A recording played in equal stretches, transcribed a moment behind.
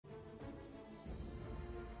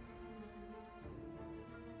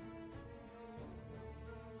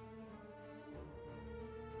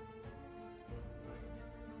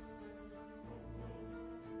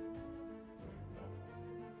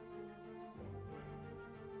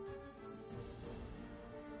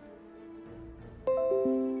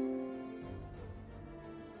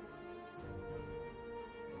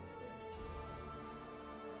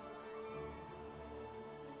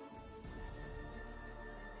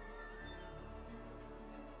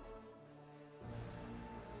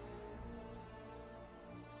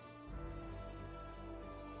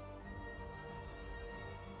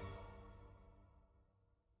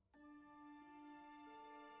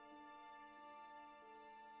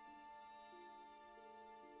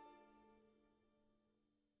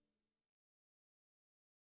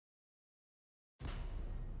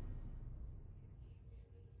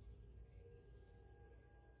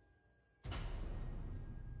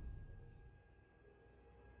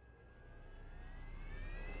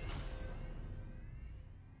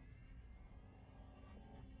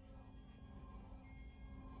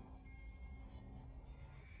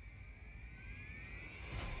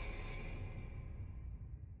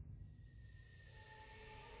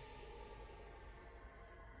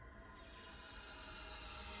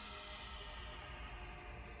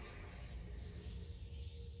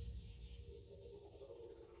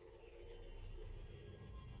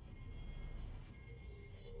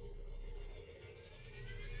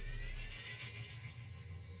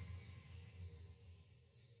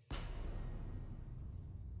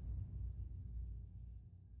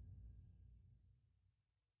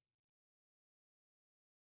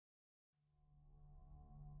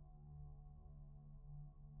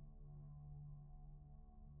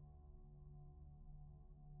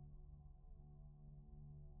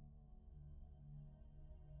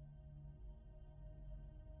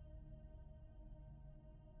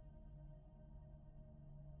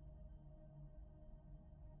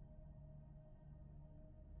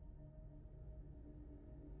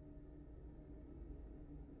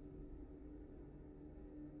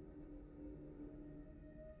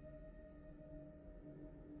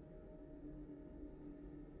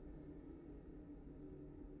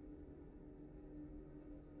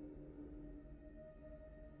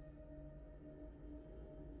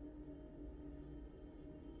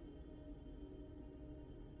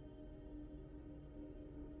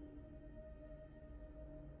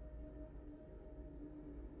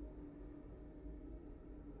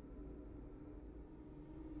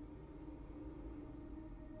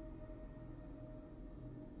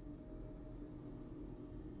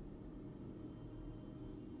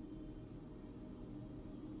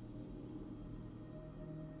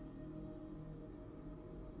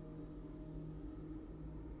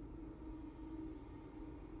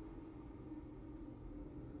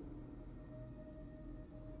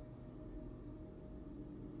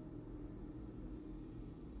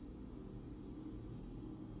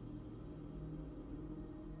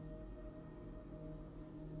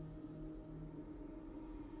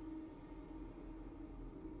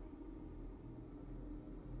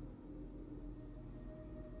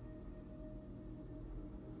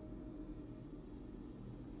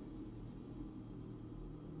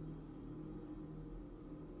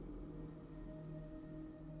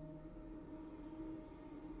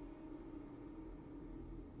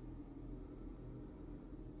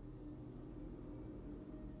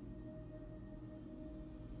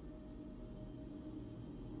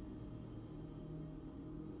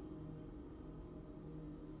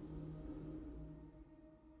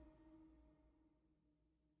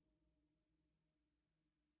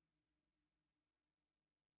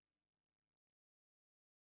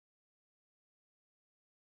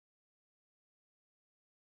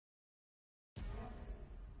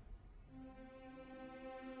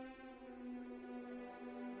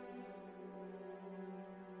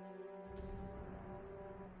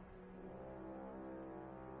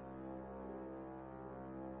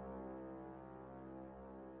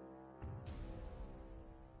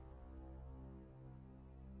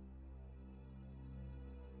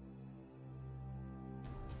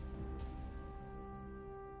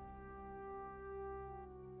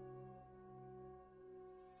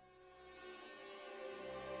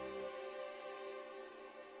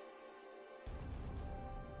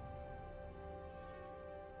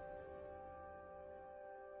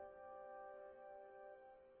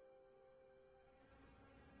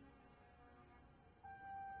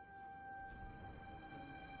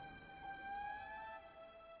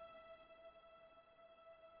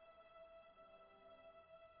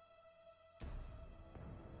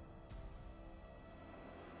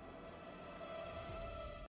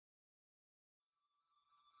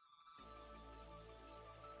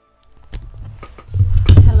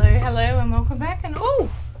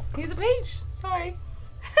here's a peach. Sorry.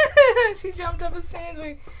 She jumped up as soon as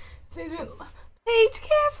we went, Peach,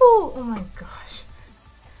 careful! Oh my gosh.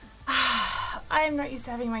 I am not used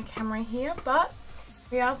to having my camera here, but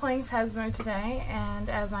we are playing Phasmo today, and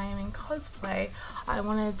as I am in cosplay, I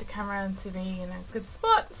wanted the camera to be in a good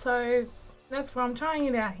spot, so that's why I'm trying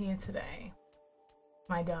it out here today.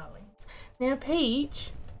 My darlings. Now,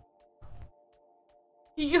 Peach,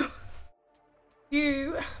 you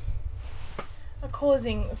are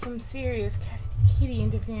causing some serious kitty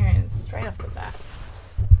interference straight off the bat.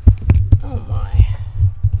 Oh my.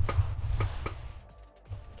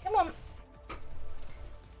 Come on.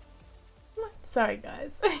 Sorry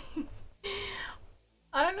guys.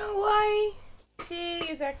 I don't know why she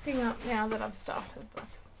is acting up now that I've started,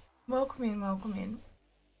 but welcome in, welcome in.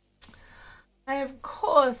 I of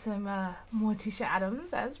course am Morticia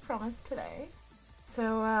Addams as promised today.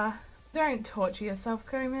 So don't torture yourself,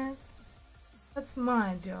 Gomez. That's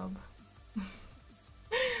my job.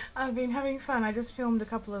 I've been having fun. I just filmed a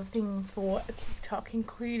couple of things for TikTok,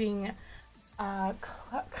 including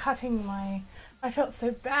cutting my... I felt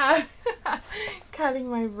so bad cutting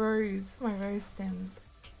my rose stems.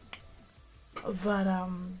 But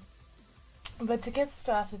to get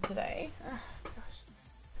started today, gosh,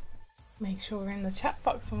 make sure we're in the chat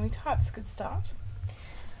box when we type. It's a good start.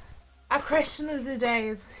 Our question of the day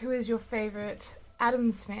is: who is your favorite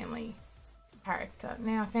Addams Family character?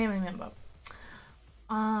 Now, family member.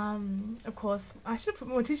 Of course, I should put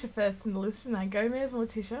Morticia first in the list, and I Gomez,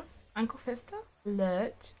 Morticia, Uncle Fester,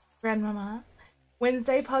 Lurch, Grandmama,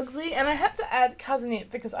 Wednesday Pugsley, and I had to add Cousin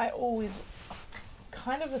It because I always, it's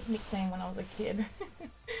kind of a nickname when I was a kid,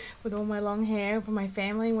 with all my long hair for my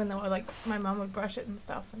family when they were like, my mum would brush it and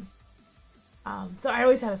stuff, and so I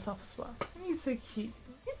always had a soft spot. He's so cute.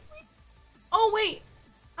 Oh wait,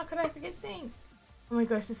 how could I forget things? Oh my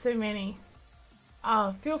gosh, there's so many.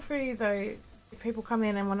 Feel free though. If people come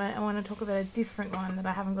in and want to talk about a different one that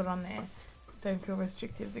I haven't got on there, don't feel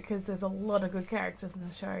restrictive because there's a lot of good characters in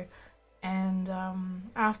the show. And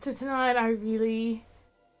after tonight, I really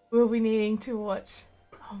will be needing to watch.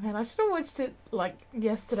 Oh man, I should have watched it like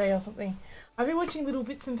yesterday or something. I've been watching little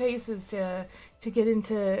bits and pieces to get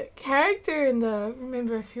into character and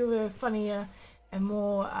remember a few of the funnier and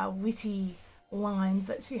more witty lines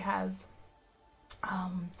that she has,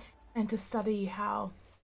 and to study how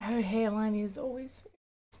her hairline is always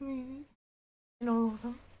smooth in all of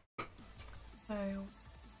them. So,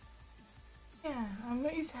 yeah, I'm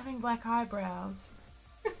not used to having black eyebrows.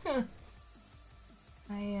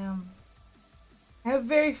 I have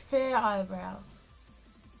very fair eyebrows.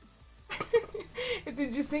 It's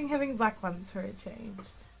interesting having black ones for a change.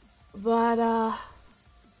 But,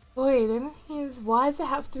 boy, then here's, why does it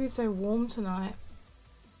have to be so warm tonight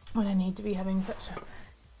when I need to be having such a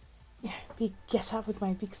big get up with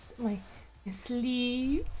my my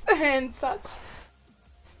sleeves and such.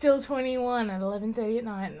 Still 21 at 11:30 at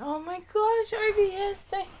night. Oh my gosh, OBS,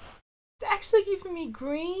 it's actually giving me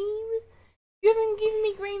green. You haven't given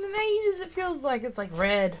me green in ages. It feels like it's like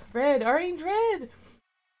red, orange, red.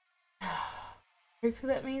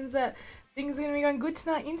 Hopefully that means that things are going to be going good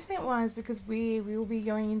tonight internet wise, because we will be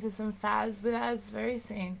going into some Phas with ads very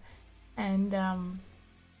soon, and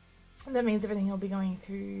that means everything will be going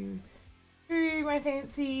through my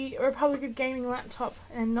fancy Republic Gaming laptop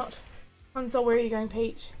and not console. Where are you going,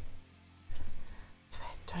 Peach?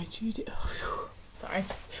 Don't you do... Oh, sorry,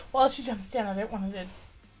 while she jumps down, I don't want her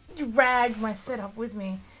to drag my setup with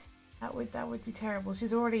me. That would be terrible.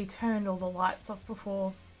 She's already turned all the lights off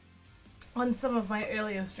before on some of my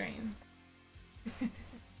earlier streams.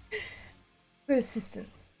 Good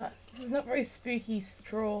assistance. This is not very spooky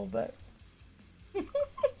straw, but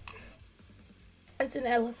it's an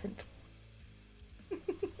elephant.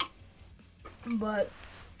 But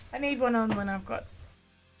I need one on when I've got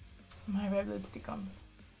my red lipstick on.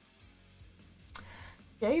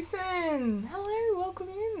 Jason, hello, welcome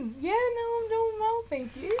in. Yeah, no, I'm doing well,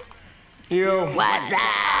 thank you. What's up?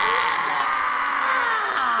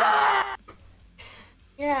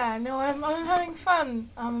 Yeah, no, I'm having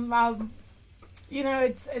fun. You know,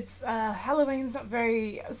 it's Halloween's not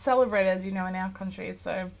very celebrated, as you know, in our country,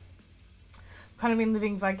 so I've kind of been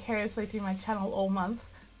living vicariously through my channel all month.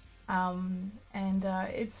 And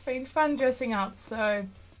it's been fun dressing up, so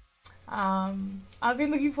I've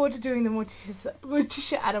been looking forward to doing the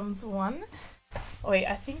Morticia Addams one. Oh wait,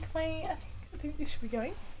 I think this should be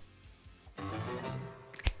going.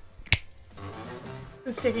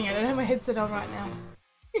 Just checking. I don't have my headset on right now,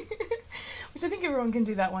 which I think everyone can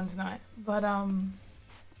do that one tonight. But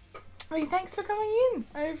hey, thanks for coming in.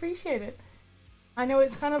 I appreciate it. I know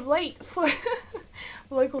it's kind of late for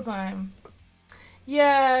local time.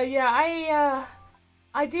 Yeah,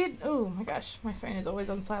 I did. Oh my gosh, my phone is always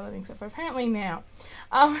on silent except for apparently now.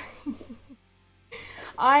 Um,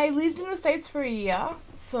 I lived in the States for a year,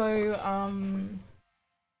 so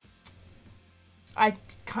I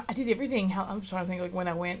did everything. I'm trying to think like when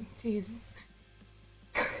I went. Jeez,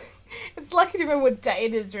 it's lucky to remember what day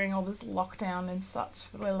it is during all this lockdown and such,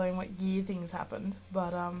 let alone what year things happened.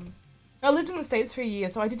 But I lived in the States for a year,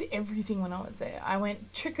 so I did everything when I was there. I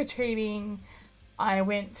went trick-or-treating, I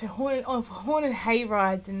went to haunted hay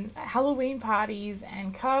rides and Halloween parties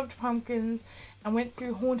and carved pumpkins. I went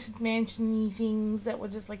through haunted mansion-y things that were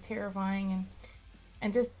just like terrifying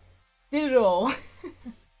and just did it all.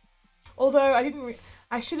 Although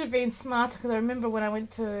I should have been smarter because I remember when I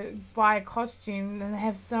went to buy a costume and they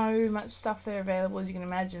have so much stuff there available as you can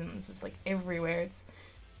imagine. It's just like everywhere. It's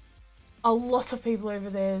a lot of people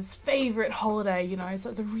over there's favourite holiday, you know,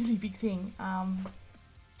 so it's a really big thing.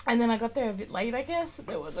 And then I got there a bit late, I guess.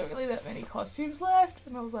 There wasn't really that many costumes left,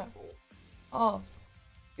 and I was like, oh,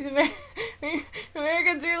 these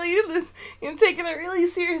Americans really taking it really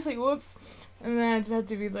seriously. Whoops. And then I just had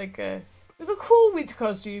to be like it was a cool winter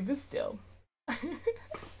costume, but still.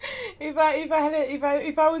 If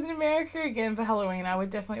I was in America again for Halloween, I would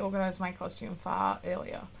definitely organise my costume far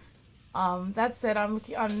earlier. That said, I'm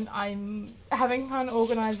having fun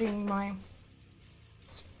organising my.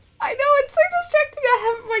 I know, it's so distracting.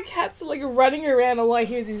 I have my cats like running around, all I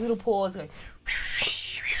hear is these little paws going.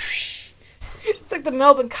 It's like the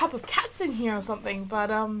Melbourne Cup of cats in here or something.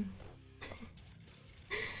 But I'm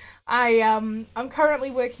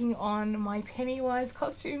currently working on my Pennywise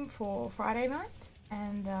costume for Friday night,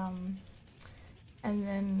 and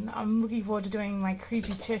then I'm looking forward to doing my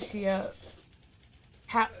creepy Cheshire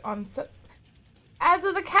cat on. As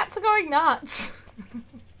the cats are going nuts.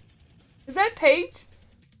 Is that Paige?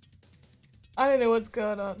 I don't know what's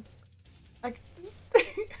going on. I'm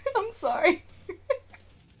sorry.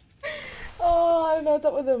 Oh, I don't know what's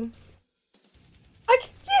up with them.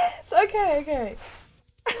 Yes! Okay.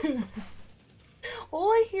 All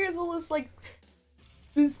I hear is all this, like,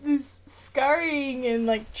 this scurrying and,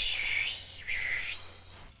 like,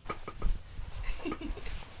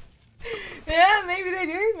 yeah, maybe they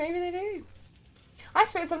do. I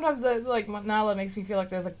suppose sometimes, like, Nala makes me feel like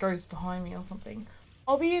there's a ghost behind me or something.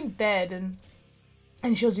 I'll be in bed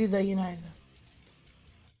and she'll do the, you know,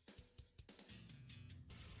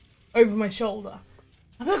 over my shoulder.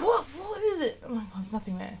 I'm like, what is it? I'm like, oh, there's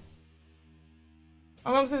nothing there.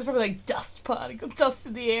 My mum says it's probably like dust particles, dust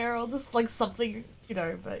in the air, or just like something, you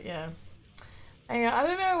know, but yeah. I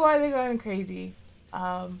don't know why they're going crazy.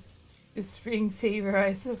 It's spring fever,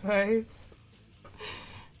 I suppose.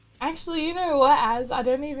 Actually, you know what, I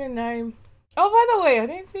don't even know. Oh, by the way, I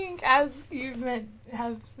don't think as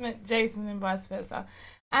have met Jason and vice versa.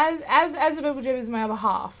 As a Bubble Jeb is my other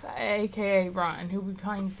half, aka Brian, who'll be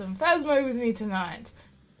playing some Phasmo with me tonight.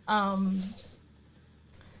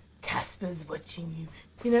 Casper's watching you.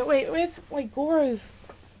 You know, where's Goro's?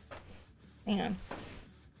 Hang on.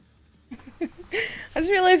 I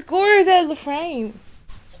just realised Goro's out of the frame.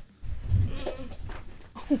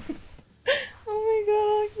 Oh my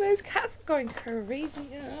god, those cats are going crazy.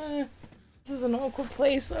 This is an awkward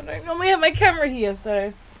place. I don't normally have my camera here,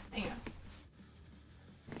 so hang on.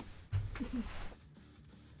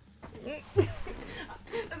 There's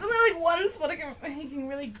only like one spot he can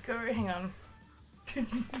really go. Hang on.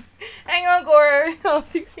 Hang on, Goro. I'll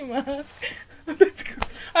fix your mask.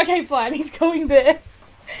 Okay, fine. He's going there.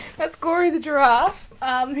 That's Goro the giraffe.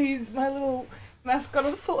 He's my little mascot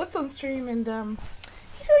of sorts on stream, and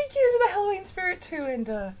he's really get into the Halloween spirit too, and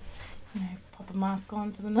you know, pop a mask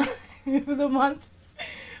on for the night, for the month.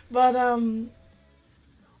 But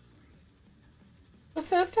the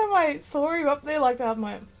first time I saw him up there like that,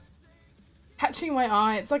 I'm catching my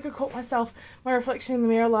eye. It's like I caught my reflection in the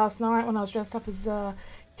mirror last night when I was dressed up as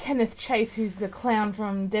Kenneth Chase, who's the clown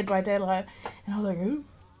from Dead by Daylight, and I was like, ooh,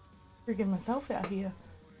 freaking myself out here.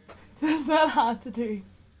 That's not hard to do.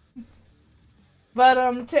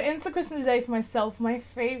 But to answer the question today for myself, my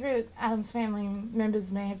favourite Addams Family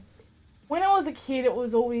members may have... When I was a kid, it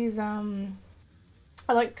was always, I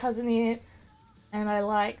liked Cousin It, and I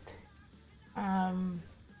liked, I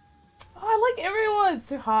like everyone, it's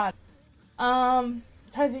too hard. Trying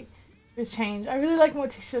to just change. I really like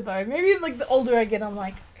Morticia though. Maybe like the older I get, I'm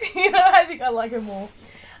like, you know, I think I like her more.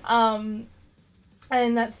 And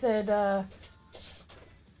that said,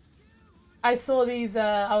 I saw these,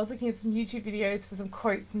 I was looking at some YouTube videos for some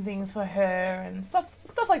quotes and things for her and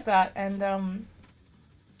stuff like that, and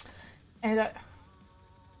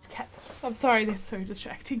these cats are I'm sorry, they're so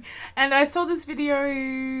distracting. And I saw this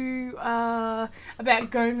video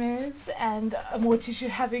about Gomez and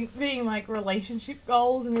Morticia being like relationship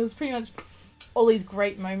goals, and it was pretty much all these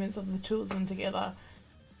great moments of the two of them together.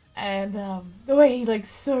 And the way he like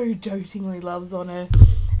so dotingly loves on her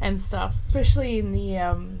and stuff, especially in the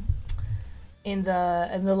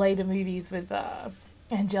later movies with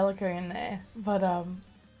Angelica in there. But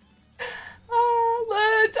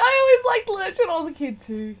Lurch, I always liked Lurch when I was a kid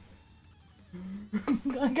too.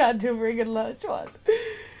 I can't do a very good Lurch one.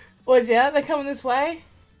 Watch out, they're coming this way.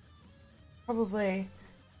 Probably.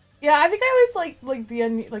 Yeah, I think I always like the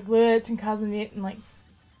Lurch and Cousin It, and like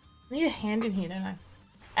I need a hand in here, don't I?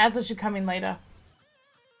 Asla should come in later.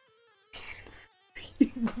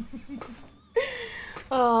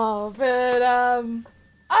 Oh, but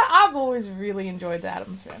I've always really enjoyed the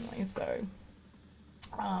Addams Family, so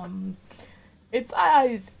it's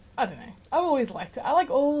I don't know. I've always liked it. I like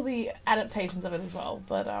all the adaptations of it as well,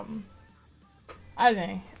 but I don't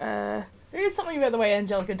know. There is something about the way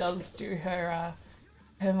Angelica does do her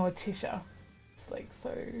Morticia. It's like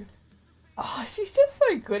so. Oh, she's just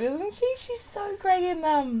so good, isn't she? She's so great in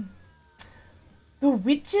The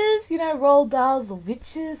Witches, you know, Roald Dahl's The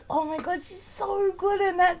Witches. Oh my god, she's so good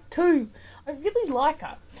in that too. I really like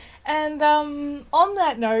her. And on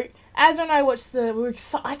that note, Azra and I we were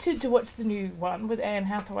excited to watch the new one with Anne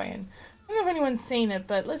Hathaway, and I don't know if anyone's seen it,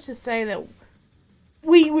 but let's just say that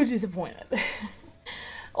we were disappointed.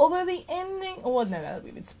 Although the ending, oh no, that would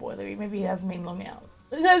be a bit spoilery. Maybe it hasn't been long out.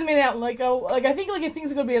 It hasn't been out I think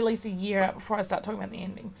things are gonna be at least a year out before I start talking about the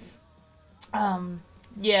ending.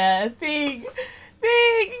 Yeah, big,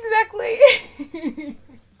 exactly.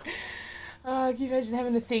 Oh, can you imagine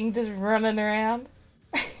having a thing just running around?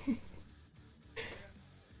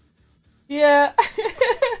 Yeah.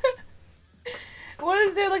 What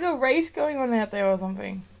is there, like a race going on out there or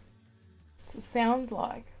something? That's what it sounds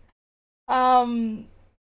like. But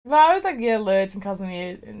I was like, yeah, Lurch and Cousin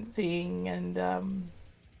It and Thing, and then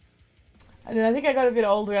I think I got a bit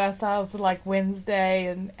older and I started to like Wednesday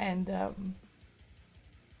and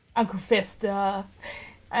Uncle Fester.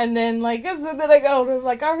 And then like as then I got older, I'm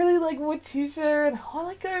like, I really like Morticia and I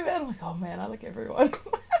like Gomez. I'm like, oh man, I like everyone.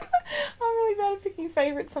 I'm really bad at picking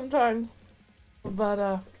favourites sometimes.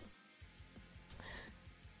 But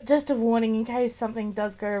just a warning in case something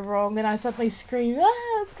does go wrong and I suddenly scream,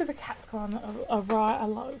 ah, it's because a cat's gone right. I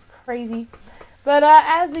love it. Was crazy. But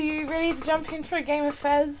Az, are you ready to jump in for a game of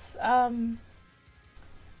Phaz?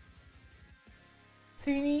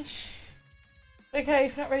 Soonish. Okay,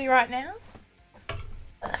 if you're not ready right now.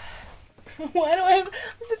 Why do I have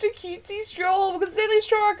such a cutesy straw? Because the only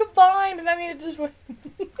straw I could find and I need to just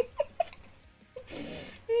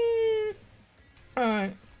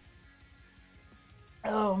Alright.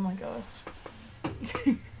 Oh my gosh.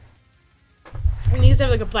 It needs to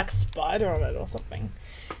have like a black spider on it or something.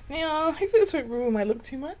 Now, hopefully this won't ruin my look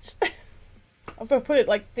too much. If I put it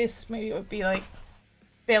like this, maybe it would be like,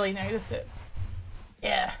 barely notice it.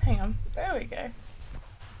 Yeah, hang on. There we go.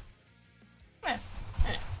 Yeah,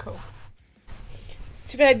 cool.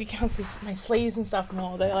 It's too bad you can't see my sleeves and stuff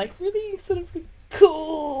more. They're like really sort of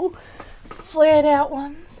cool, flared out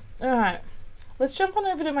ones. Alright, let's jump on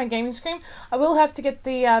over to my gaming screen. I will have to get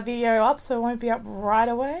the video up, so it won't be up right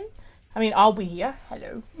away. I mean, I'll be here.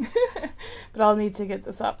 Hello. But I'll need to get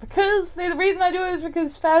this up because the reason I do it is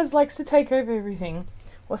because Phaz likes to take over everything.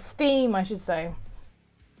 Or Steam, I should say.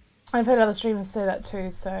 I've heard other streamers say that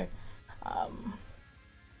too, so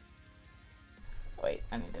wait,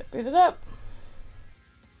 I need to boot it up.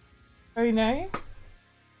 Oh no.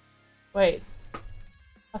 Wait.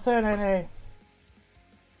 I don't know.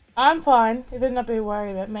 I'm fine. You better not be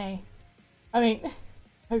worried about me. I mean,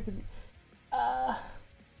 hopefully.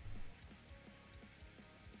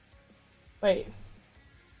 Wait.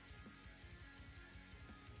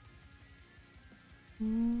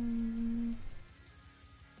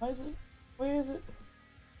 Why is it? Where is it?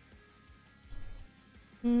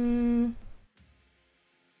 I'm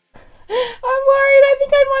worried. I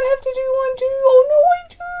think I might have to do one too. Oh no, I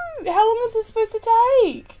do. How long is this supposed to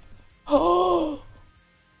take? Oh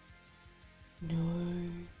no.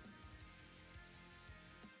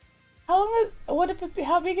 How long is? What if it?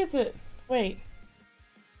 How big is it? Wait.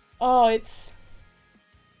 Oh, it's.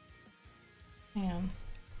 Hang on.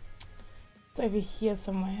 It's over here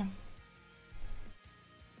somewhere.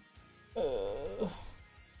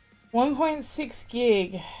 1.6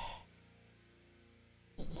 gig.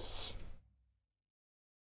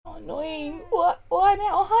 Oh, annoying. What? Why now?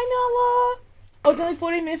 Oh, hi, Nala. Oh, it's only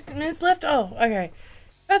 40 minutes left? Oh, okay.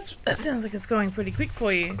 That sounds like it's going pretty quick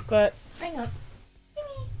for you, but hang on.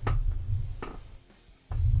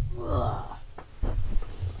 Ugh.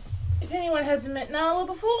 anyone hasn't met Nala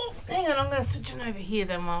before, hang on, I'm going to switch on over here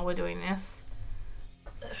then while we're doing this.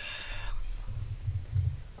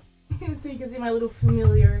 So you can see my little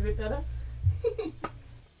familiar a bit better.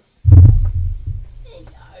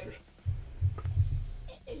 Hello.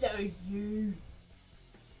 Hello, you.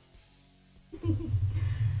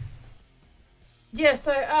 Yeah,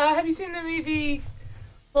 so have you seen the movie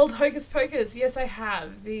called Hocus Pocus? Yes, I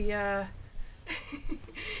have. The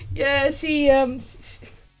yeah, she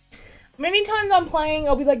many times I'm playing,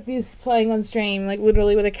 I'll be like this playing on stream, like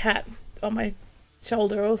literally with a cat on my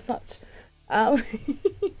shoulder or such.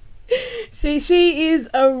 She is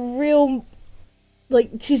a real, like,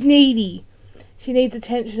 she's needy. She needs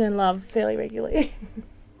attention and love fairly regularly.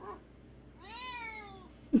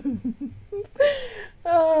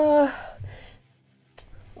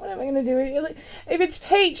 What am I going to do? If it's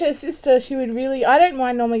Peach, her sister, she would really... I don't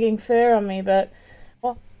mind normally getting fur on me, but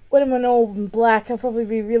well, when I'm all black, I'll probably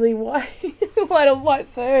be really white, white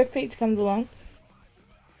fur if Peach comes along.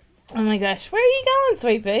 Oh my gosh, where are you going,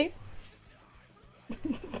 sweet pea?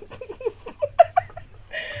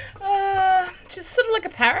 She's sort of like a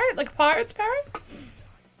parrot, like a pirate's parrot.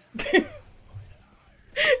 It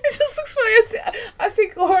just looks funny. I see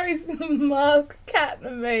Corey's in the mask, cat,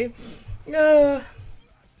 and me. At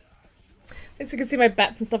least we can see my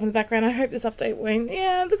bats and stuff in the background. I hope this update won't.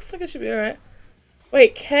 Yeah, it looks like it should be alright.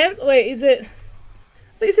 Wait, is it? I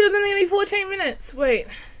thought you said it was only going to be 14 minutes. Wait.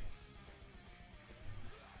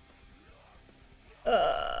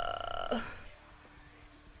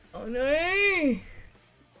 Oh no.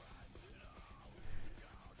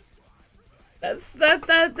 That's not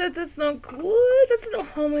good. That's not.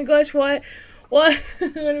 Oh my gosh! Why? Why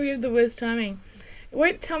do we have the worst timing? It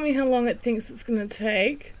won't tell me how long it thinks it's gonna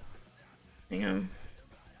take. Hang on.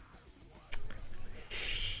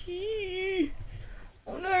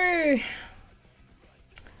 Oh no!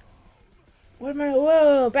 What am I?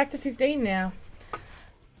 Whoa! Back to 15 now.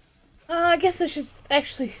 I guess I should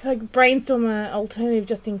actually like brainstorm an alternative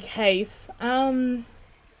just in case. Well,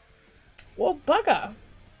 bugger.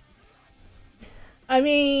 I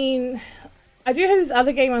mean, I do have this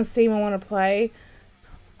other game on Steam I want to play.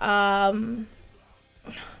 Sorry,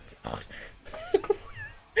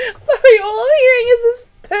 all I'm hearing is this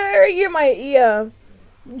purring in my ear.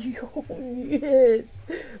 Yes.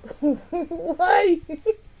 Why?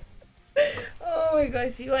 Oh my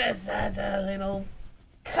gosh, you are such a little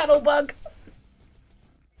cuddle bug.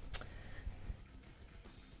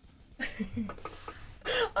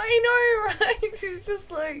 I know, right? She's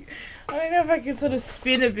just like, I don't know if I can sort of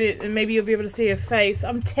spin a bit and maybe you'll be able to see her face.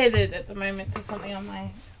 I'm tethered at the moment to something on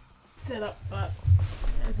my setup, but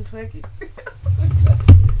is this working?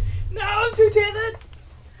 No, I'm too tethered.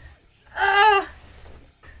 I'm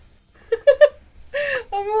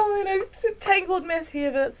all in a tangled mess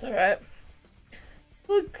here, but that's alright.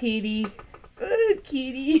 Good kitty. Good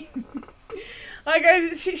kitty. I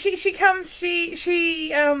go, she comes,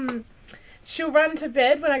 she'll run to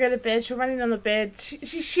bed when I go to bed. She'll run in on the bed.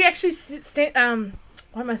 She actually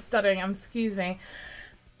why am I stuttering? Excuse me.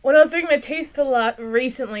 When I was doing my teeth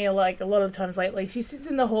recently, like a lot of times lately, she sits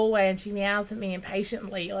in the hallway and she meows at me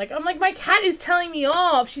impatiently. Like, I'm like, my cat is telling me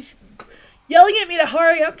off. She's yelling at me to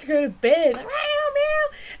hurry up to go to bed. Like, meow, meow.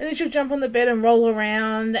 And then she'll jump on the bed and roll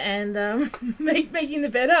around and making the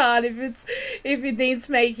bed hard if it needs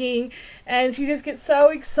making. And she just gets so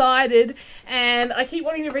excited. And I keep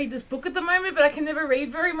wanting to read this book at the moment, but I can never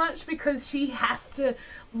read very much because she has to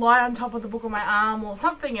lie on top of the book on my arm or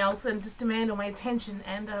something else and just demand all my attention.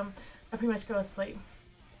 And I pretty much go to sleep.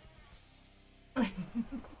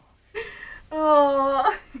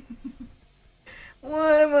 Oh.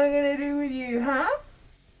 What am I gonna do with you, huh?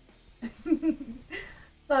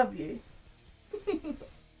 Love you.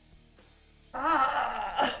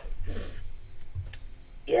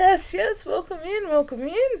 Yes, welcome in. Are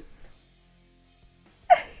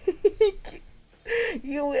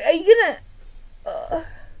you gonna...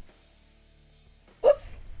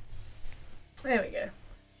 Whoops. There we go.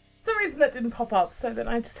 For some reason that didn't pop up, so then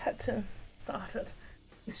I just had to start it.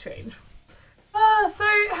 It's strange. So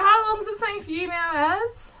how long is it saying for you now,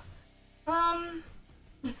 Az?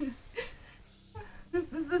 This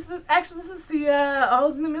is the, I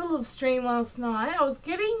was in the middle of stream last night. I was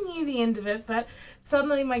getting near the end of it, but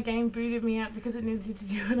suddenly my game booted me out because it needed to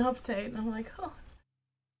do an update, and I'm like, oh,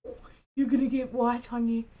 you're gonna get white on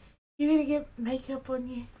you. You're gonna get makeup on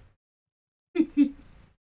you.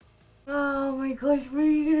 Oh my gosh, what are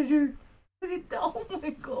you gonna do? Look at that, oh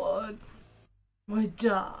my god. My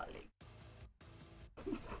darling.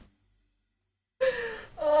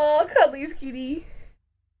 Oh, Cuddly's kitty.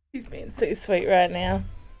 He's being so sweet right now.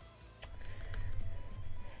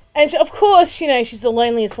 And of course, you know, she's the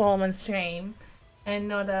loneliest while I'm on stream, and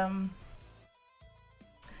not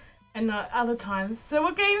other times. So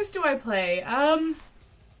what games do I play?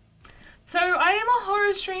 So I am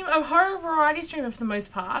a horror variety streamer for the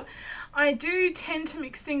most part. I do tend to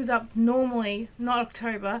mix things up normally, not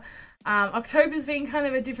October. October's been kind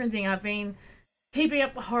of a different thing. I've been keeping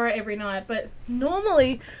up the horror every night, but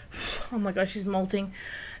normally, oh my gosh, she's molting.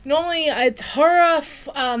 Normally it's horror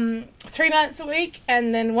 3 nights a week,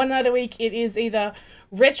 and then 1 night a week it is either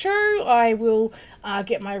retro. I will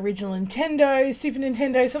get my original Nintendo, Super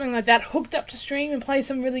Nintendo, something like that, hooked up to stream and play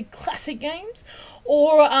some really classic games.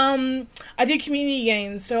 Or I do community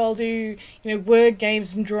games, so I'll do, you know, word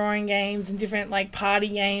games and drawing games and different like party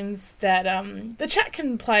games that the chat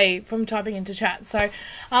can play from typing into chat. So,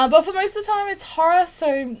 but for most of the time it's horror.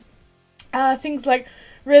 So things like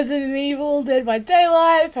Resident Evil, Dead by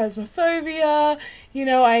Daylight, Phasmophobia. You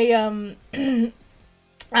know,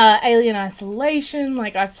 Alien Isolation,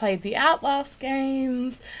 like I've played the Outlast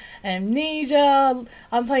games, Amnesia,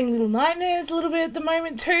 I'm playing Little Nightmares a little bit at the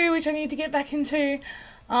moment too, which I need to get back into. Pretty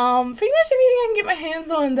much anything I can get my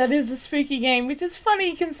hands on that is a spooky game, which is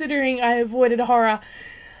funny considering I avoided horror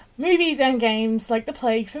movies and games like the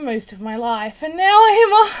plague for most of my life, and now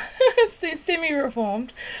I am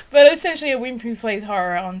semi-reformed, but essentially a wimp who plays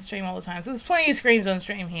horror on stream all the time, so there's plenty of screams on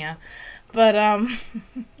stream here, but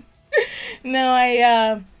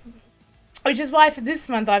no, which is why for this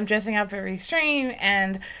month I'm dressing up every stream,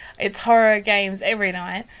 and it's horror games every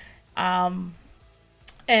night. But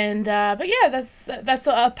yeah, that's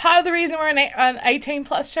a part of the reason we're an 18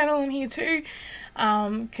 plus channel in here too,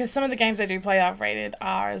 because some of the games I do play are rated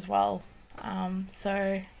R as well.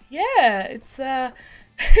 So yeah, it's I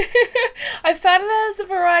started as a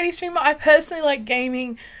variety streamer. I personally like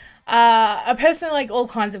gaming. I personally like all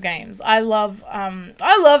kinds of games. I love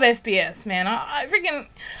FPS, man. I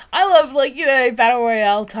love, like, you know, battle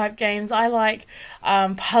royale type games. I like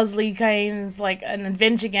puzzly games, like an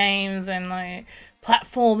adventure games, and like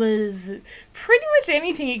platformers. Pretty much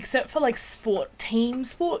anything except for like team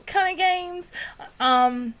sport kind of games.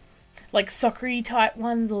 Like soccer-y type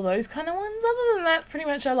ones or those kind of ones. Other than that, pretty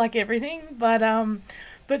much I like everything. But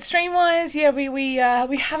stream wise, yeah, we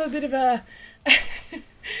have a bit of a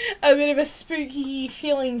a bit of a spooky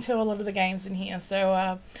feeling to a lot of the games in here,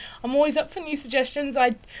 so I'm always up for new suggestions.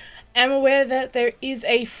 I am aware that there is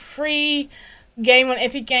a free game on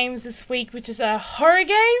Epic Games this week, which is a horror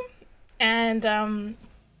game, and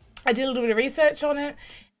I did a little bit of research on it,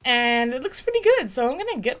 and it looks pretty good, so I'm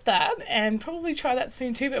going to get that, and probably try that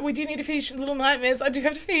soon too, but we do need to finish Little Nightmares. I do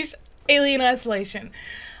have to finish Alien Isolation.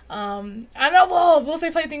 I've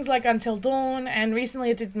also played things like Until Dawn, and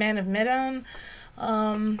recently I did Man of Medan.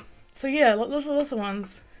 So yeah, lots of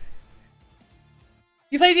ones.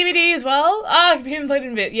 You play DVD as well? Ah, I've even played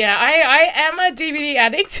it a bit. Yeah, I am a DVD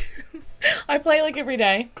addict. I play like every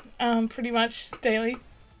day, pretty much daily.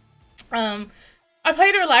 I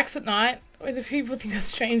play to relax at night, whether people think that's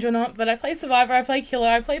strange or not, but I play Survivor, I play Killer,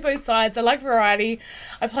 I play both sides, I like variety.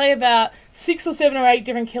 I play about 6 or 7 or 8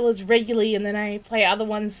 different killers regularly, and then I play other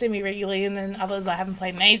ones semi-regularly, and then others I haven't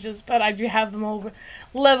played in ages, but I do have them all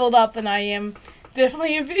leveled up, and I am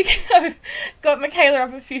definitely a big... I've got Michaela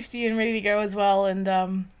up at 50 and ready to go as well, and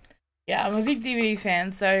yeah, I'm a big DVD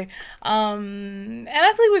fan, so and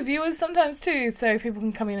I play with viewers sometimes too, so people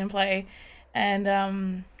can come in and play,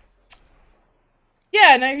 and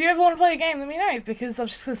yeah, no, if you ever want to play a game, let me know, because I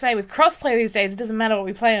was just going to say, with crossplay these days, it doesn't matter what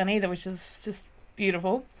we play on either, which is just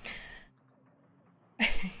beautiful.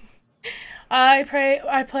 I play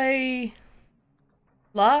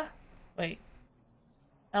LA?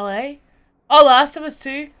 Oh, Last of Us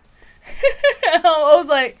 2? I was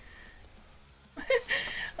like...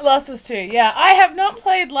 Last of Us 2, yeah. I have not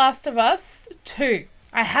played Last of Us 2.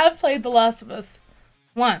 I have played The Last of Us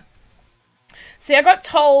 1. See, I got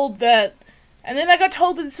told that... And then I got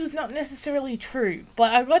told that this was not necessarily true,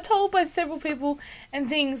 but I got told by several people and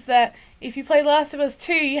things that if you play Last of Us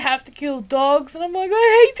 2, you have to kill dogs, and I'm like,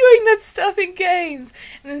 I hate doing that stuff in games.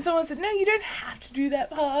 And then someone said, no, you don't have to do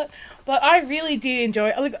that part, but I really did enjoy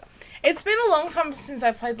it. Like, it's been a long time since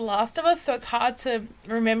I played The Last of Us, so it's hard to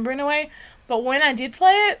remember in a way, but when I did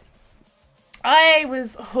play it, I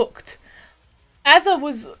was hooked. As I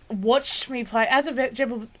watched me play, as a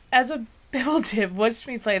Beveljev watched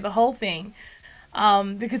me play the whole thing,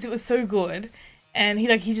 because it was so good, and he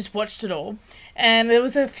just watched it all. And there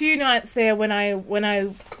was a few nights there when I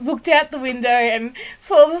looked out the window and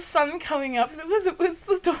saw the sun coming up. It was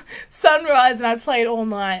the sunrise, and I'd played all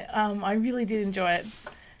night. I really did enjoy it.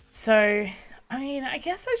 So, I mean, I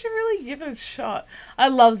guess I should really give it a shot. I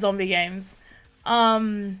love zombie games.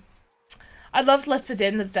 I loved Left 4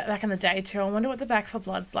 Dead back in the day too. I wonder what the Back 4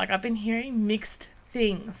 Blood's like. I've been hearing mixed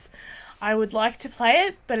things. I would like to play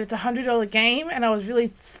it, but it's $100 game, and I was really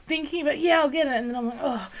thinking about, yeah, I'll get it, and then I'm like,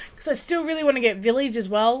 oh, because I still really want to get Village as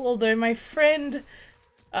well, although my friend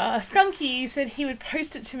Skunky said he would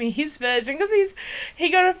post it to me, his version, because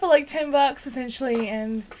he got it for like $10 essentially,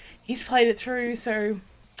 and he's played it through, so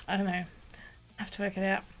I don't know. I have to work it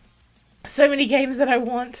out. So many games that I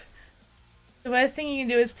want. The worst thing you can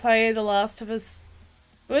do is play The Last of Us.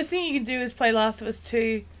 The worst thing you can do is play Last of Us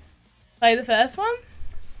 2. Play the first one?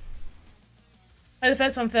 Play the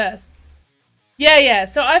first one first. Yeah.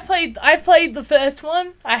 So I played the first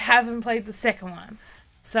one. I haven't played the second one.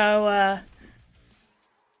 So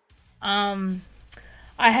I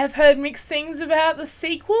have heard mixed things about the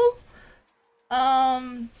sequel.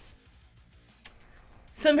 Some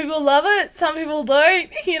people love it, some people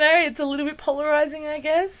don't. You know, it's a little bit polarizing, I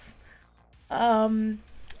guess.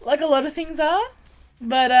 Like a lot of things are.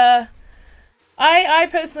 But I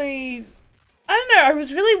personally, I don't know, I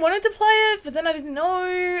was really wanted to play it, but then I didn't know.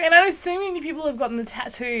 And I know so many people have gotten the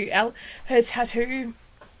tattoo, her tattoo.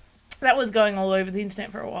 That was going all over the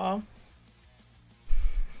internet for a while.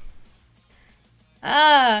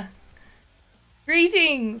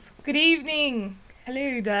 Greetings. Good evening.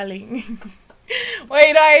 Hello, darling.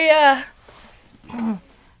 Wait,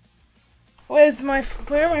 where are my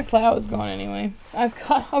flowers gone anyway? I've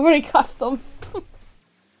already cut them.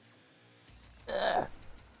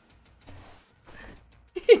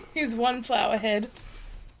 Here's one flower head.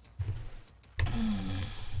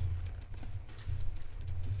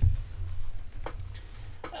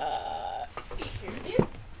 Here it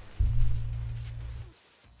is.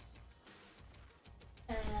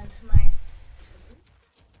 And my scissors.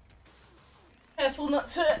 Careful not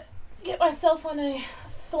to get myself on a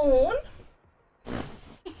thorn.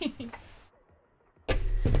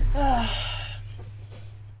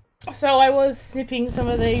 So I was snipping some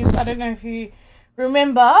of these. I don't know if you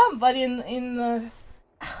remember, but in the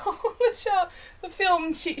the show, the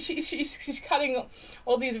film, she's cutting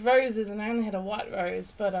all these roses, and I only had a white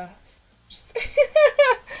rose, but so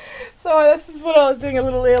this is what I was doing a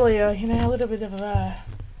little earlier. You know, a little bit of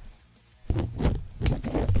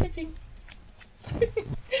snipping.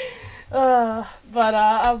 But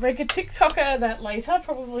I'll make a TikTok out of that later,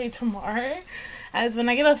 probably tomorrow, as when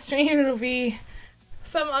I get off stream it'll be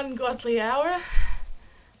some ungodly hour.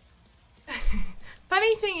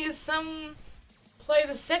 Funny thing is, some play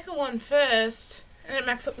the second one first and it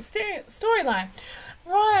maxes up the storyline.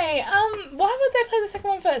 Right, why would they play the second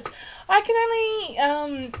one first? I can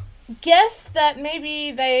only guess that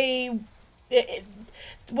maybe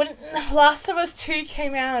when Last of Us 2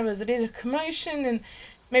 came out, it was a bit of commotion, and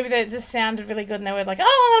maybe that just sounded really good, and they were like, oh,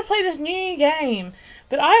 I'm going to play this new game.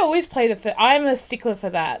 But I always play I'm a stickler for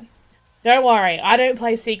that. Don't worry, I don't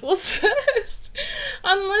play sequels first.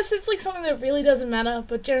 Unless it's like something that really doesn't matter,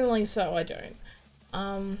 but generally so I don't.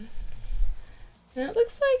 Now it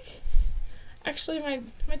looks like, actually my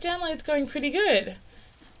download's going pretty good.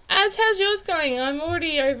 How's yours going? I'm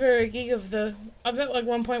already over a gig of I've got like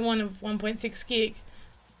 1.1 of 1.6 gig.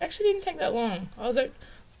 Actually didn't take that long. I was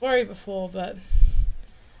worried before, but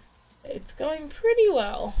it's going pretty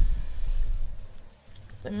well.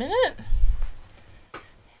 A minute.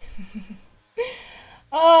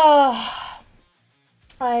 I've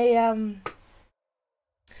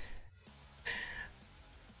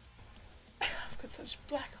got such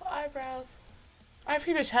black eyebrows. I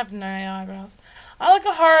pretty much have no eyebrows. I like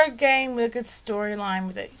a horror game with a good storyline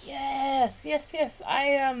with it. Yes.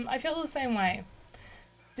 I feel the same way.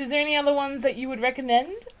 Is there any other ones that you would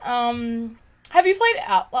recommend? Have you played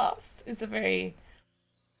Outlast? It's a very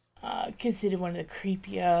considered one of the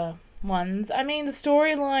creepier ones. I mean, the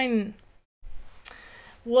storyline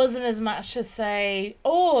wasn't as much to say,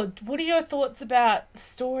 oh, what are your thoughts about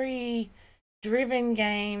story-driven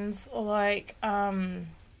games like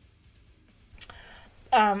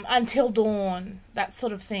Until Dawn, that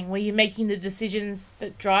sort of thing, where you're making the decisions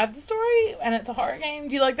that drive the story, and it's a horror game?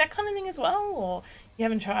 Do you like that kind of thing as well, or you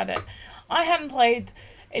haven't tried it? I hadn't played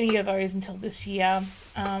any of those until this year,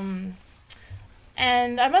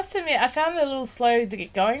 and I must admit, I found it a little slow to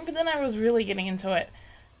get going, but then I was really getting into it.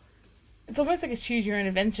 It's almost like a choose your own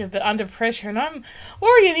adventure, but under pressure, and I'm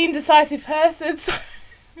already an indecisive person, so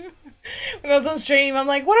when I was on stream, I'm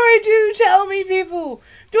like, what do I do? Tell me, people.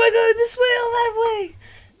 Do I go this way or that way?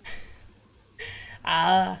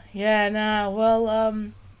 Yeah, no, well,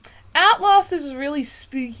 Outlast is really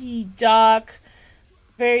spooky, dark,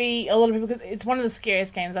 a lot of people, it's one of the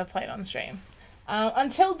scariest games I've played on stream.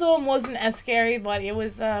 Until Dawn wasn't as scary, but it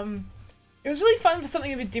was It was really fun for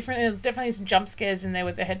something a bit different. There's definitely some jump scares in there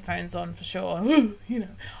with the headphones on for sure. You know,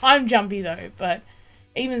 I'm jumpy though, but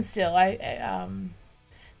even still,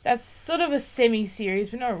 that's sort of a semi-series,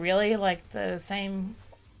 but not really. Like the same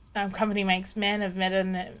company makes Man of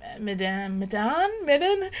Medan,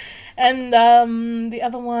 and the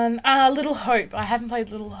other one, Little Hope. I haven't played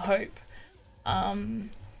Little Hope,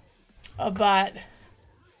 but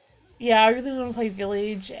yeah, I really want to play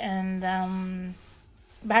Village, and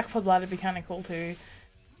Back 4 Blood would be kind of cool too,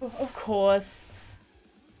 of course.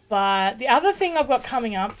 But the other thing I've got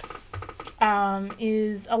coming up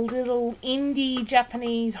is a little indie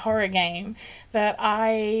Japanese horror game that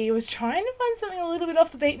I was trying to find something a little bit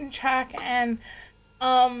off the beaten track, and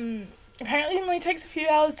apparently it only takes a few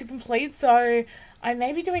hours to complete, so I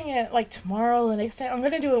may be doing it like tomorrow or the next day. I'm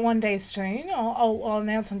going to do it one day soon. I'll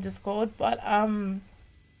announce on Discord, but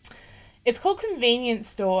it's called Convenience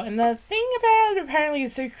Store, and the thing about it apparently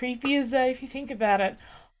is so creepy is that if you think about it,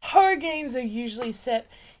 horror games are usually set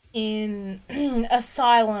in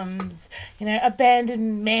asylums, you know,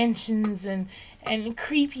 abandoned mansions and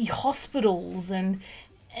creepy hospitals and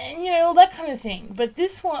you know, all that kind of thing. But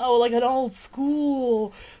this one, or like an old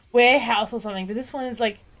school warehouse or something, but this one is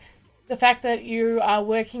like the fact that you are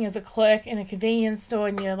working as a clerk in a convenience store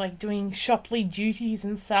and you're like doing shoply duties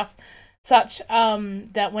and stuff, such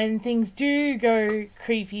that when things do go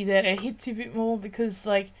creepy that it hits you a bit more because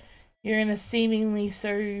like you're in a seemingly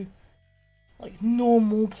so like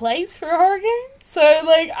normal place for a horror game. So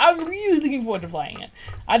like I'm really looking forward to playing it.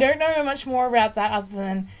 I don't know much more about that other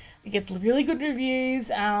than it gets really good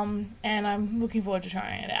reviews, and I'm looking forward to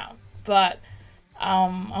trying it out. But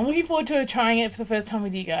I'm looking forward to trying it for the first time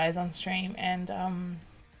with you guys on stream, and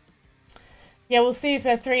yeah, we'll see if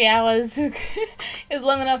that 3 hours is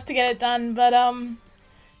long enough to get it done. But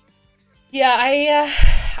yeah,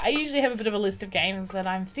 I usually have a bit of a list of games that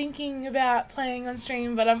I'm thinking about playing on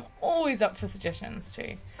stream, but I'm always up for suggestions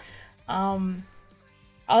too. I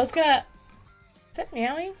was gonna... Is that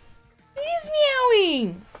meowing? He is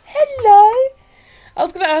meowing! Hello! I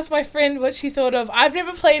was gonna ask my friend what she thought of... I've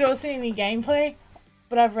never played or seen any gameplay,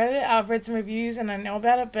 but I've read it. I've read some reviews and I know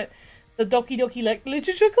about it, but the Doki Doki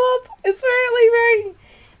Literature Club is very,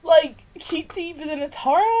 like, cutesy, but then it's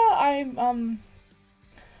horror.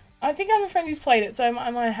 I think I have a friend who's played it, so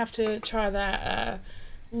I might have to try that,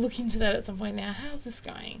 look into that at some point now. How's this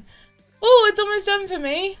going? Oh, it's almost done for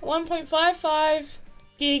me. 1.55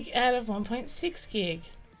 gig out of 1.6 gig.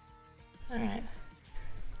 Alright.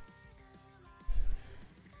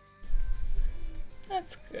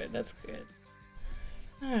 That's good, that's good.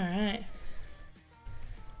 Alright.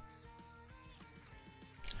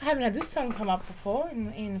 I haven't had this song come up before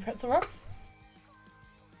in Pretzel Rocks.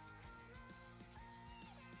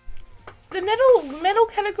 The metal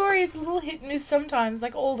category is a little hit and miss sometimes,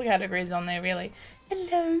 like all the categories on there really.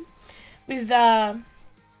 Hello. With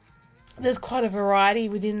there's quite a variety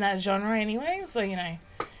within that genre anyway, so you know,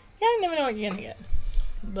 you never know what you're gonna get.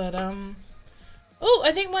 But oh,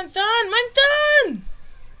 I think mine's done. Mine's done.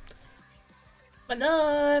 Mine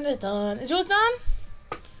done. It's done. Is yours done?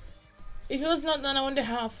 If yours not done, I wonder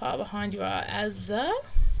how far behind you are. Azza.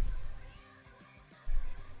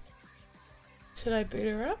 Should I boot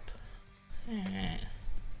her up? Alright.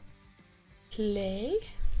 Play.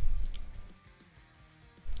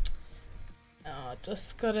 Oh,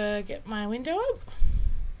 just gotta get my window up.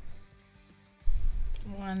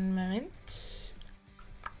 One moment.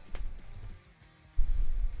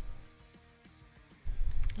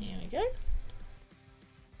 Here we go.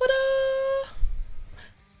 Ta-da!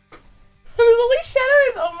 There's all these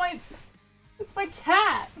shadows on my... It's my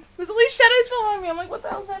cat. There's all these shadows behind me. I'm like, what the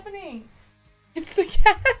hell's happening? It's the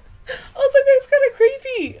cat. I was like, that's kind of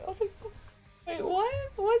creepy. I was like, wait,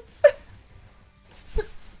 what? What's...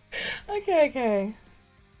 Okay.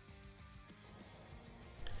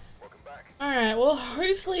 Alright, well,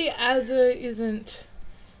 hopefully Azza isn't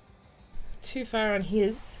too far on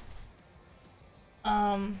his.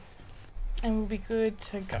 And we'll be good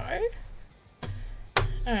to go.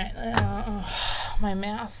 Alright, my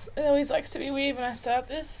mouse. It always likes to be weird when I start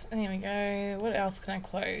this. There we go. What else can I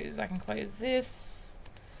close? I can close this.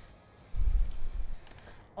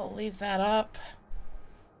 I'll leave that up.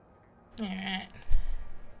 Alright.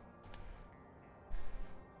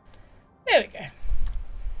 There we go.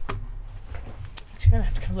 Actually gonna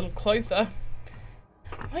have to come a little closer.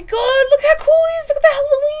 Oh my god, look how cool it is! Look at the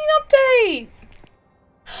Halloween update!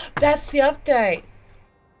 That's the update.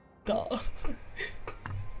 Duh.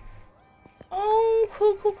 Oh,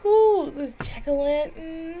 cool. There's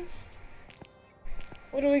jack-o'-lanterns.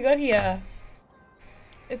 What do we got here?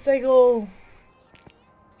 It's like all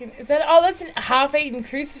Is that? Oh, that's a half-eaten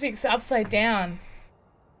crucifix upside down.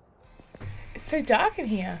 It's so dark in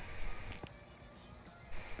here.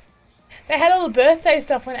 They had all the birthday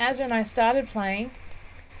stuff when Azra and I started playing.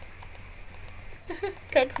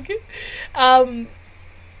 Can't cook it. And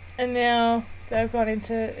now they've got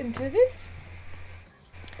into this.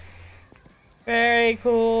 Very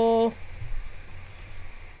cool.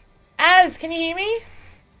 Az, can you hear me?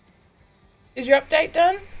 Is your update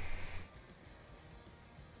done?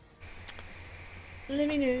 Let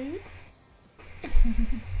me know.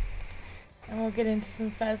 And we'll get into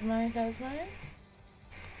some Phasmo.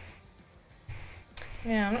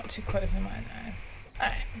 Yeah, I'm not too close, am I? No.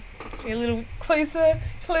 Alright. Let's be a little closer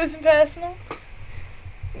and personal.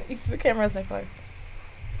 You see the camera so close.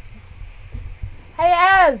 Hey,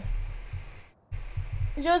 Az!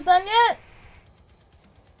 Is yours done yet?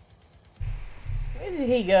 Where did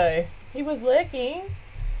he go? He was lurking.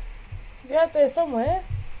 He's out there somewhere.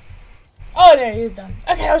 Oh no, he is done.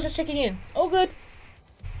 Okay, I was just checking in. All good.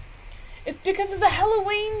 It's because there's a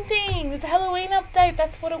Halloween thing. There's a Halloween update.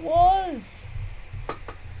 That's what it was.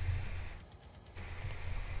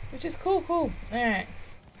 Which is cool. Alright.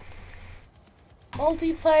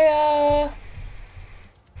 Multiplayer.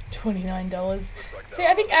 $29. See,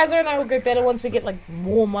 I think Azra and I will go better once we get like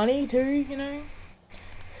more money too, you know.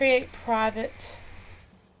 Create private.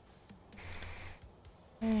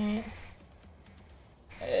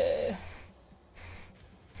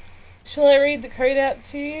 Shall I read the code out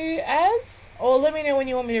to you, Az? Or let me know when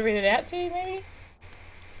you want me to read it out to you, maybe?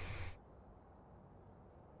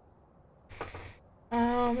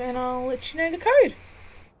 And I'll let you know the code.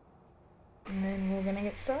 And then we're gonna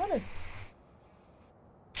get started.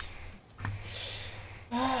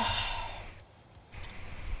 I'm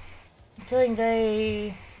feeling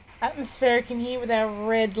very atmospheric in here with our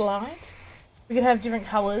red light. We can have different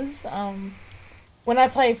colours. When I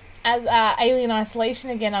play as Alien Isolation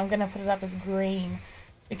again, I'm gonna put it up as green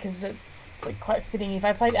because it's like quite fitting. If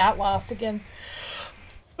I played Outlast again,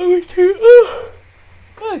 oh,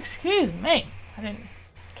 excuse me, I didn't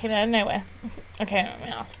came out of nowhere. Okay, my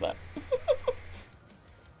mouth, but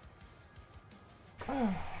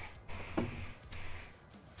oh.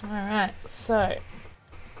 All right, so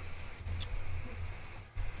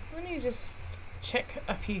let me just check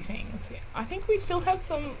a few things. I think we still have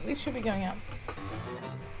some. This should be going up.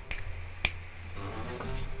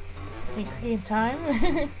 Clicking time.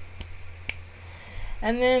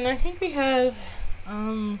 And then I think we have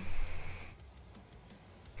I'm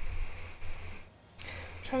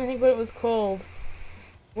trying to think what it was called.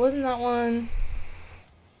 Wasn't that one?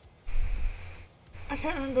 I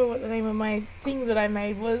can't remember what the name of my thing that I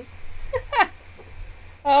made was.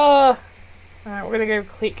 Oh. Alright, we're gonna go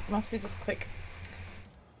click. Must be just click.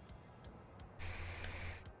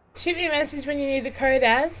 Shoot me a message when you need the code,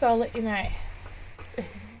 Az, so I'll let you know.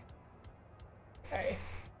 Sorry.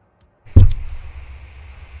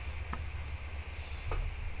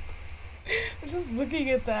 I'm just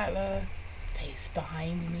looking at that face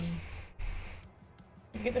behind me.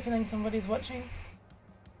 You get the feeling somebody's watching?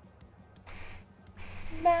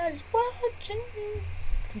 Somebody's watching.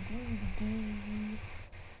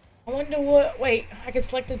 I wonder what. Wait, I can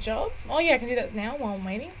select a job? Oh, yeah, I can do that now while I'm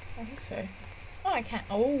waiting. I think so. Oh, I can't.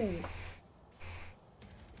 Oh.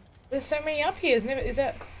 There's so many up here. Is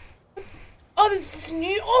that. Oh, there's this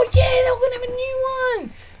new. Oh, yeah, they're gonna have a new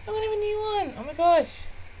one. They're gonna have a new one. Oh my gosh.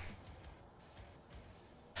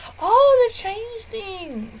 Oh, they've changed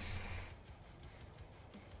things.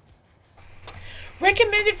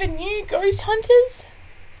 Recommended for new ghost hunters.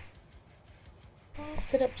 Long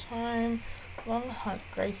setup time. Long hunt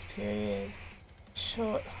grace period.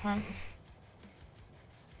 Short hunt.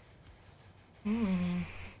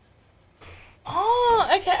 Oh,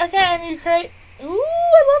 okay, and you create. Ooh, I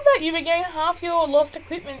love that. You regain half your lost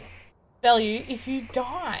equipment value if you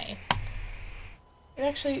die. It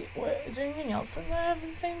actually. Is there anything else that I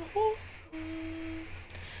haven't seen before?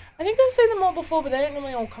 I think I've seen them all before, but they don't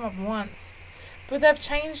normally all come up once. But they've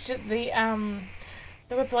changed it. They've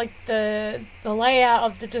got like the layout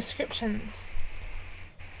of the descriptions.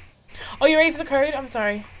 Oh, you ready for the code? I'm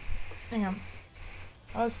sorry. Hang on.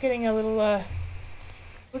 I was getting a little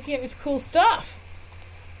looking at this cool stuff.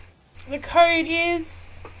 The code is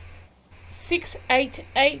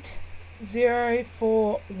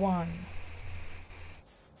 688041.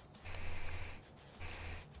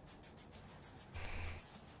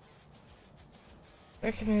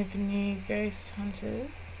 Recommended for new ghost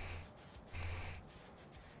hunters.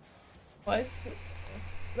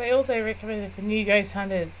 They also recommended for new ghost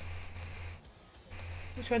hunters.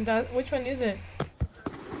 Which one is it?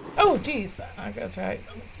 Oh, jeez. Okay, that's right.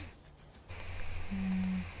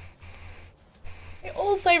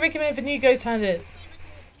 also recommend for new ghost hunters.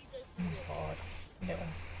 Oh my god. No.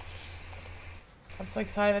 I'm so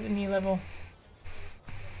excited about the new level.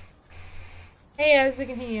 Hey, Az, we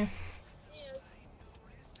can hear you.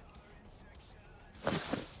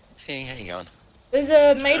 Hey, how you going? There's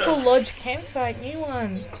a Maple Lodge campsite, new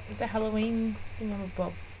one. It's a Halloween thing on the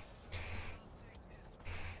bob.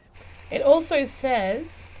 It also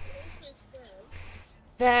says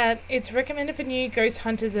that it's recommended for new ghost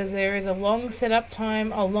hunters as there is a long setup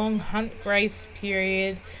time, a long hunt grace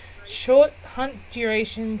period, short hunt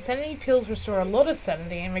duration, sanity pills restore a lot of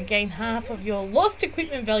sanity and regain half of your lost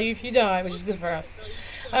equipment value if you die, which is good for us.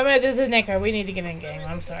 Oh no, there's an echo, we need to get in game,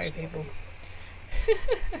 I'm sorry people.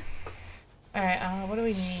 Alright, what do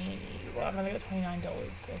we need? Well, I've only got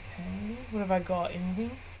 $29, okay. What have I got?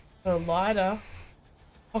 Anything? Got a lighter.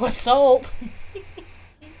 I've got salt!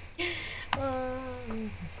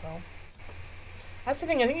 Some salt. That's the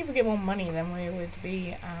thing, I think if we get more money then we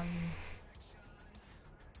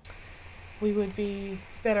would be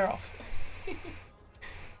better off.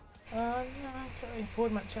 No, I can't really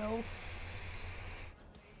afford much else.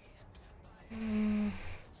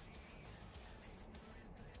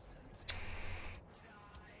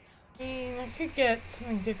 I could get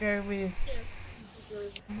something to go with.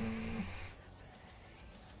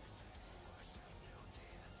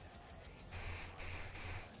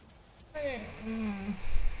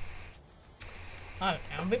 I don't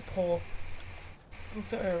know, I'm a bit poor.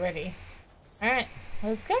 Looks like we're ready. Alright,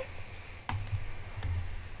 let's go.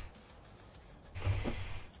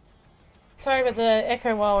 Sorry about the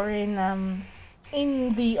echo while we're in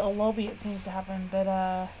the lobby, it seems to happen, but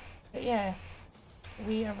yeah,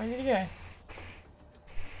 we are ready to go.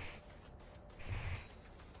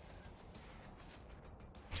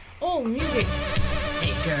 Oh, music.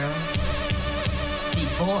 Hey girls, hey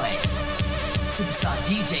boys, superstar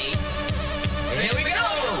DJs, here we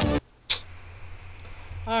go!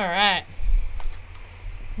 Alright.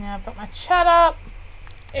 Now I've got my chat up,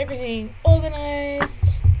 everything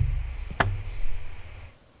organised.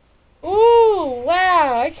 Ooh,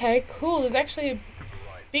 wow, okay, cool. There's actually a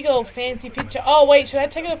big old fancy picture. Oh wait, should I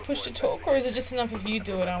take it off push to talk or is it just enough if you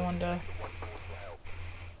do it, I wonder?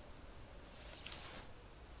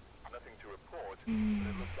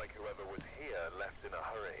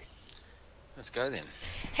 Let's go then.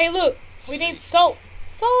 Hey look, we need salt.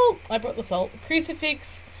 Salt! I brought the salt.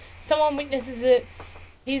 Crucifix. Someone witnesses it.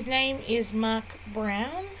 His name is Mark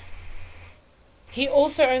Brown. He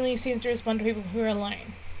also only seems to respond to people who are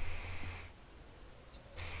alone.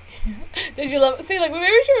 Did you love it? See, like, maybe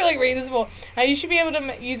we should read this more. You should be able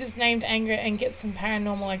to use its named anger and get some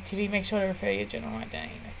paranormal activity. Make sure to refer your general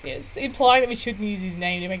identity. Yes, implying that we shouldn't use his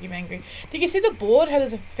name to make him angry. Did you see the board? How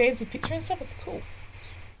there's a fancy picture and stuff? It's cool.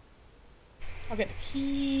 I'll get the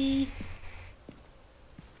key.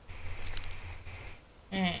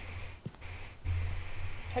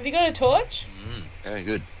 Have you got a torch? Very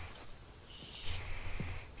good.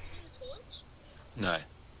 No.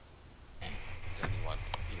 There's only one.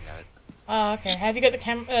 You can have it. Oh, okay. Have you got the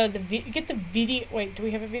camera? Get the video. Wait, do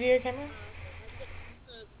we have a video camera?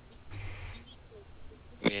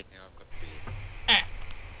 Yeah, now I've got the video. Alright.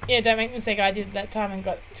 Yeah, don't make the mistake I did at that time and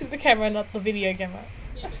got to the camera, not the video camera.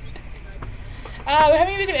 We're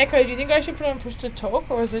having a bit of echo. Do you think I should put on push to talk,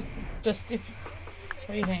 or is it just if...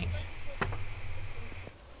 What do you think?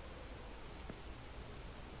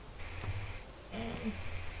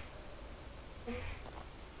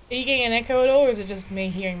 Are you getting an echo at all, or is it just me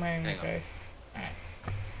hearing my own echo? Alright.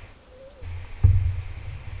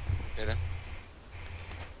 Better?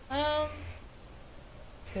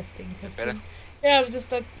 Testing. Better? Yeah, I was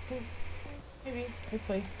just, maybe,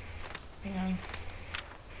 hopefully. Hang on.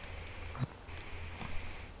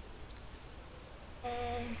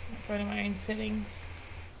 Go to my own settings.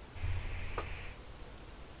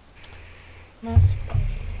 Must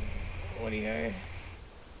audio.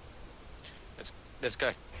 Let's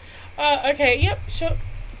go. Okay, yep, sure.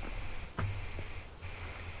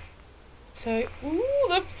 So, ooh,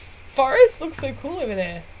 the forest looks so cool over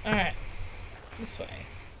there. Alright, this way.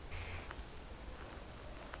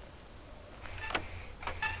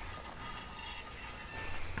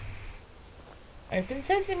 Open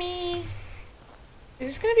sesame! Is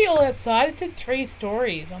this going to be all outside? It said 3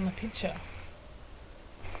 stories on the picture.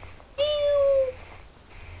 Meow!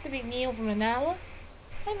 It's a big meow from Nala.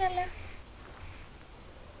 Hi, Nala.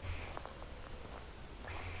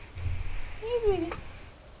 Hey, sweetie.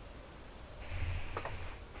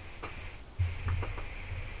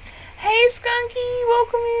 Hey, Skunky!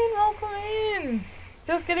 Welcome in!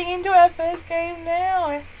 Just getting into our first game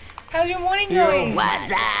now. How's your morning going?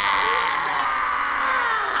 What's up?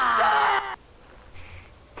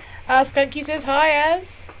 Skunky says hi,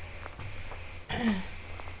 Az.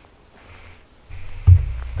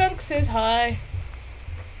 Skunk says hi.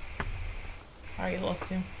 Already lost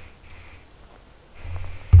him.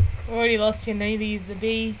 Already lost him. Need to use the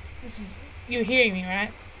B. This is, you're hearing me,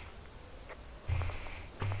 right?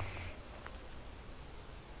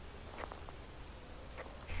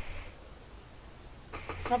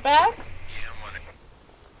 Not bad? Yeah, I'm on it.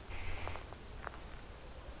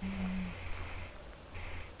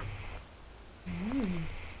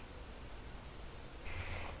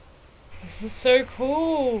 This is so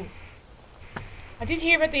cool. I did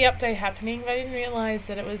hear about the update happening, but I didn't realise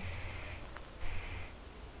that it was...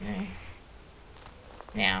 No.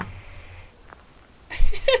 Now.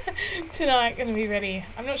 Tonight, gonna be ready.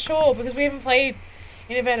 I'm not sure, because we haven't played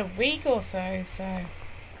in about a week or so, so...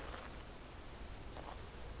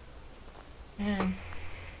 Man.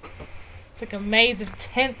 It's like a maze of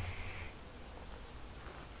tents.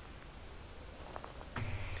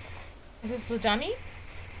 Is this the Dunny?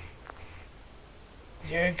 Is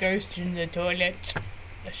there a ghost in the toilet?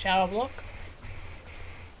 The shower block?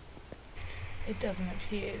 It doesn't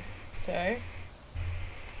appear so.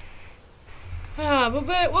 But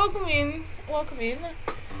welcome in. Welcome in.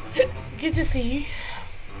 Good to see you.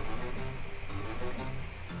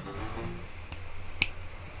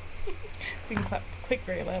 Didn't click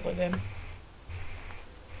very loudly then.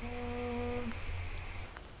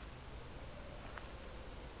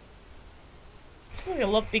 It's like a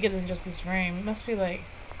lot bigger than just this room. It must be like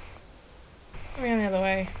around the other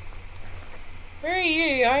way. Where are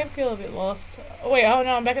you? I feel a bit lost. Oh wait, oh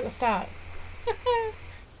no, I'm back at the start.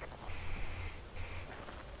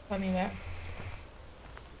 Funny that.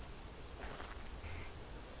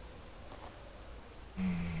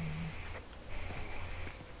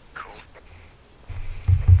 Cool.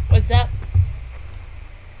 What's up?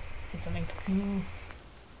 Said something's cool.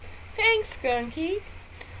 Thanks, Skunky.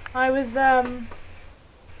 I was There's a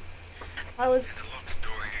locked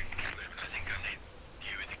door in your cabin, but I think I need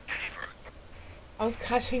you with the key for it. I was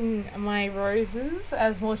cutting my roses,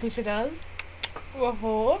 as Morticia does.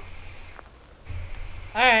 Whoa.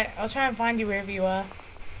 Alright, I'll try and find you wherever you are.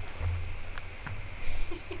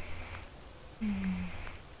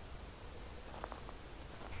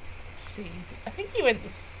 Let's see. I think you went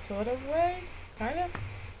this sort of way. Kind of.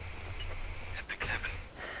 At the cabin.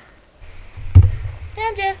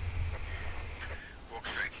 Found ya! Walk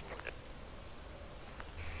straight forward.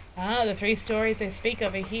 Ah, the 3 stories they speak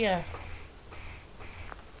of are here.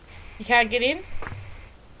 You can't get in?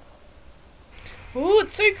 Ooh,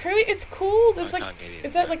 it's so cool. It's cool. There's like,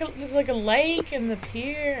 is that like a, there's like a lake and the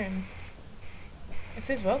pier and it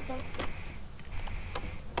says welcome.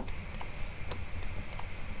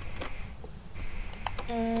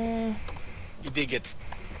 You did get...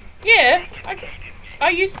 Yeah, I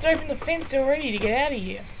used to open the fence already to get out of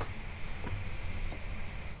here.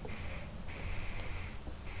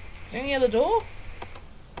 Is there any other door?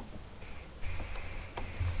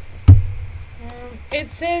 It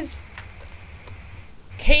says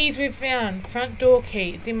keys we've found. Front door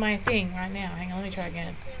key. It's in my thing right now. Hang on, let me try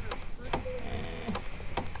again. Okay,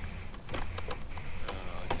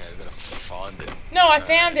 I've got to find it. No, I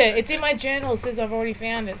found it. It's in my journal. It says I've already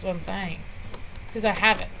found it. That's what I'm saying. It says I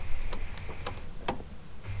have it.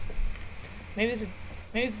 Maybe this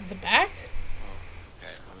is the back? Oh,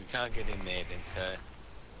 okay, well, we can't get in there then, so...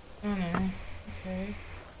 Oh no. Okay.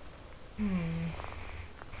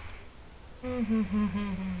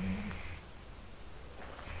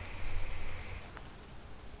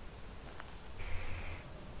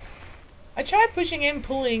 I tried pushing and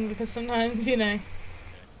pulling because sometimes, you know,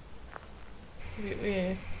 it's a bit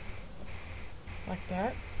weird. Like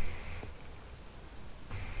that.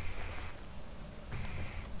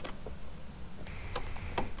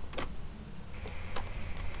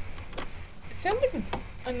 It sounds like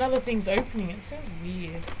another thing's opening. It sounds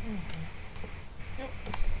weird. Nope.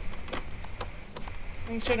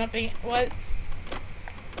 Make sure not being... What?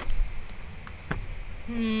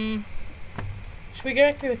 Should we go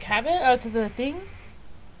back to the cabin? Oh, to the thing?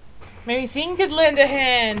 Maybe Thing could lend a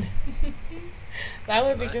hand. That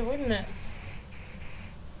would be good, wouldn't it?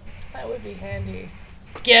 That would be handy.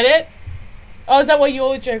 Get it? Oh, is that what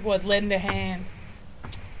your joke was? Lend a hand.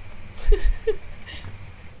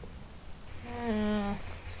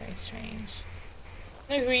 It's very strange.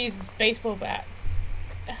 No, who uses baseball bat?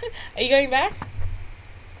 Are you going back?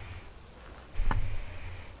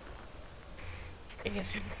 I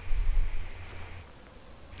guess.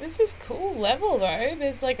 This is cool level though.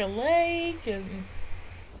 There's like a lake and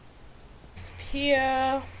this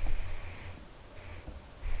pier.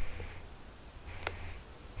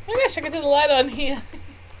 Oh my gosh, I can do the light on here.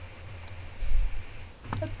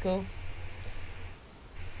 cool.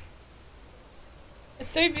 It's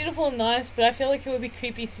so beautiful and nice, but I feel like it would be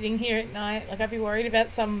creepy sitting here at night. Like, I'd be worried about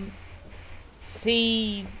some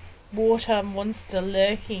sea water monster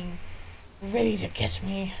lurking, ready to get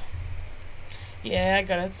me. Yeah, I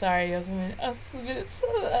got it. Sorry, I was a moment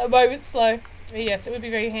slow. But yes, it would be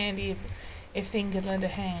very handy if things could lend a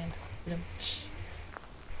hand. Meow.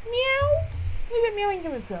 Where's that meowing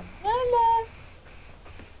coming from? Hello.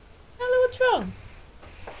 Hello, what's wrong?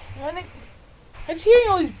 I'm just hearing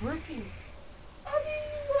all these burpees.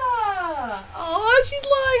 Oh, she's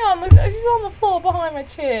lying on she's on the floor behind my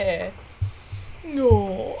chair.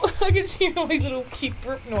 No, I can hear all these little cute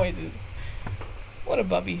burp noises. What a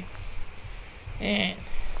bubby. Man,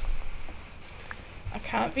 I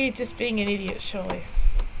can't be just being an idiot, surely.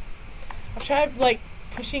 I've tried like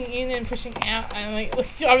pushing in and pushing out. And I've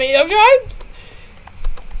tried.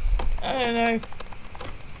 I don't know.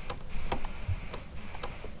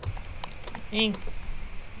 Dang.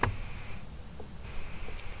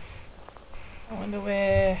 I wonder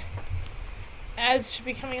where Az should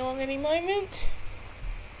be coming along any moment.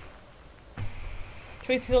 Should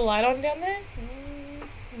we see the light on down there?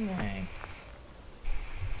 No.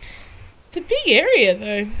 It's a big area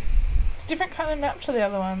though. It's a different kind of map to the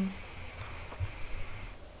other ones.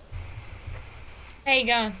 How you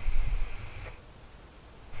going?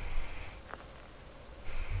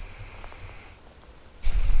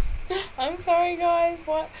 I'm sorry guys,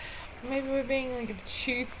 what? Maybe we're being like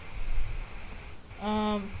obtuse.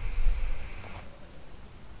 I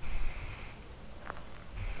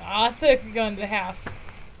thought I could go into the house.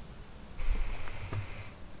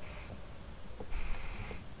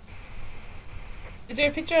 Is there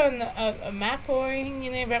a picture on a map or anything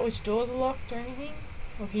in there about which doors are locked or anything?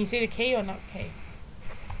 Or can you see the key or not key?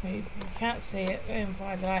 Maybe you can't see it, that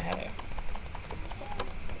implies that I have it.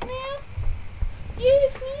 Meow.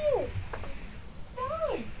 Yes, meow.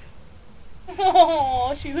 No.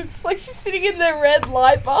 Oh, she looks like she's sitting in the red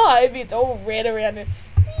light behind me. It's all red around her.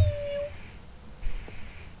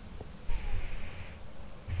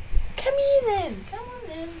 Come here then. Come on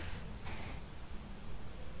then.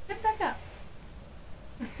 Get back up.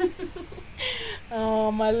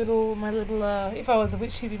 Oh, my little, if I was a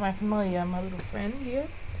witch, she'd be my familiar, my little friend here.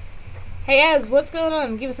 Hey, Az, what's going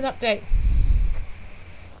on? Give us an update.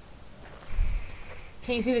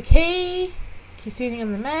 Can you see the key? Can you see anything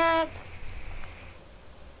on the map?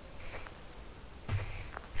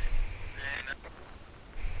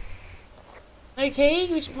 No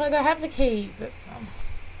key? Which implies I have the key, but I'm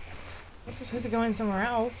supposed to go in somewhere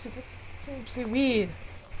else, but that seems so weird.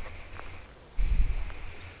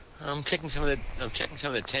 I'm checking some of the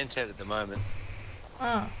tents out at the moment.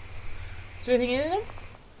 Oh. Is there anything in them?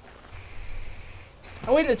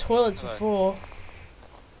 I went in the toilets before,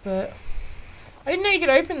 but I didn't know you could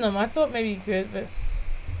open them. I thought maybe you could, but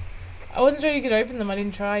I wasn't sure you could open them. I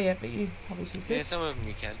didn't try yet, but you obviously could. Yeah, some of them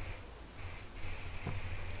you can.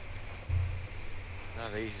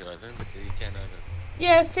 Not easy to open, but you can open.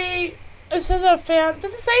 Yeah, see, it says I found.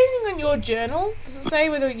 Does it say anything on your journal? Does it say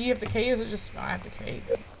whether you have the key or is it just I have the key?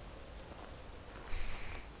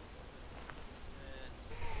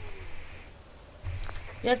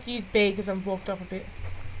 You have to use B because I'm blocked off a bit.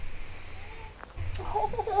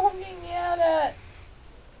 Oh, I'm getting meowed at.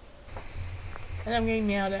 And I'm getting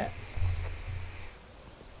meowed at.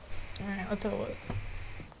 Alright, let's have a look.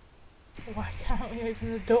 Why can't we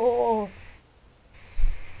open the door?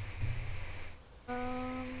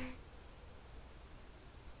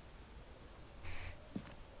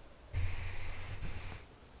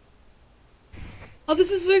 Oh,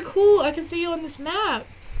 this is so cool. I can see you on this map.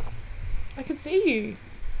 I can see you.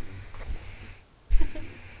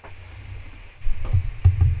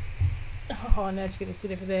 Oh, now she's gonna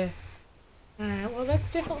sit over there. Alright, well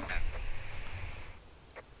that's definitely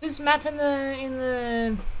this map in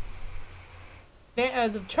the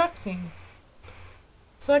truck thing.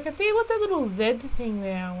 So I can see what's that little Z thing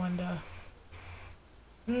there, I wonder.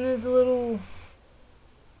 And there's a little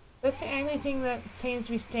that's the only thing that seems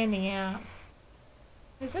to be standing out.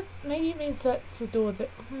 Is that maybe it means that's the door that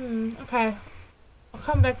okay. I'll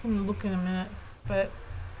come back and look in a minute, but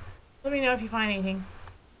let me know if you find anything.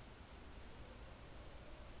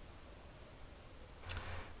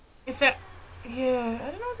 In fact, yeah,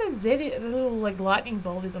 I don't know what that Z is, the little like lightning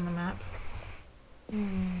bolt is on the map.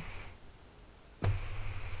 Man,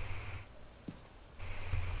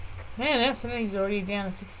 our sanity's already down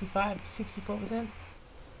to 64%.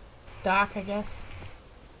 It's dark, I guess.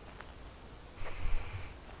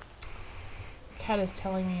 The cat is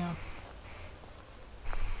telling me off.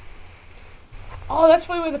 Oh, that's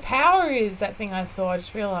probably where the power is, that thing I saw. I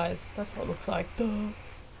just realised. That's what it looks like. Duh.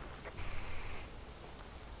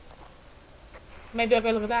 Maybe I'll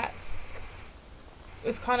go look at that. It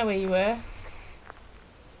was kind of where you were.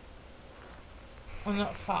 Or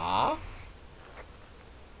not far.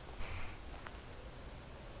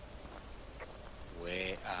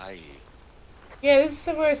 Where are you? Yeah, this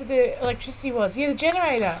is where I said the electricity was. Yeah, the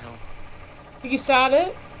generator. Oh, Did you start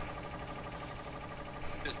it?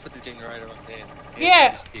 just put the generator on there.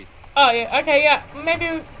 Yeah. Just keep- Oh, yeah. Okay, yeah.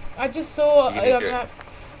 Maybe I just saw You can it on the hear it. map.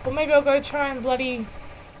 Well, maybe I'll go try and bloody...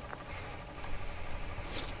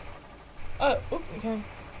 Oh, oop, okay.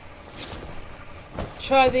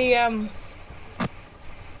 Try the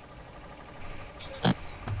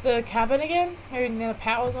cabin again? Maybe now the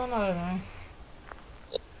power's on? I don't know.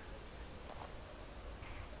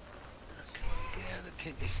 Get out of the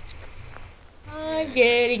tent. It's- I'm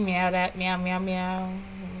getting meowed at. Meow, meow, meow.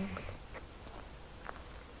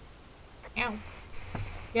 Meow.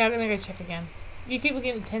 Yeah, I'm gonna go check again. You keep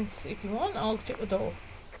looking at the tents if you want. I'll check the door.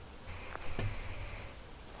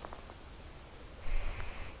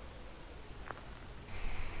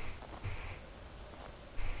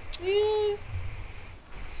 Yeah.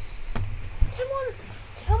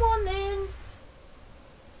 Come on then.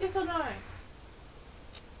 Yes or no?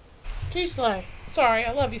 Too slow. Sorry,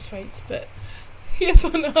 I love you, sweets, but yes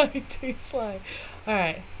or no, too slow.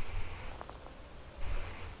 Alright.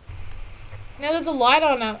 Now there's a light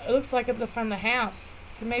on it. It looks like at the front of the house.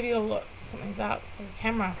 So maybe it'll look, something's up with the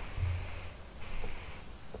camera.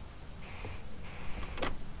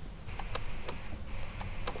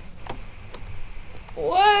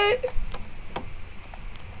 What?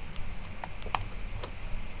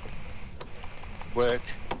 Work.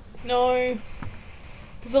 No.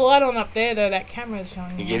 There's a light on up there though, that camera's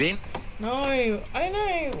showing You me. get in? No, I don't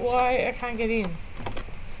know why I can't get in.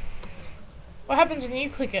 What happens when you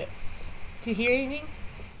click it? Do you hear anything?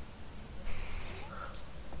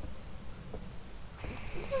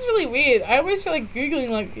 This is really weird. I always feel like Googling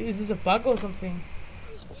like, is this a bug or something?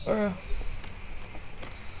 Or...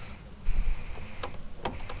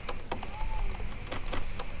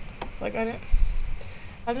 Like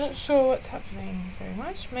I'm not sure what's happening very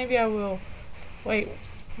much. Maybe I will... Wait,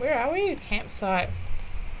 where are we? Campsite.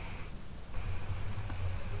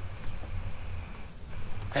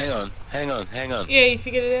 Hang on. Yeah, you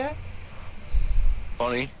figured it out?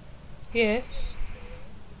 Bonnie, Yes.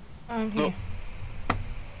 I'm here. look.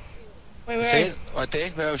 Wait, You where see are you? it? Right there,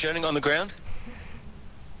 where I'm showing on the ground?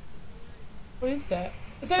 What is that?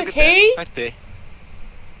 Is that Look a at that, key? right there.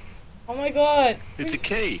 Oh my god. It's a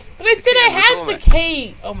key. But I said key I on the had doormat. the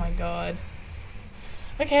key! Oh my god.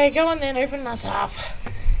 Okay, go on then, open us up.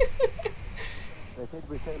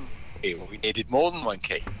 Yeah, well, we needed more than one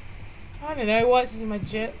key. I don't know, why is this in my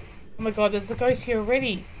jet? Oh my god, there's a ghost here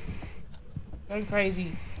already. Going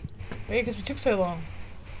crazy. Wait, because we took so long.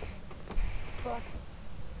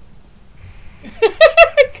 He's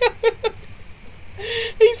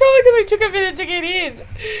probably because we took a minute to get in.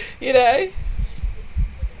 You know?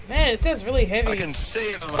 Man, it sounds really heavy. I can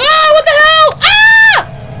see it on my... Ah! What the hell? Ah!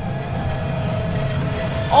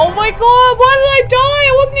 Oh my god, why did I die?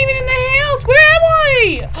 I wasn't even in the house. Where am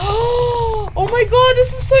I? Oh my god,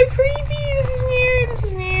 this is so creepy. This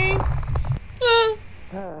is new.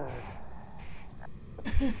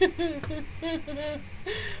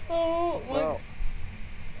 Oh my... Well,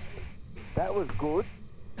 that was good.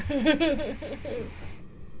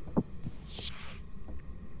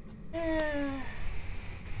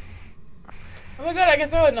 Oh my god, I can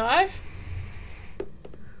throw a knife?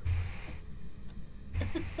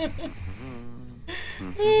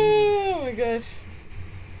 Oh my gosh.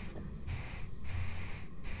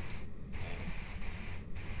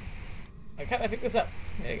 Why can't I pick this up?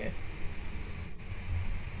 There you go.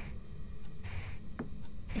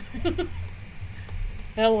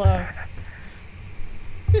 Hello.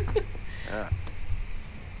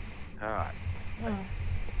 Alright. Oh.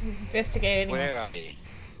 Investigate anyway. Where are you?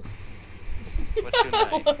 What's your I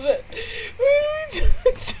name? love it.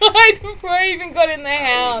 We died before I even got in the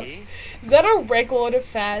house. Is that a record of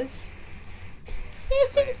Phaz?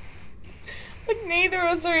 Like neither of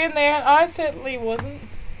us are in there, and I certainly wasn't.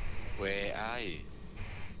 Where are you?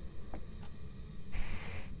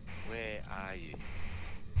 Where are you?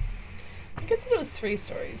 I guess it was 3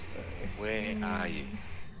 stories. So. Where are you?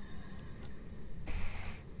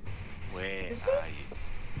 Where Is are it?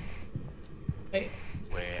 you? Wait,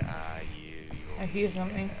 Where are you? I hear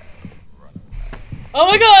something. Oh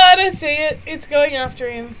my god, I see it. It's going after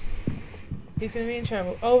him. He's gonna be in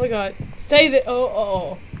trouble. Oh my god. Stay there.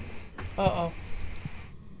 Oh, uh-oh.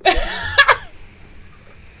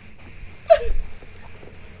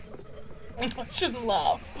 I shouldn't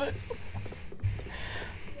laugh, but...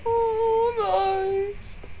 Oh, no.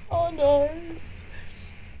 Oh, no.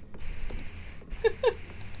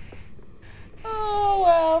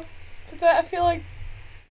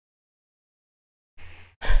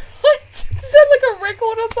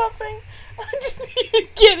 something. I didn't even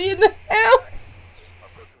get in the house.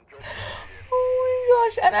 Oh my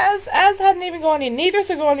gosh. And Az hadn't even gone in. Neither of us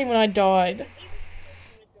had gone in when I died.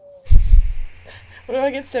 What do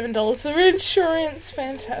I get? $7 for insurance?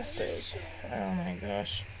 Fantastic. Oh my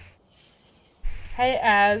gosh. Hey,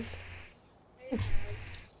 Az. Is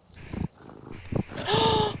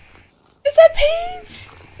that Peach?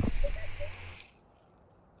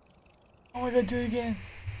 Oh my god, do it again.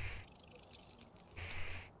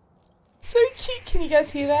 So cute. Can you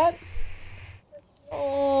guys hear that?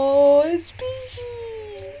 Oh, it's Peachy.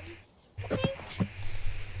 Peach.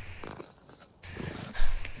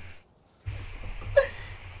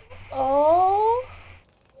 Oh.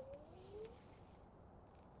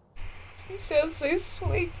 She sounds so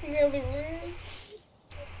sweet from the other room.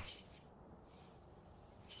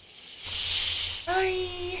 Hi.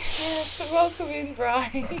 Yes, but welcome in,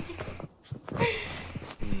 Brian.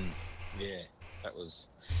 Yeah, that was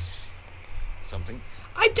something.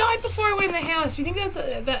 I died before I went in the house. Do you think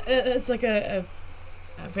that's like a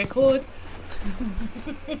record?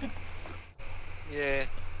 Yeah.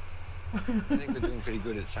 I think they're doing pretty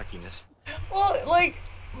good at suckiness. Well, like,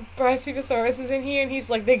 Bryce Supersaurus is in here and he's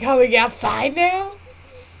like, they're coming outside now?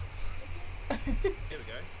 Here we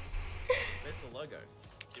go. There's the logo.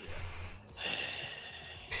 Here we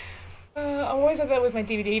go. I'm always like that with my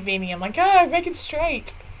DVD beanie. I'm like, oh, make it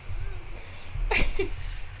straight.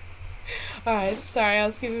 Alright, sorry, I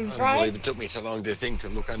was giving I can't Brian. believe it took me so long to think to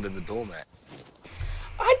look under the doormat.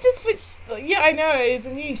 I just would, yeah, I know, it's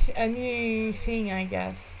a new thing, I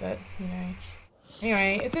guess, but, you know.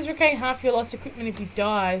 Anyway, it says regain half your lost equipment if you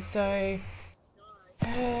die, so...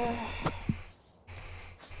 I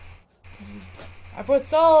brought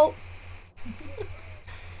salt!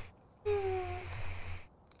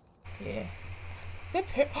 Yeah. Is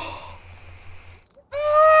that oh,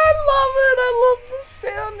 I love it! I love the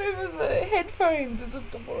sound over the headphones. It's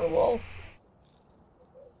adorable.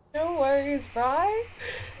 No worries, right?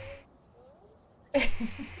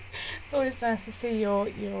 It's always nice to see your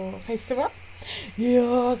face come up. Yeah,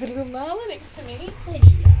 I've got a little Nala next to me. There you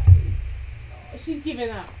go. Oh, she's given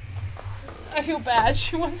up. I feel bad.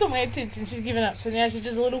 She wants all my attention. She's given up. So now she's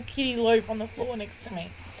just a little kitty loaf on the floor next to me.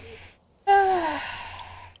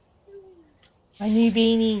 My new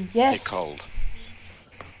beanie. Yes. They're cold.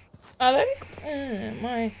 Are they?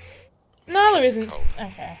 My Nala isn't. Cold.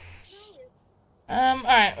 Okay.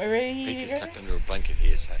 Alright, we're ready Peach to is go? tucked under a blanket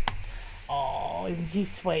here, so. Oh, isn't she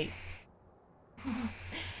sweet?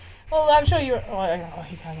 Well, I'm sure you're. Oh,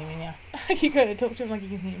 he can't hear me now. You gotta talk to him like he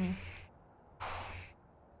can hear me.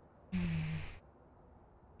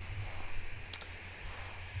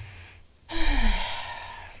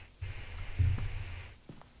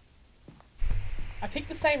 I picked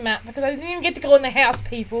the same map because I didn't even get to go in the house,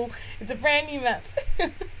 people. It's a brand new map.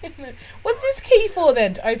 What's this key for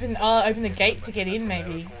then? To open the gate to get in,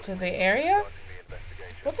 maybe, to the area?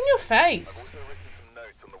 What's on your face?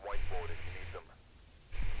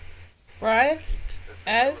 Brian?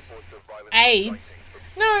 As? AIDS?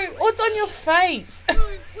 No, what's on your face?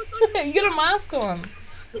 You got a mask on.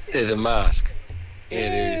 There's a mask. Yeah,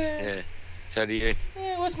 there is. Yeah. So do you.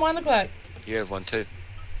 Yeah, what's mine look like? You have one too.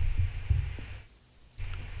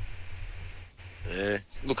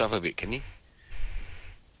 Look up a bit, can you?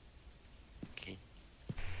 Okay.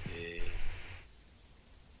 Yeah.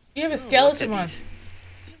 You have a skeleton one. Is.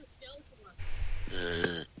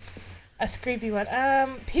 A creepy one.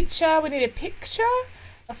 Picture. We need a picture.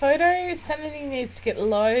 A photo. Sanity needs to get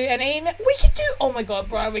low. An email. We can do. Oh my god,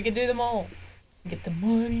 Brian. We can do them all. Get the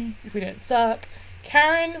money if we don't suck.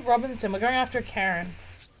 Karen Robinson. We're going after a Karen.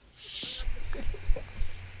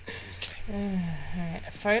 Alright.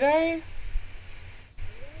 A photo.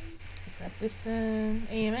 Grab this then.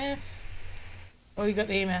 EMF. Oh, you got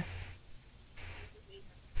the EMF.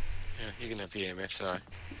 Yeah, you can have the EMF, sorry.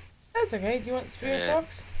 That's okay. Do you want spirit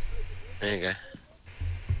box? There you go.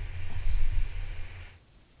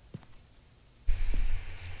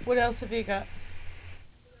 What else have you got?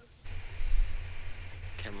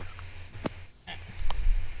 Camera.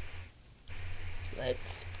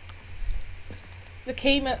 Let's. The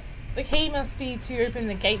key must be to open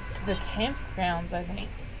the gates to the campgrounds, I think.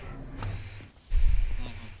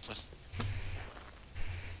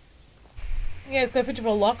 Yeah, it's got a picture of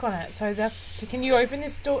a lock on it, so that's... Can you open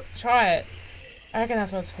this door? Try it. I reckon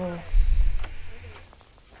that's what it's for.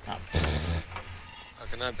 Oh. I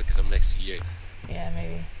can know because I'm next to you. Yeah,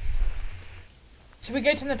 maybe. Should we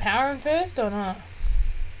go to the power room first, or not?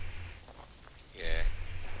 Yeah.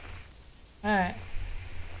 Alright.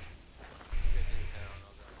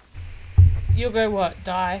 You'll go what?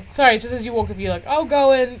 Die? Sorry, just as you walk up, you're like, I'll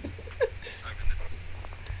go in.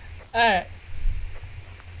 Alright.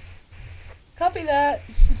 Copy that.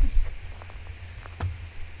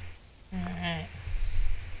 Alright.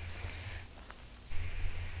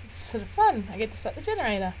 It's sort of fun. I get to start the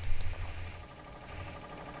generator.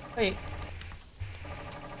 Wait.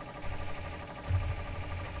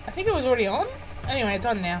 I think it was already on? Anyway, it's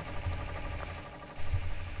on now.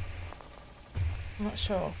 I'm not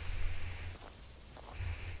sure.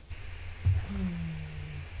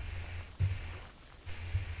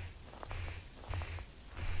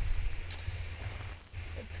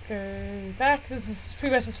 Let's go back. This is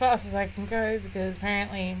pretty much as fast as I can go because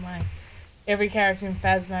apparently every character in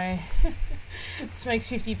Phasmo smokes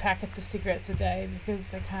 50 packets of cigarettes a day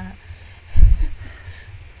because they can't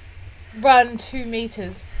run 2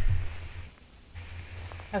 meters.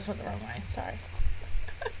 That's went the wrong way, sorry.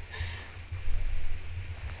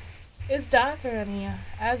 It's dark around here.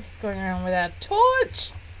 Az is going around without a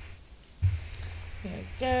torch. There we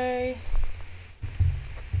go.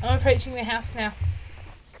 I'm approaching the house now.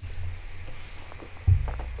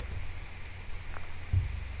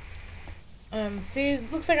 See,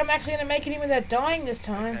 it looks like I'm actually going to make it in without dying this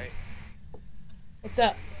time. Okay. What's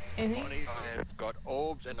up? Anything? I have got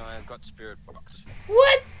orbs and I have got spirit box.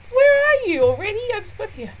 What? Where are you already? I just got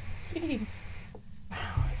here. Jeez.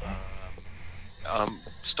 Wow, okay.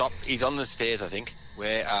 Stop. He's on the stairs, I think.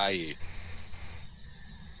 Where are you?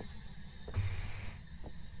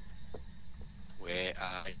 Where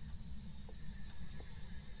are you?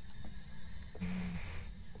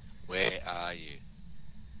 Where are you?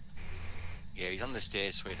 Yeah, he's on the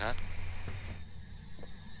stairs, sweetheart.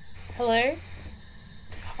 Hello?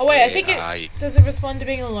 Oh wait, I think Where it does it respond to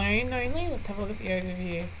being alone only? Let's have a look at the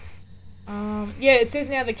overview. Yeah, it says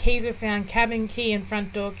now the keys were found. Cabin key and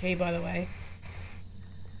front door key, by the way.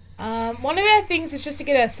 One of our things is just to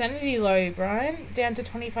get our sanity low, Brian, down to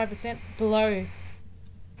 25% below.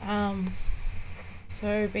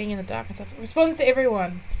 So being in the dark and stuff. It responds to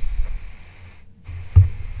everyone. I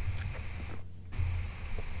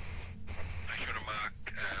should have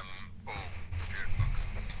marked all spirit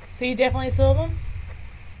box. So you definitely saw them?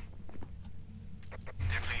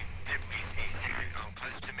 Definitely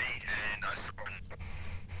close to me and I saw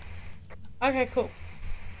one. Okay, cool.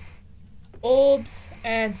 Orbs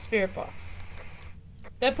and spirit box.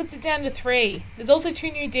 That puts it down to 3. There's also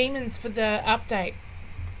 2 new demons for the update.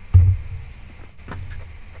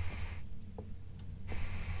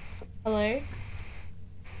 Hello?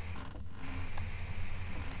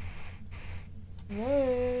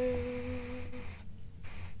 Hello?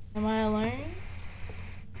 Am I alone?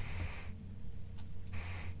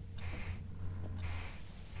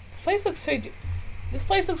 This place looks so... This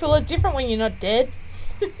place looks a lot different when you're not dead.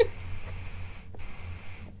 I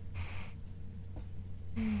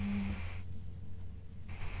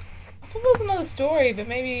thought there was another story, but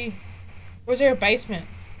maybe... Or was there a basement?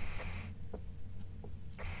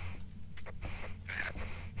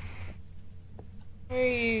 Where are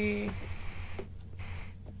you?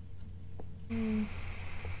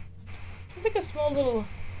 Sounds like a small little...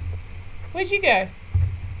 Where'd you go?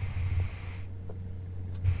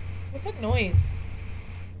 What's that noise?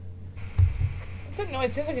 What's that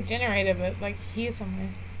noise? Sounds like a generator, but like here somewhere.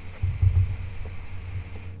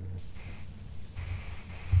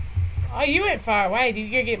 Oh, you went far away. Did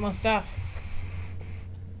you go get more stuff?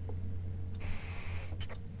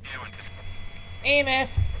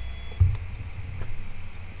 EMF.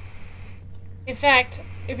 In fact,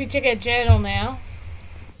 if we check our journal now,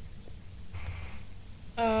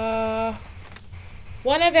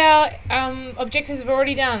 one of our objectives have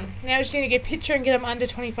already done. Now we just need to get a picture and get them under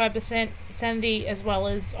 25% sanity, as well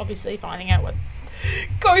as obviously finding out what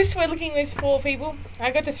ghost we're looking with for people.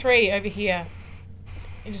 I got to 3 over here.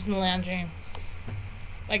 Just in the lounge room.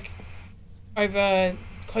 Like, over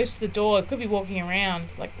close to the door. It could be walking around.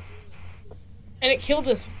 Like, and it killed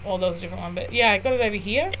us. Oh, that was a different one. But yeah, I got it over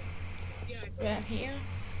here. About here.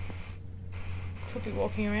 Could be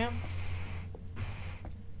walking around.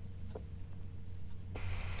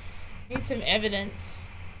 Need some evidence.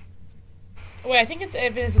 Oh, wait, I think it's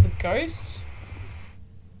evidence of the ghost.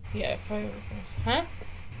 Yeah, photo of the ghost. Huh?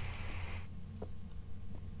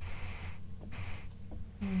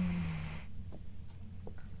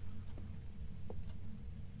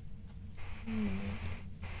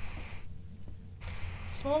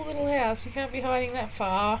 Small little house. You can't be hiding that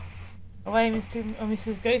far away, Mr. or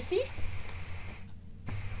Mrs. Ghosty.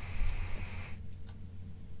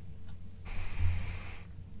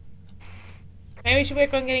 Maybe we should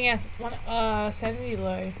work on getting our sanity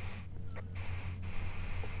low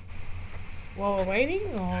while we're waiting,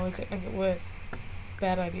 or is it make it worse?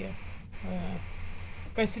 Bad idea. I don't know.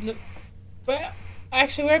 Go sit in the... Where?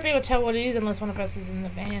 Actually, we won't be able to tell what it is unless one of us is in the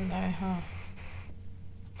van, though, huh?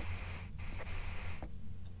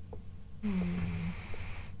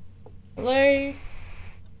 Hello?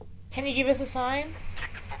 Can you give us a sign?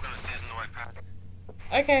 Check the book on the stairs on the way past.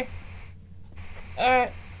 Okay.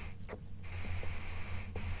 Alright.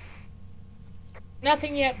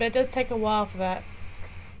 Nothing yet, but it does take a while for that.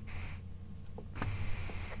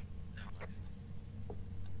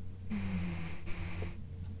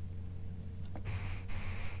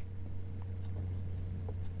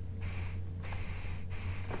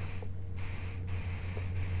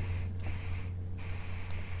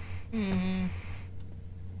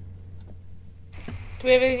 Do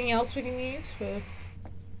we have anything else we can use for...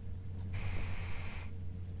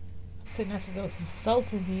 It's so nice if there was some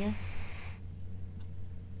salt in here.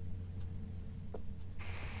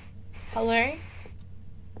 Hello?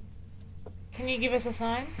 Can you give us a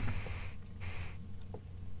sign?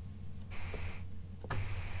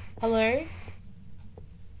 Hello?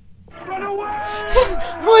 Run away!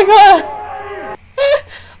 Oh my god!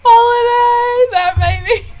 Holiday! That made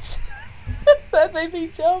me... that made me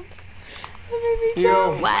jump. That made me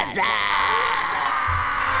jump. What's up?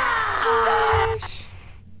 Gosh.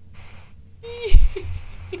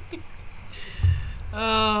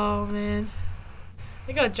 Oh man.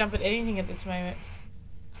 I gotta jump at anything at this moment.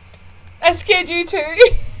 I scared you too.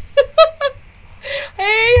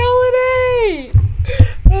 Hey, Holiday!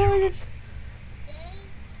 Oh my gosh.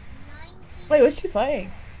 Wait, what's she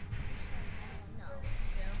playing? No,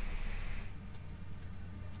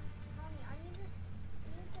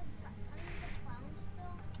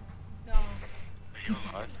 You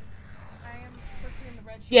alright? I am the person in the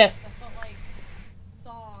red shirt. Yes. I felt like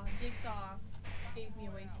Jigsaw gave me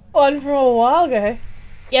away. On from a while ago.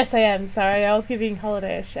 Yes, I am. Sorry, I was giving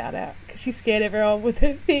Holiday a shout out because she scared everyone with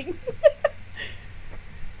her thing.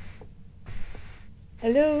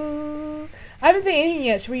 Hello. I haven't seen anything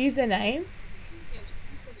yet. Should we use their name?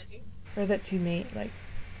 Or is that too me? Like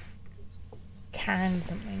Karen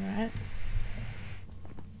something, right?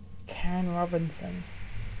 Karen Robinson.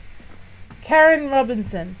 Karen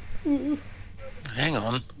Robinson. Ooh. Hang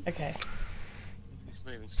on. Okay. He's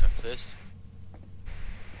moving stuff first.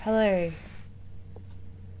 Hello.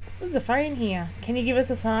 There's a phone here. Can you give us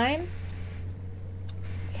a sign?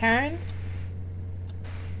 Karen?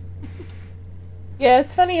 Yeah,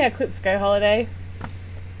 it's funny how clips go, Holiday.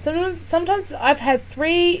 Sometimes I've had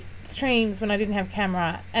 3 streams when I didn't have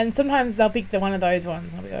camera, and sometimes they'll pick one of those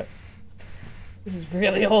ones. I'll be like, this is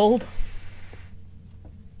really old.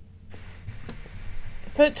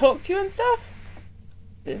 So it talked to you and stuff?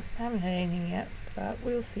 I haven't heard anything yet, but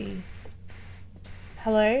we'll see.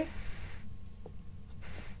 Hello?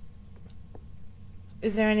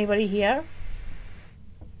 Is there anybody here?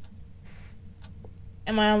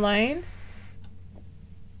 Am I alone?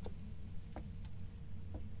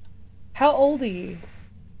 How old are you?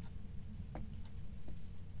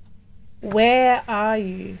 Where are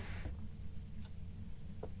you?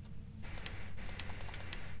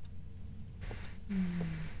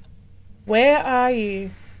 Where are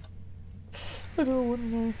you? I don't want to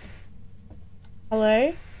know.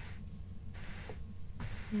 Hello?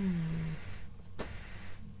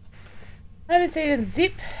 I haven't seen a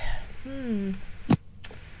zip. I'm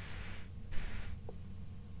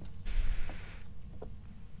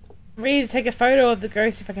ready to take a photo of the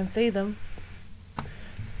ghost if I can see them.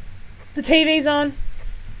 The TV's on.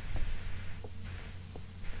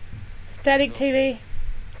 Static TV.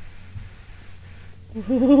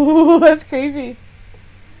 Ooh, that's creepy.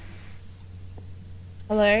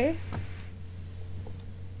 Hello?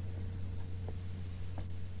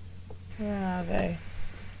 Where are they?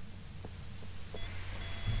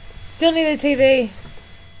 Still need the TV.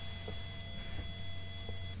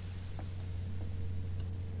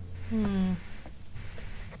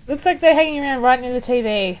 Looks like they're hanging around right near the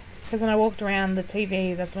TV. Because when I walked around the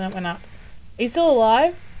TV, that's when it went up. Are you still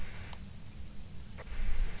alive?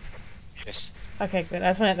 Yes. Okay, good. I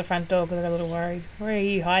just went out the front door because I got a little worried. Where are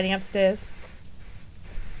you? Hiding upstairs?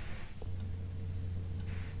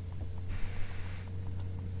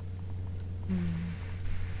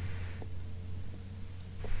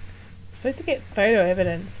 Supposed to get photo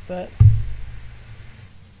evidence, but...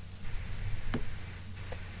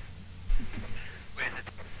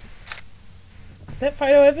 Is that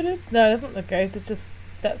photo evidence? No, that's not the ghost. It's just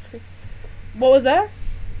that screen. What was that?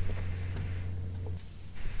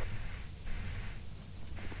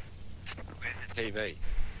 Where's the TV?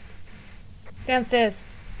 Downstairs.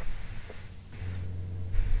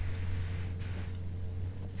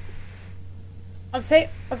 I'm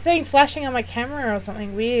seeing flashing on my camera or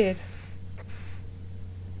something weird.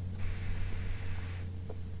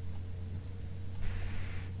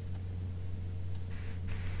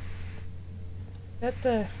 That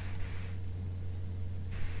the...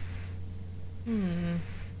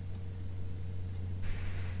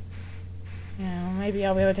 Yeah, well, maybe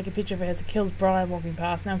I'll be able to take a picture of it as it kills Brian walking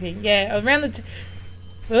past. No, I'm kidding. Yeah, around the...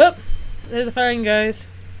 Whoop! There the phone goes.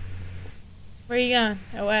 Where are you going?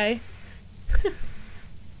 Away.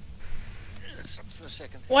 For a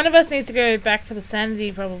second. One of us needs to go back for the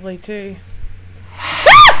sanity, probably, too.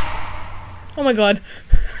 Oh my god.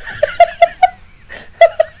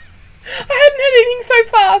 I hadn't had anything so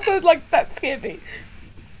fast, so like that scared me.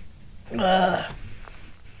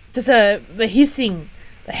 Just the hissing,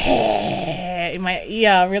 the hair in my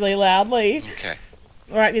ear really loudly. Okay.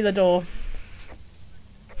 Right near the door.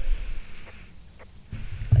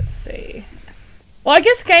 Let's see. Well, I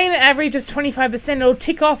guess gain an average of 25%. It'll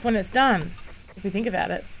tick off when it's done, if you think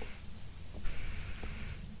about it.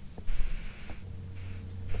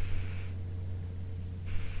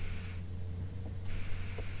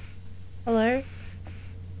 Hello?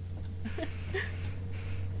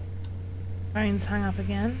 Phone's hung up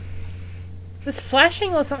again. There's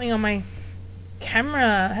flashing or something on my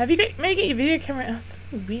camera. Have you got... Maybe get your video camera... Oh, so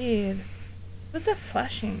weird. What's that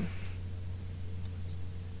flashing?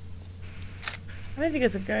 I don't think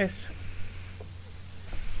it's a ghost.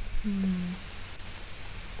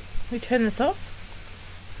 We turn this off?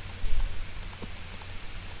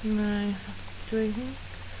 No. Do anything?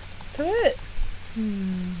 So it...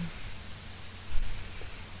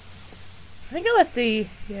 I think I left the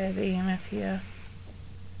EMF here.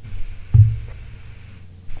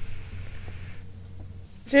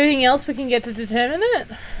 Is there anything else we can get to determine it?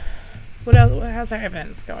 What else? How's our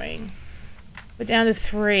evidence going? We're down to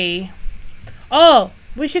 3. Oh,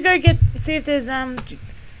 we should go see if there's UV.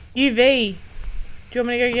 Do you want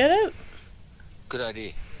me to go get it? Good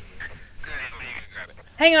idea.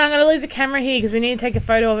 Hang on, I'm gonna leave the camera here because we need to take a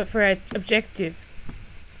photo of it for our objective.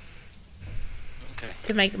 Okay.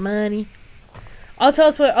 To make money. I'll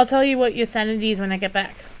tell you what your sanity is when I get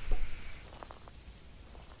back.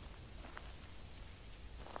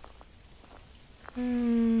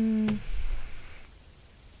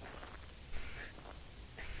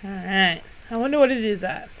 Alright. I wonder what it is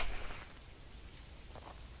at.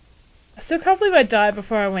 I still can't believe I died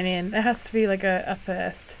before I went in. It has to be like a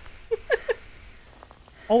first.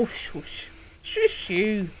 Oh, shush. Shush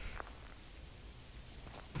you.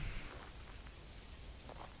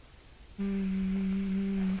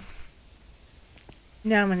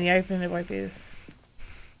 Now I'm in the open, it won't be this.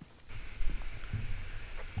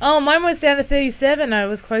 Oh, mine was down to 37. I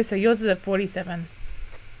was closer. Yours is at 47.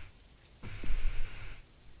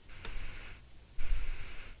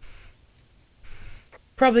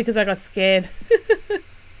 Probably because I got scared.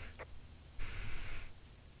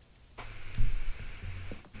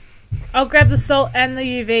 I'll grab the salt and the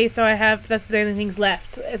UV so I have, that's the only things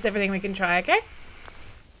left. It's everything we can try, okay?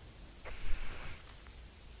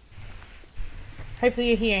 Hopefully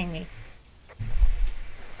you're hearing me.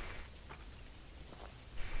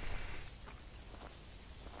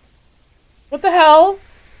 What the hell?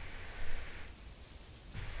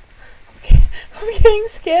 I'm getting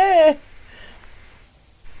scared.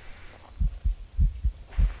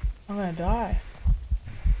 I'm gonna die.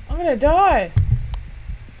 I'm gonna die.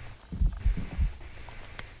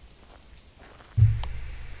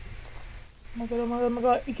 Oh my god, oh my god, oh my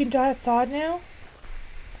god. You can die outside now?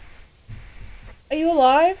 Are you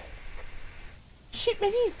alive? Shit,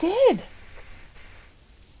 maybe he's dead.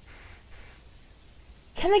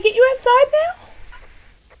 Can they get you outside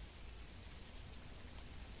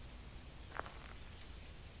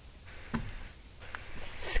now?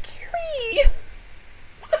 Scary.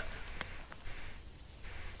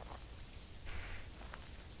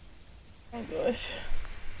 Oh gosh.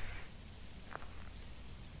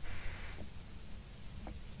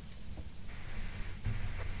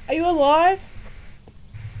 Are you alive?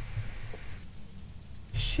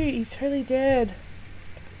 Shoot, he's totally dead.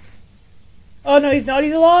 Oh no, he's not.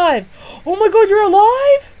 He's alive. Oh my god, you're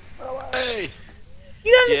alive? Hey!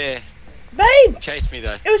 You don't understand. Yeah. Babe! Chase me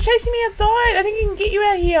though. It was chasing me outside. I think he can get you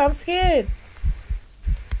out here. I'm scared.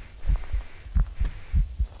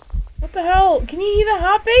 What the hell? Can you hear the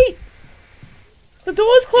heartbeat? The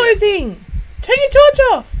door's closing. Yeah. Turn your torch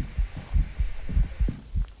off.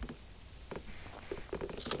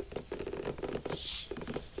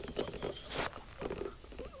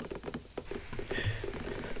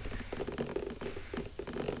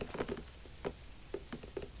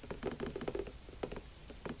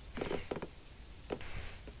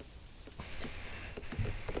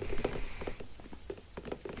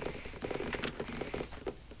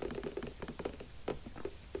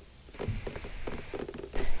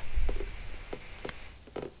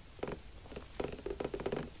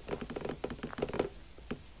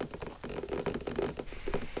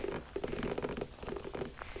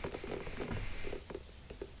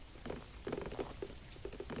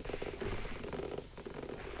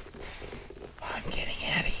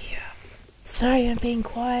 Sorry, I'm being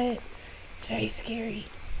quiet. It's very scary.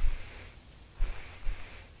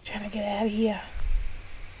 I'm trying to get out of here.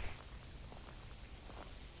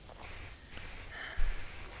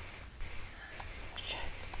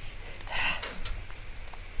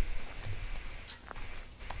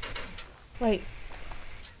 Wait.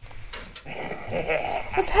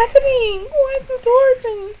 What's happening? Why isn't the door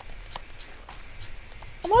open?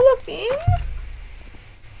 Am I locked in?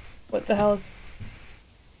 What the hell is...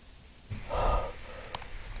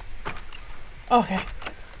 Okay.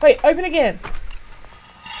 Wait, open again.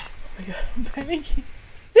 Oh my god, I'm panicking.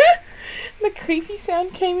 The creepy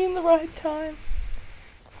sound came in the right time.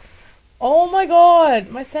 Oh my god,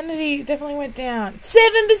 my sanity definitely went down.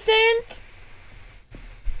 7%?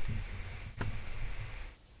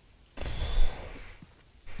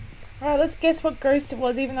 Alright, let's guess what ghost it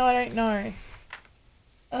was, even though I don't know.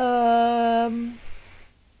 I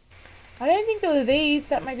don't think there were these.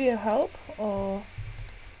 That might be a help. Or...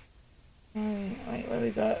 Wait, what do we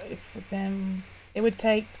got? If with them... It would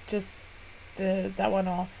take just that one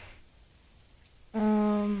off. I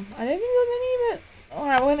don't think there was any of it.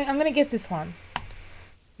 Alright, I'm gonna guess this one.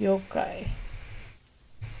 Yokai.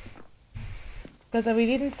 Because we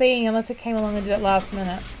didn't see unless it came along and did it last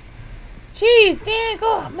minute. Jeez, Dan,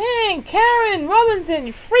 God, man, Karen Robinson,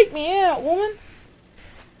 you freaked me out, woman.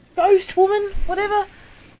 Ghost woman, whatever.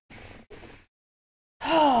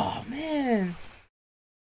 Oh, man.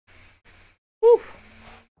 Woo.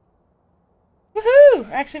 Woohoo!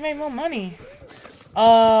 I actually made more money.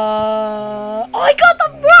 Oh, I got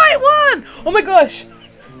the right one! Oh my gosh.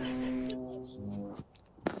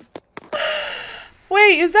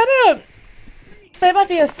 Wait, is that a... There might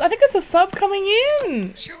be a... I think it's a sub coming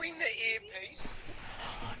in. Chewing the earpiece.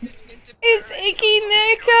 It's Icky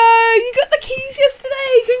Neko! You got the keys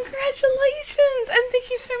yesterday! Congratulations! And thank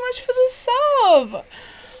you so much for the sub!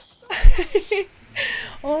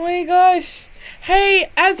 Oh my gosh. Hey,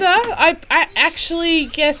 Azza, I actually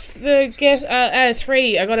guessed the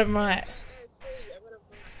 3. I got it right.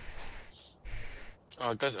 Oh,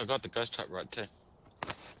 I got the ghost type right too.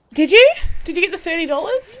 Did you? Did you get the $30?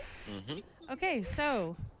 Mm-hmm. Okay,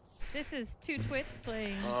 so this is two twits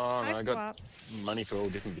playing Oh, no, I got swap. money for all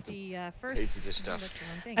different bits The of first pieces of stuff. that's the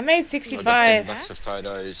wrong thing. I made I got 65. $7 for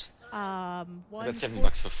photos. I One got $7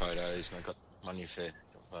 for- for photos, and I got money for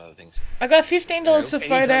other things. I got $15 for Anytime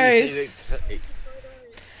you photos see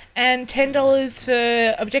and $10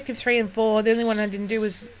 for Objective 3 and 4. The only one I didn't do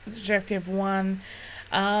was Objective 1.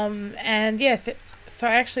 And yeah, so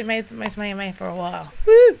I actually made the most money I made for a while.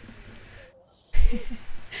 Woo!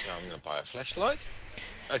 So I'm going to buy a flashlight.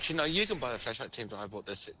 Actually, no, you can buy the flashlight. Seems I bought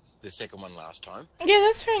the second one last time. Yeah,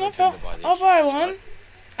 that's fair enough. I'm gonna buy the I'll buy extra one. flashlight.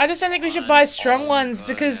 I just don't think we should buy strong I'm ones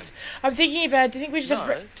gonna- because I'm thinking about. Do you think we should? No,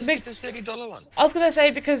 have, just get the $30 one. I was gonna say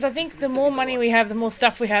because I think the more money we have, the more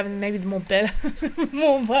stuff we have, and maybe the more better,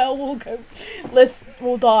 more well we'll go, less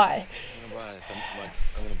we'll die. I'm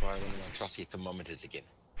going to buy one of my trusty thermometers again.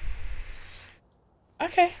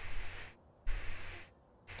 Okay.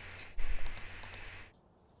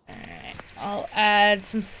 Alright, I'll add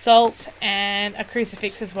some salt and a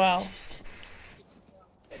crucifix as well.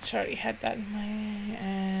 I already had that in my...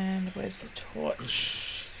 And where's the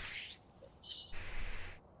torch?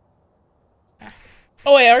 Ah.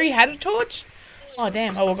 Oh wait, I already had a torch? Oh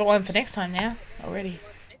damn, oh we've got one for next time now, already.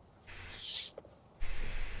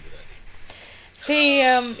 See,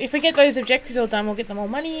 if we get those objectives all done, we'll get them more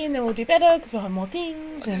money and then we'll do better because we'll have more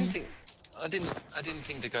things and... I didn't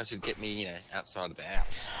think the guys would get me, outside of the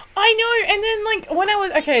house. I know, and then like when I was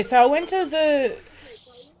okay, so I went to the.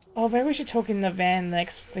 Oh, maybe we should talk in the van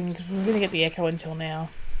next thing because we're gonna get the echo until now.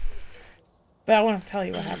 But I want to tell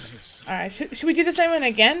you what happened. All right, should we do the same one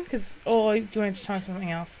again? Or do you want to try something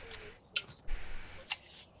else?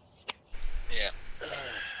 Yeah.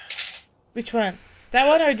 Which one? That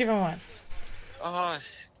one or a different one? Oh,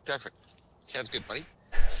 go for it. Sounds good, buddy.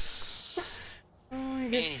 Oh, I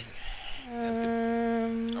guess. I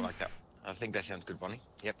like that. I think that sounds good, Bonnie.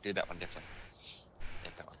 Yep, do that one definitely.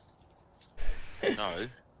 Yep, that one. No,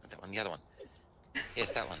 not that one. The other one.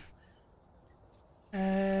 Yes, that one.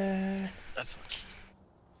 That's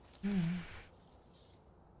one.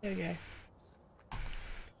 There we go.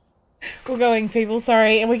 We're going, people.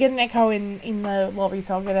 Sorry, and we get an echo in the lobby,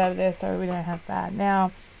 so I'll get out of there so we don't have that.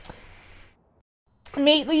 Now,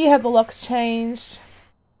 immediately you have the locks changed.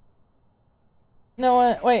 No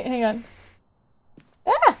one. Wait, hang on.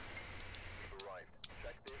 Ah!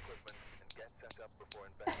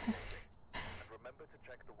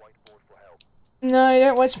 No,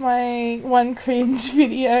 don't watch my one cringe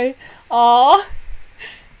video. Aw.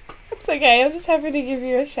 It's okay, I'm just happy to give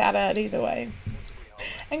you a shout out either way.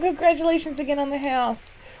 And congratulations again on the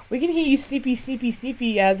house. We can hear you snippy, snippy,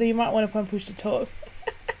 snippy, so you might want to push to talk.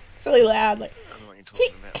 It's really loud, like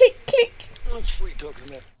click, click, click. What are you talking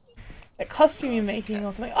about? That costume you're making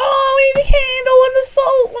or something. Oh, we need a candle and the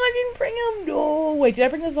salt when I didn't bring them. Oh, wait, did I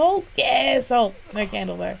bring the salt? Yeah, salt. No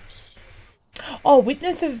candle though. Oh,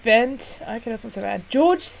 witness event. Okay, that's not so bad.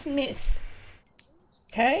 George Smith.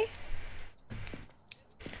 Okay.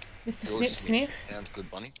 Mr. Snip Sniff. Sounds good,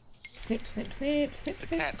 Bonnie. Snip, snip, snip, snip, It's the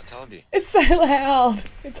snip. cat, I told you. It's so loud.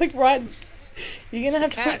 It's like right. You're gonna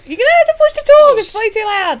have to. You're gonna have to push to talk. It's way too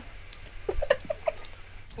loud.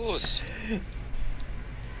 Puss.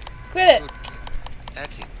 Quit it. Good.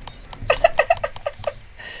 That's it.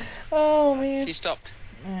 Oh man. She stopped.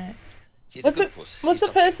 Alright. She's What's a good the puss. What's She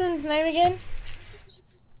the stopped. person's name again?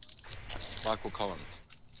 Michael Collins.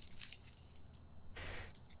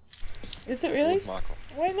 Is it really? George Michael.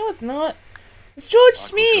 Wait, no, it's not. It's George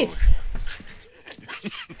Michael Smith.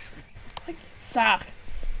 Like, you suck.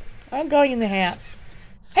 I'm going in the house.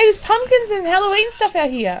 Hey, there's pumpkins and Halloween stuff out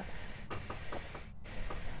here.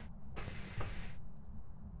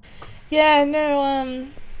 Yeah, no,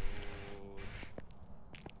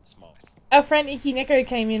 our friend Iki Neko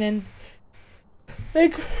came in and they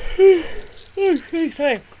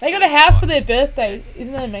sorry. They got a house for their birthday.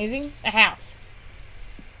 Isn't that amazing? A house.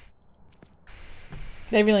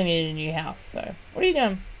 They really needed a new house, so what are you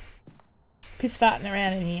doing? Piss farting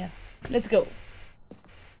around in here. Let's go.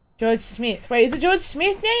 George Smith. Wait, is it George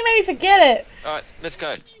Smith? Now you made me forget it. Alright, let's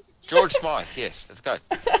go. George Smythe, yes, let's go.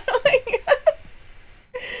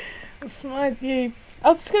 Smart you. I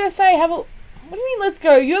was just gonna say, have a. What do you mean, let's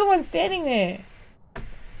go? You're the one standing there.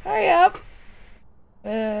 Hurry up.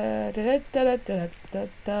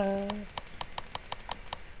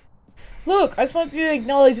 Look, I just wanted you to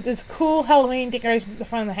acknowledge that there's cool Halloween decorations at the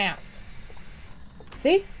front of the house.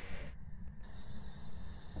 See?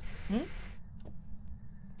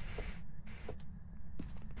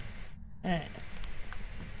 Alright.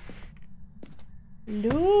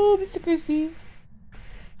 Hello, Mr. Christie.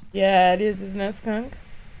 Yeah, it is, isn't it, Skunk?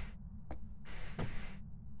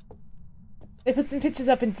 They put some pictures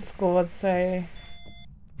up in Discord, so...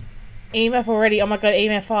 EMF already. Oh my god,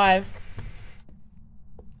 EMF 5.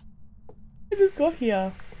 I just got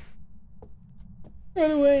here.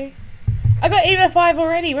 Run away. I got EMF 5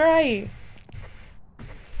 already. Where are you?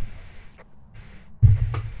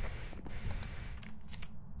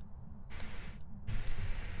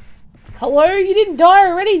 Hello? You didn't die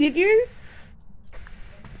already, did you?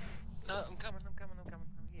 No, I'm coming. I'm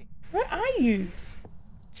here. Where are you? Just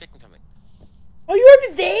checking something. Oh, you're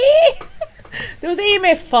over there? There was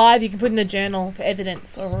EMF 5 you can put in the journal for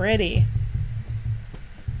evidence already.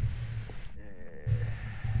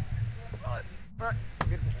 Right.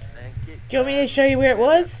 Good. Thank you. Do you want me to show you where it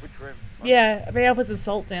was? Which room? Yeah, maybe I'll put some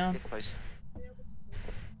salt down. Please.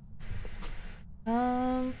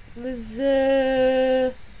 Was,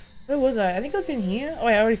 where was I? I think it was in here. Oh,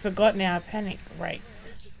 I already forgot now. I panicked. Right.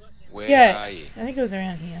 Where Yeah, are you? I think it was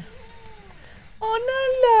around here.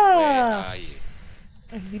 Oh, Where Nala! are you?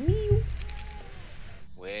 Oh, is it me?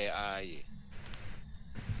 Where are you?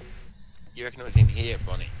 You reckon it was in here,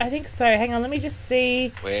 Bonnie? I think so. Hang on, let me just see.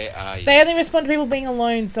 Where are you? They only respond to people being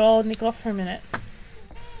alone, so I'll nick off for a minute.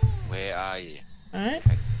 Where are you? Alright?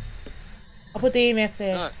 Okay. I'll put the EMF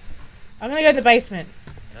there. No, I'm gonna go in the basement.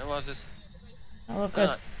 no, was this? Oh, I've got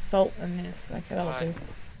Alright. salt in this. Okay, that'll Alright. do.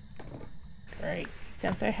 Great. You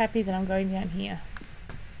sound so happy that I'm going down here.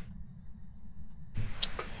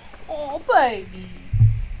 Oh, baby.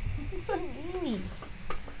 You're so mean.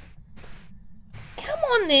 Come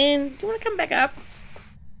on, then. Do you want to come back up?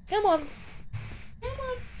 Come on. Come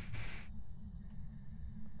on.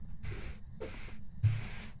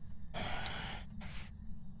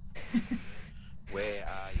 Where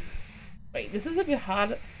are you? Wait, this is a bit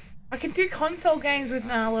hard. I can do console games with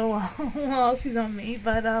Nala while she's on me,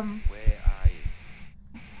 but Where are you?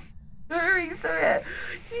 Sorry, so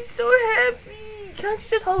she's so happy. Can't you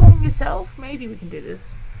just hold on yourself? Maybe we can do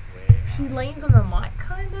this. Where She leans on the mic,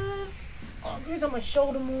 kind of. Oh, goes on my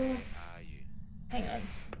shoulder more. are you? Hang on.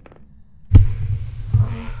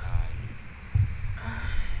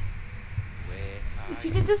 Where are If you?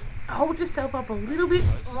 you can just hold yourself up a little bit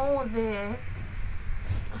more there.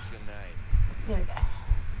 What's your name? There we go.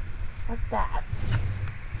 Like that.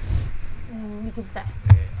 And you can say.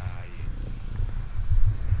 Where are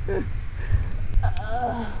you?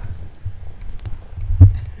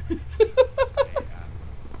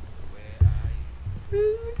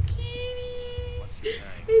 Kitty. What's your name?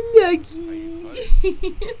 Hello,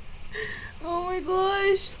 kitty. Oh my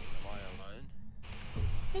gosh. Am I alone?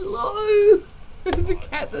 Hello. There's a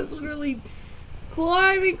cat that's literally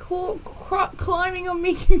climbing on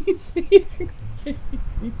me. Can you see it?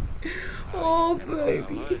 Oh,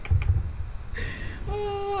 baby.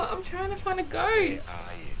 Oh, I'm trying to find a ghost.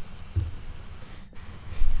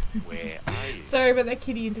 Where are you? Sorry about that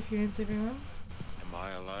kitty interference, everyone. Am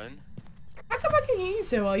I alone? How come I can hear you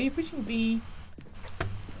so well? Are you pushing B?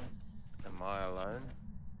 Am I alone?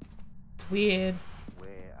 It's weird.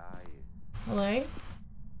 Where are you? Hello?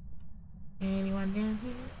 Anyone down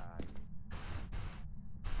here?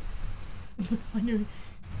 I know.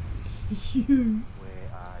 You. Where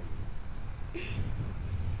are you?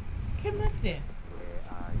 Come up there. Where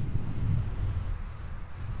are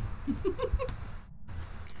you?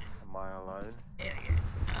 Am I alone?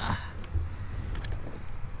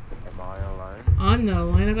 Am I alone? I'm not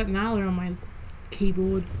alone. I got Nala on my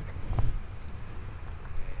keyboard.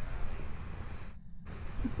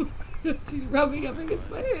 She's rubbing up against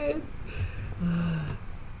my head.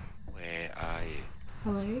 Where are you?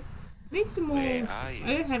 Hello? Need some more. Where are you? I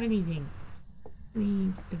don't have anything.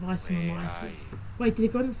 Any device Where devices. Wait, did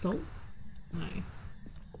it go in the salt? No.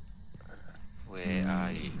 Where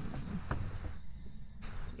are you?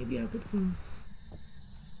 Maybe I'll put some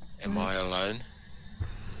Am I alone?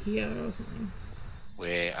 here or something.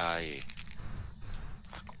 Where are you?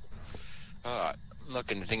 Alright, I'm not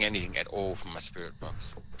getting anything at all from my spirit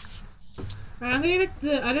box. Alright, I'm gonna go back to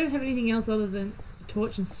the. I don't have anything else other than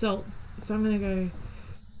torch and salt, so I'm gonna go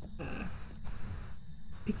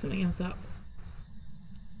pick something else up.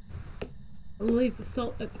 I'll leave the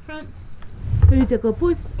salt at the front. Who's a good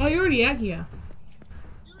puss? Oh, you're already out here.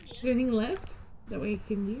 Is there anything left that we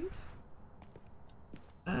can use?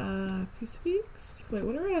 Crucifix? Wait,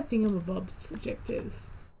 what are our thingamabobs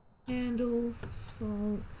objectives? Candles,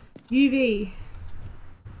 salt, UV.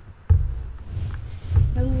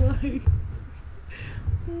 Hello.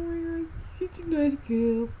 Oh my god, such a nice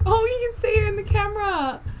girl. Oh, you can see her in the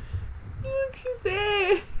camera. Look, she's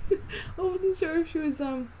there. I wasn't sure if she was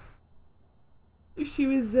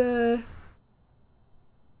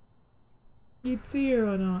you'd see her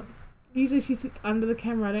or not. Usually she sits under the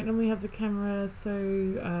camera. I don't normally have the camera so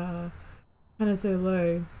kind of so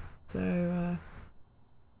low. So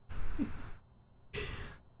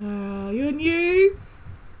you're new.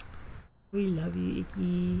 We love you,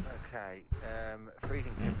 Icky. Okay,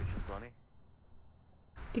 freezing temperatures, Bonnie.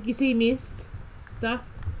 Did you see mist stuff?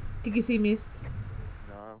 Did you see mist?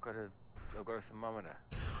 No, I've got a thermometer.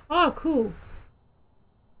 Oh, cool.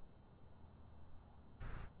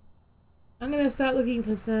 I'm gonna start looking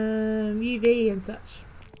for some UV and such.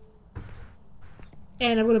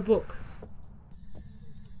 And I've got a book.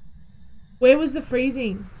 Where was the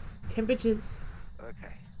freezing temperatures?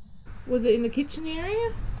 Okay. Was it in the kitchen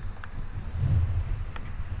area?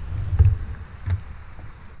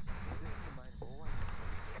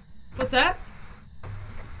 What's that?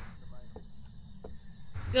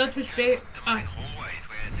 The other Twitch bit. Oh.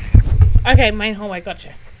 Okay, main hallway,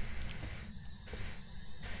 gotcha.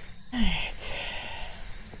 Alright.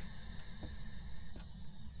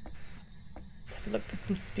 Let's have a look for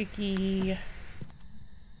some spooky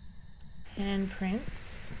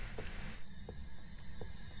handprints.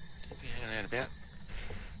 You hanging out about?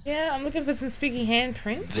 Yeah, I'm looking for some spooky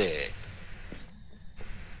handprints. There.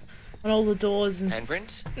 On all the doors and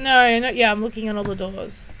Handprints? No, not yeah, I'm looking on all the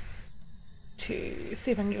doors. To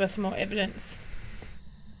see if I can give us more evidence.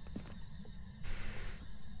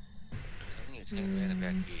 I think it's hanging around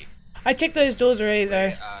about here. I checked those doors already though.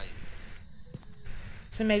 Where are you?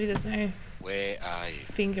 So maybe there's no Where are you?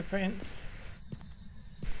 fingerprints.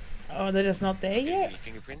 Oh, they're just not there Getting yet? any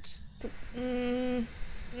fingerprints? No,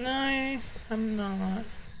 I'm not.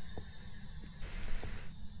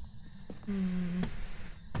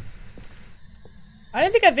 I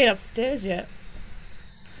don't think I've been upstairs yet.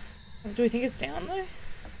 Do we think it's down though?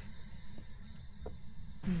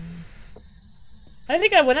 I don't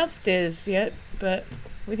think I went upstairs yet, but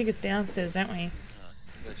we think it's downstairs, don't we?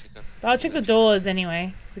 Go check up. But I'll check the doors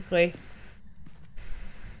anyway, quickly.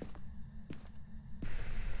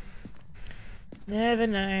 Never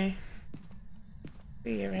know.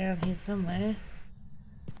 Be around here somewhere.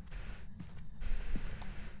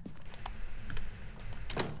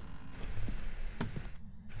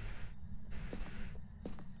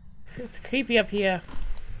 It's creepy up here.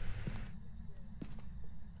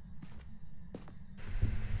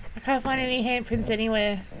 I can't find any handprints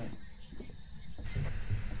anywhere.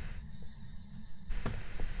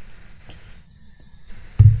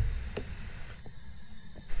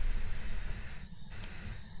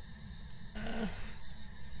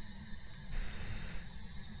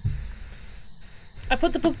 I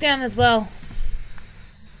put the book down as well.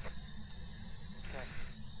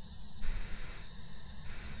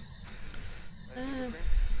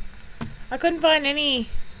 I couldn't find any.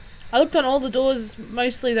 I looked on all the doors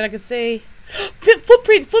mostly that I could see.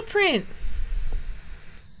 Footprint!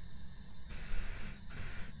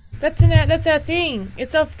 That's our thing.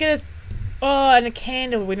 It's off. Oh, and a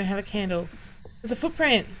candle. We don't have a candle. There's a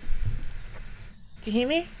footprint. Did you hear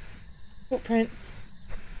me? Footprint.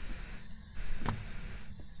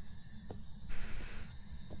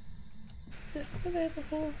 Was it there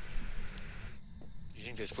before? You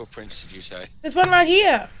think there's footprints, did you say? There's one right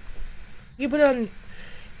here. You put it on.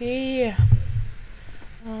 Yeah.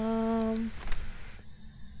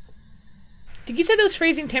 Did you say there was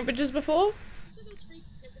freezing temperatures before?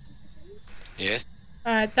 Yes.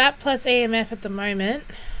 Alright, that plus EMF at the moment,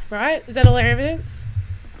 right? Is that all our evidence?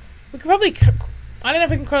 We could probably... I don't know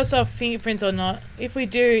if we can cross off fingerprints or not. If we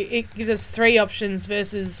do, it gives us 3 options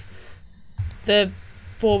versus the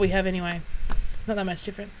 4 we have anyway. Not that much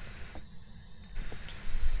difference.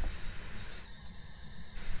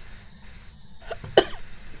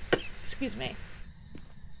 Excuse me.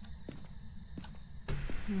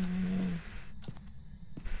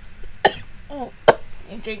 Oh,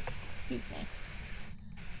 a drink. Excuse me.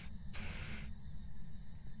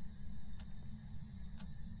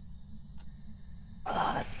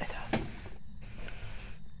 Oh, that's better.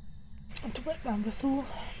 And to wet my whistle.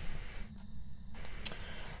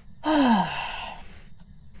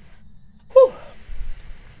 Whew.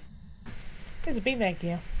 There's a beanbag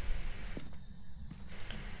here.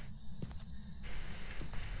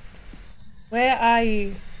 Where are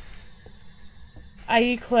you? Are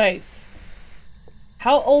you close?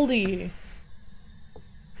 How old are you?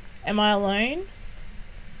 Am I alone?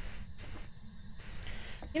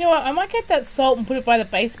 You know what? I might get that salt and put it by the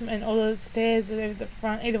basement or the stairs or the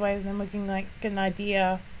front. Either way, then we can like get an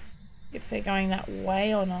idea if they're going that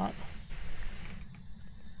way or not.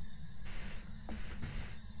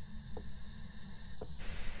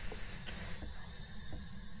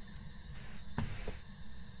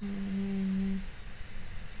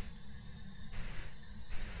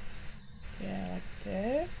 Yeah, like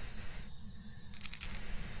there.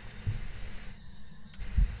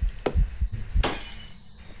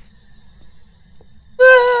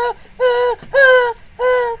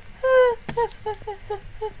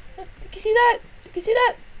 Did you see that? Did you see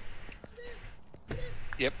that?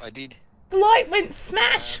 Yep, I did. The light went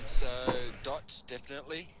smash! So, dots,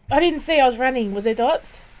 definitely. I didn't see, I was running. Was there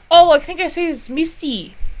dots? Oh, I think I see this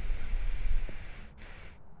Misty.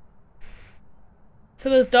 So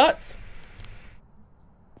there's dots?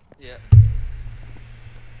 Yeah.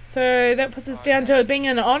 So that puts us down to it being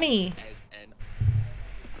an Oni.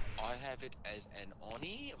 I have it as an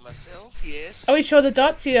Oni myself, yes. Are we sure the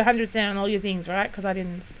dots? You're 100% on all your things, right? Because I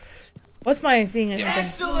didn't... What's my thing? Yeah. I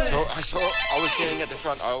was standing at the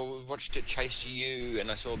front, I watched it chase you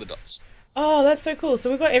and I saw the dots. Oh, that's so cool.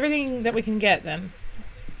 So we've got everything that we can get then.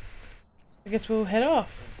 I guess we'll head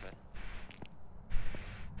off.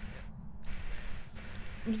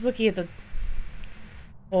 I'm just looking at the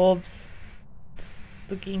orbs. Just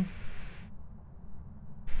looking.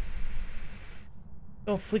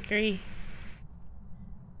 All flickery.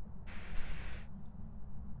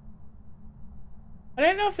 I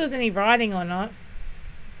don't know if there's any writing or not.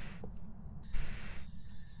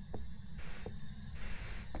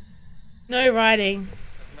 No writing.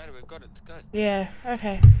 Doesn't matter, we've got it, it's good. Yeah,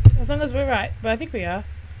 okay. As long as we're right, but I think we are.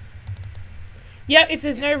 Yeah, if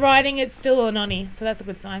there's no writing, it's still a nonny, so that's a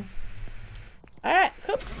good sign. Alright,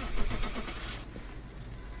 cool.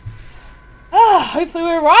 Ah, hopefully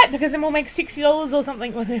we're right, because then we'll make $60 or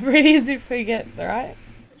something, whatever it is, if we get the right.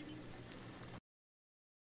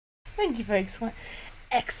 Thank you for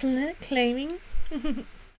excellent claiming. Welcome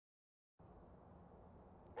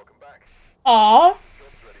back. Aww.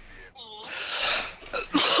 Job's ready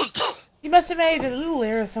for you. You must have made a little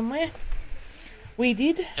error somewhere. We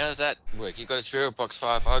did. How does that work? You got a spirit box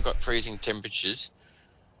 5, I got freezing temperatures.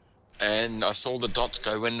 And I saw the dots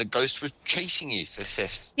go when the ghost was chasing you for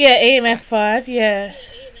theft. Yeah, EMF 5, yeah.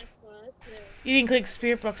 You didn't click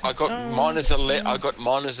spirit box. I got -11. I got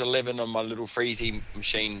 -11 on my little freezy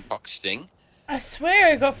machine box thing. I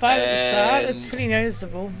swear I got 5 at the start. It's pretty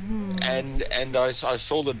noticeable. And I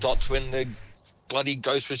saw the dots when the bloody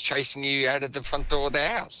ghost was chasing you out of the front door of the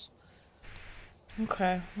house.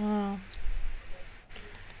 Okay, well,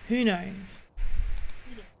 who knows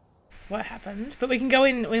what happened? But we can go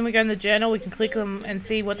in, when we go in the journal, we can click them and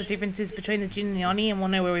see what the difference is between the Jinn and the Oni, and we'll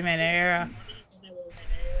know where we made an error.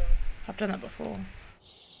 I've done that before.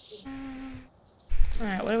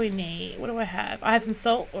 Alright, what do we need? What do I have? I have some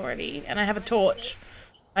salt already, and I have a torch,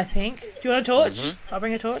 I think. Do you want a torch? I'll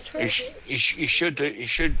bring a torch for you. You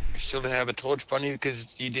should still have a torch, Bonnie,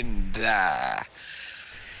 because you didn't die.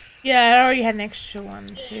 Yeah, I already had an extra one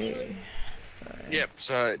too. So. Yep.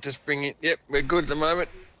 So just bring it. Yep, we're good at the moment.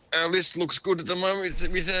 Our list looks good at the moment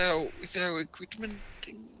with our equipment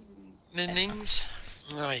things.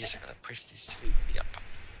 Oh yes, I gotta press this sleepy up.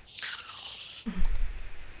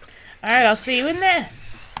 All right, I'll see you in there.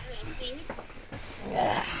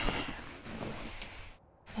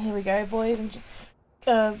 Here we go, boys and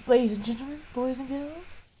ladies and gentlemen, boys and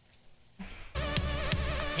girls.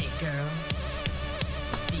 Hey girls,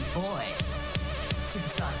 B-boys,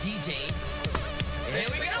 superstar DJs. Here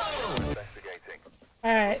we go!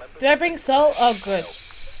 Alright, did I bring salt? Oh, good.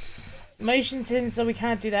 Motion sensor, we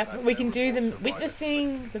can't do that, but we can do the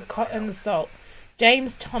witnessing, and the salt.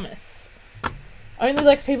 James Thomas. Only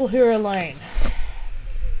likes people who are alone.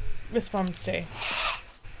 Responds to.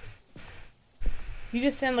 You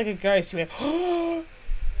just sound like a ghost. You went, oh!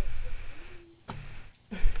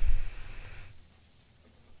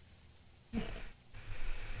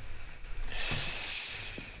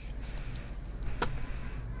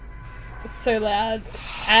 It's so loud.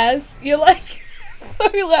 As you're like so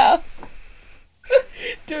loud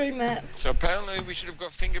doing that. So apparently we should have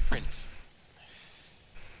got fingerprints.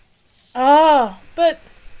 Ah, but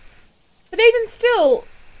even still,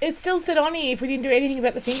 it still said Oni if we didn't do anything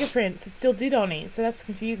about the fingerprints. It still did Oni, so that's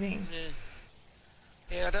confusing.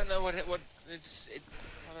 Yeah. Yeah, I don't know what I don't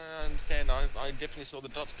understand. I definitely saw the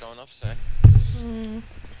dots going off. So.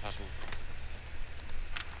 Puzzle.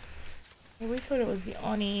 Yeah, we thought it was the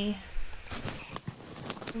Oni.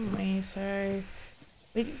 Anyway, so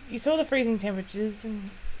you saw the freezing temperatures and.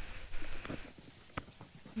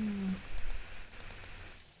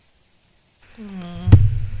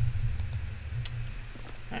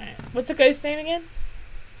 Alright, what's the ghost name again?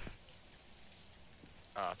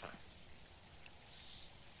 Arthur.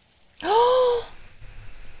 Oh,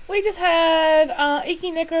 we just had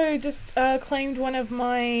Iki Neko just claimed one of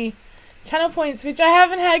my channel points, which I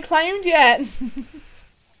haven't had claimed yet.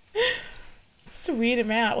 It's a weird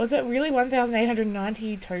amount. Was it really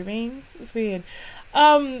 1,890 toe beans? It's weird.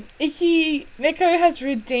 Iki Neko has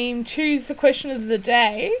redeemed choose the question of the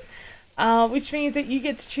day, which means that you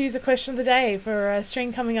get to choose a question of the day for a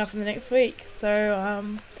stream coming up in the next week.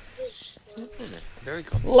 So, very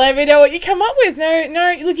cool. Let me know what you come up with.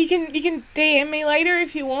 No, look, you can DM me later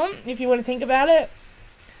if you want to think about it.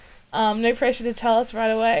 No pressure to tell us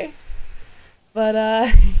right away. But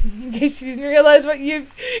in case you didn't realise what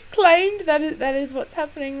you've claimed, that is what's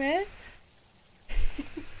happening there.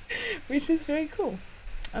 Which is very cool.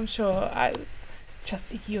 I'm sure I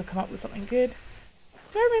trust Iki will come up with something good.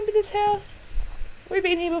 Do I remember this house? Have we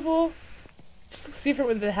been here before? Just looks different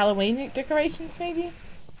with the Halloween decorations, maybe?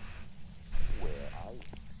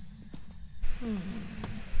 Am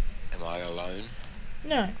I alone?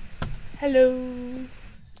 No. Hello.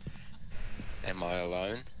 Am I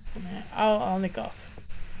alone? No, I'll nick off.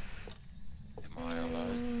 Am I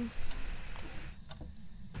alone?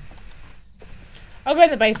 I'll go in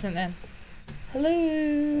the basement then.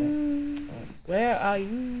 Hello. Where are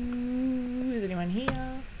you? Is anyone here?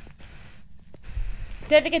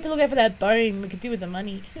 Don't forget to look out for that bone. We could do with the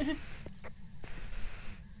money.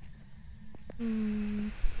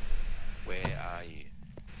 Where are you?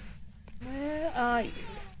 Where are you?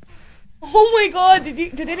 Oh my god,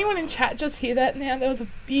 did anyone in chat just hear that now? There was a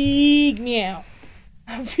big meow.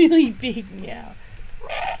 A really big meow.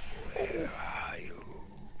 Where are you?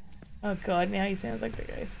 Oh god, now he sounds like the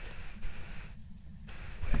ghost.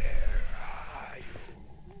 Where are you?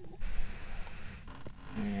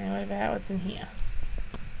 Yeah, what about what's in here?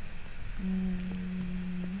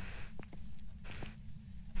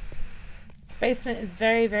 This basement is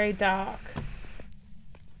very, very dark.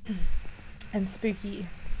 And spooky.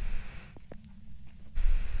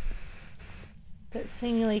 But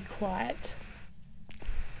seemingly quiet.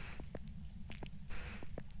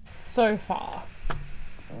 So far.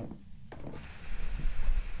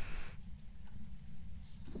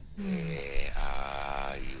 Where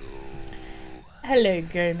are you? Hello,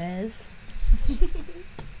 Gomez.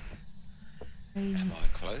 Am I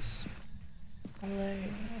close? Hello.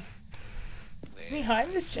 Where Can we hide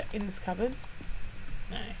in this cupboard?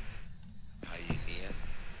 No. are you near?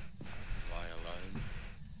 Am I alone?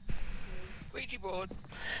 Ouija board.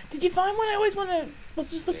 Did you find one? I always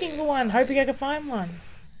was just looking for one, hoping I could find one.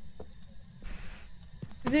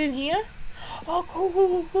 Is it in here? Oh,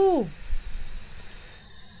 cool.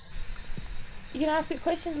 You can ask it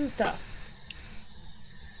questions and stuff.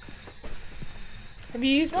 Have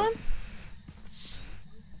you used one?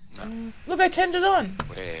 No. Look, I turned it on.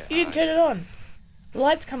 Where You didn't turn it on. The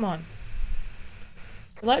lights come on.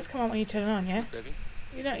 The lights come on when you turn it on, yeah? Baby?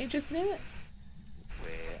 You're not interested in it?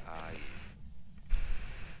 Where are you?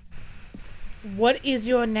 What is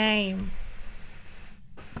your name?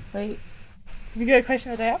 Wait. Have you got a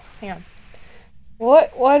question of the day up? Hang on.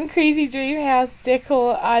 What one crazy dream house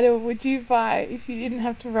decor item would you buy if you didn't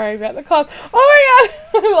have to worry about the cost? Oh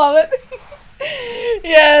my god! I love it.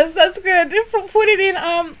 Yes, that's good. Put it in.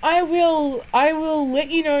 I will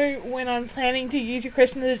let you know when I'm planning to use your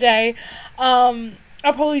question of the day.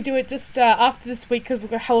 I'll probably do it just after this week because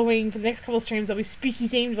we've got Halloween for the next couple of streams. That'll be spooky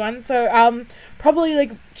themed one. So probably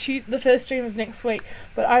like the first stream of next week.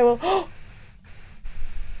 But I will.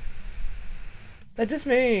 That just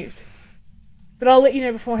moved. But I'll let you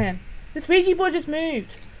know beforehand. This Ouija board just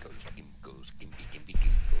moved.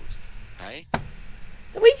 Hey?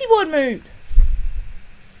 The Ouija board moved.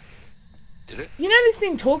 Did it? You know this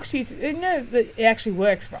thing talks to you. You know that it actually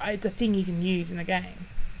works, right? It's a thing you can use in the game.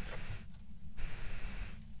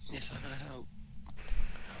 Yes, I know.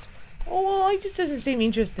 Oh, well, he just doesn't seem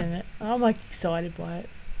interested in it. I'm like excited by it.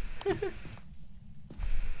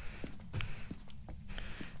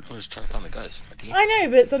 I was trying to find the ghost, my dear. I know,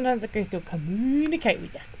 but sometimes the ghost will communicate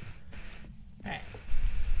with you. Alright.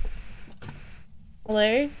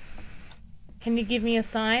 Hello? Can you give me a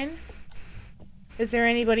sign? Is there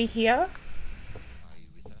anybody here? Are you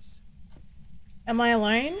with us? Am I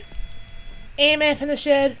alone? EMF in the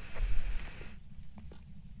shed.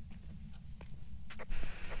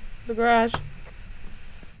 The garage.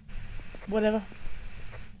 Whatever.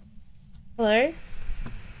 Hello?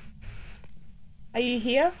 Are you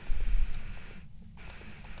here?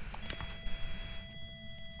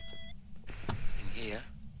 In here?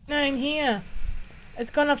 No, in here.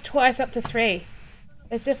 It's gone off twice up to 3.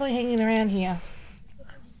 It's definitely hanging around here.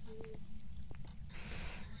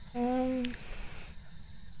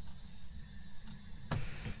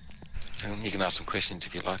 You can ask some questions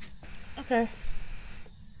if you like. Okay.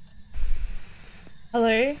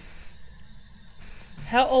 Hello?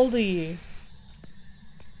 How old are you?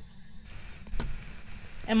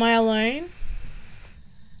 Am I alone?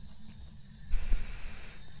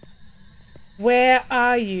 Where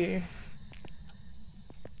are you?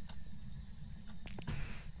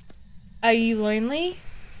 Are you lonely?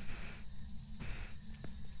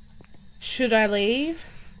 Should I leave?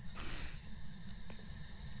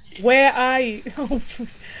 Where are you?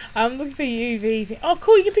 I'm looking for UV thing. Oh,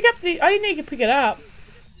 cool. You can pick up the... I didn't know you could pick it up.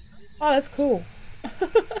 Oh, that's cool.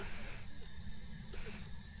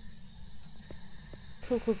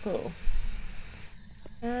 Cool.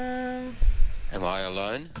 Am I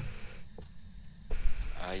alone?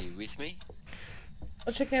 Are you with me?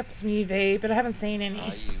 I'll check out for some UV, but I haven't seen any.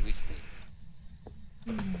 Are you with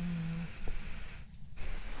me?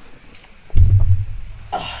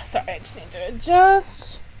 Oh, sorry, I just need to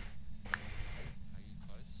adjust. Are you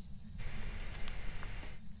close?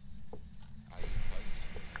 Are you close?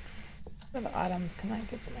 What other items can I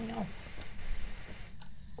get something else?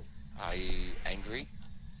 Are you angry?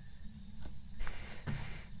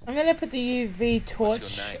 I'm gonna put the UV torch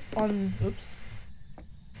What's your on, oops,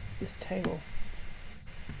 this table.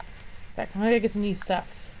 Back, I'm gonna go get some new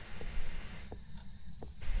stuffs.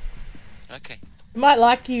 Okay. It might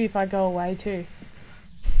like you if I go away too.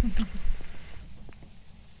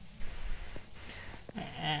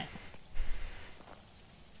 Alright.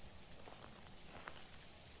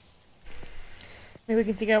 Maybe we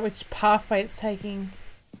can figure out which pathway it's taking.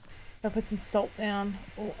 I'll put some salt down,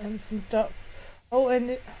 oh, and some dots. Oh, and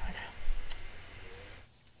it,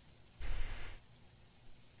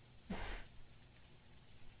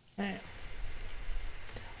 okay.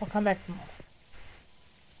 I'll come back for more.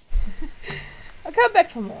 I'll come back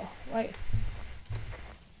for more. Wait.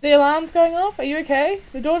 The alarm's going off? Are you okay?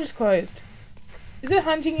 The door just closed. Is it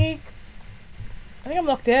hunting you? I think I'm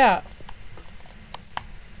locked out.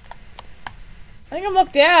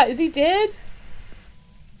 Is he dead?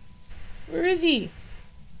 Where is he?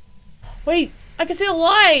 Wait, I can see the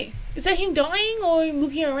light. Is that him dying or him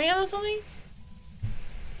looking around or something?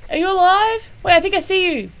 Are you alive? Wait, I think I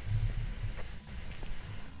see you.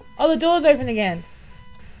 Oh, the door's open again.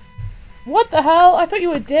 What the hell? I thought you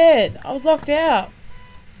were dead. I was locked out.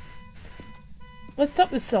 Let's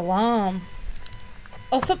stop this alarm.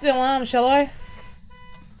 I'll stop the alarm, shall I?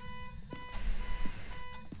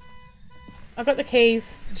 I've got the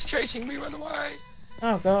keys. It's chasing me, run away.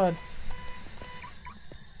 Oh, God.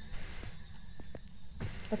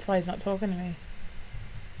 That's why he's not talking to me.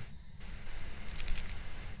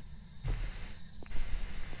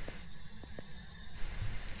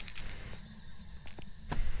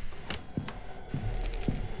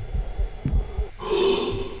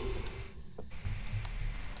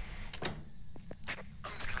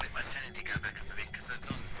 I'm just gonna let my sanity go back a bit because it's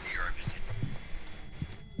on 0 million.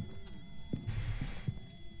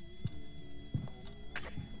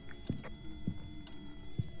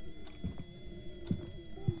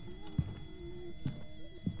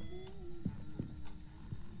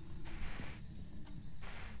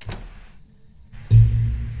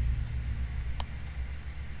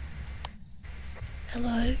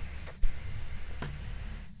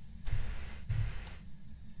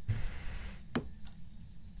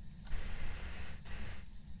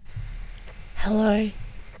 Hello.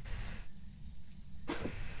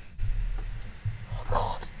 Oh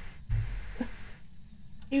God.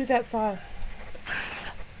 He was outside.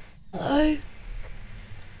 Hello.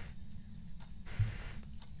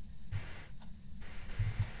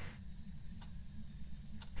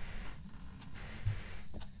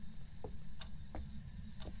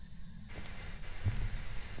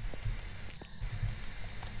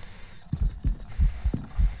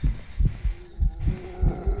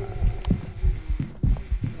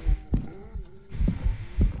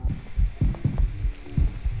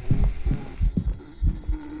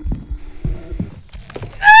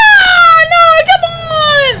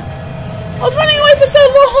 I was running away for so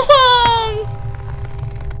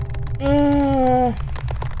long!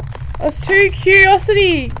 That's too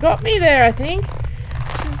curiosity. Got me there, I think.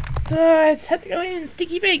 I just had to go in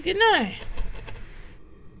sticky beak, didn't I?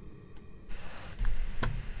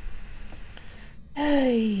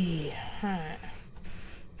 Hey. Alright.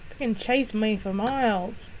 Freaking chase me for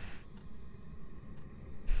miles.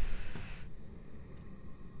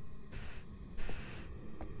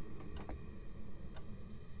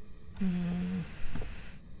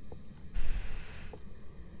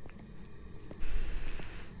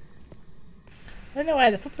 I don't know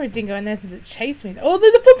why the footprint didn't go in there since it chased me. Oh,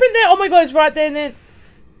 there's a footprint there! Oh my god, it's right there and then.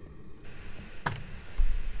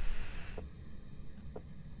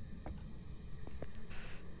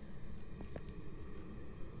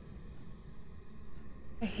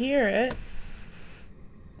 I hear it.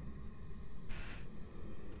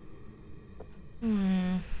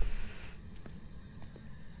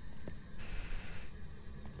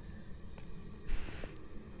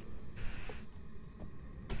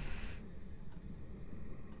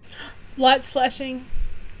 Lights flashing.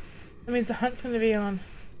 That means the hunt's gonna be on.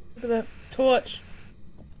 Look at the torch.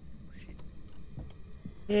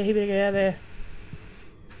 Yeah, he better get out of there.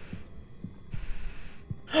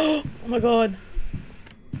 Oh my god.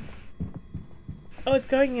 Oh, it's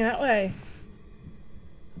going that way.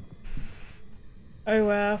 Oh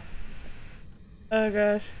wow. Oh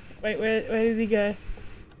gosh. Wait, where did he go?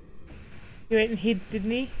 He went and hid,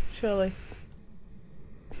 didn't he? Surely.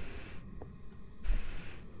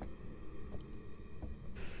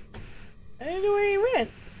 I don't know where he went.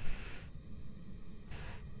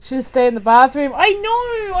 Should have stayed in the bathroom. I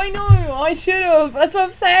know, I should have. That's what I'm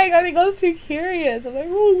saying. I think I was too curious. I'm like,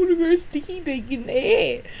 oh, I want to go sticky beak in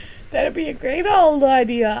there. That'd be a great old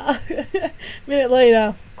idea. Minute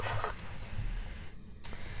later.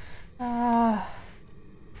 Well,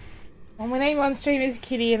 my name on stream is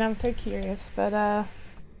Kitty and I'm so curious, but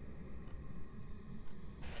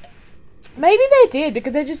maybe they did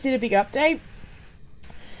because they just did a big update.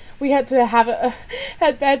 We had to have it,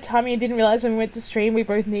 had bad timing and didn't realise when we went to stream we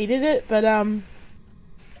both needed it, but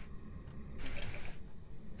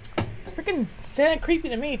freaking sounded creepy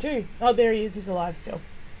to me too. Oh, there he is, he's alive still.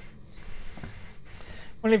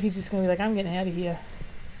 Wonder if he's just gonna be like, I'm getting out of here.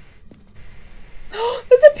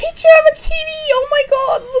 There's a picture of a kitty! Oh my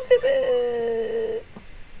god, look at it!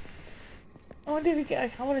 I wonder if he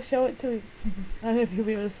can, I want to show it to him. I don't know if he'll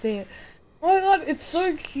be able to see it. Oh my god, it's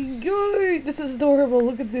so cute! This is adorable,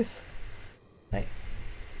 look at this. Wait.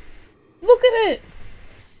 Look at it!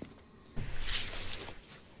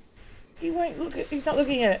 He won't look at, he's not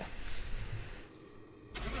looking at it.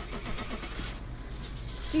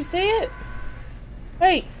 Do you see it?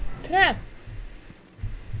 Wait, turn around.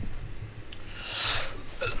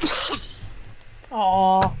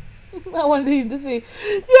 Aww. I wanted him to see.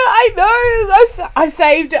 Yeah, I know! I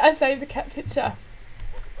saved it. I saved the cat picture.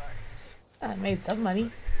 I made some money.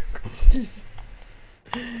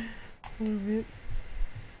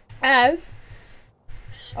 As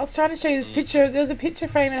I was trying to show you this picture, there was a picture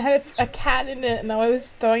frame and it had a cat in it, and I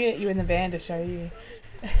was throwing it at you in the van to show you.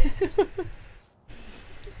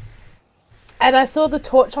 And I saw the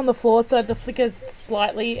torch on the floor, so I had to flicker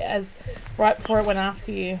slightly as right before it went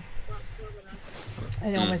after you.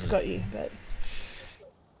 And it almost got you, but...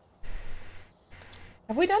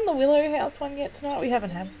 Have we done the Willow House one yet tonight? We haven't,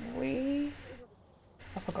 have we?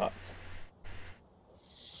 I forgot.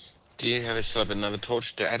 Do you have a still have another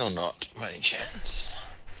torch to add or not, by any chance?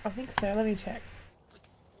 I think so, let me check.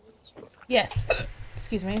 Yes.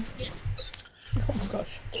 Excuse me. Oh my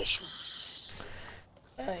gosh. Awesome.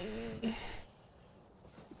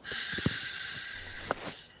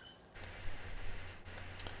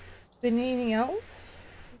 Been anything else?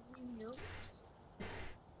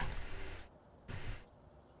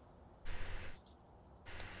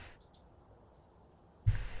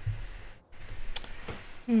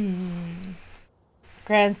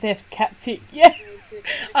 Grand Theft cat pic. Yeah.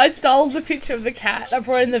 I stole the picture of the cat. I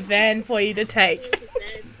brought it in the van for you to take.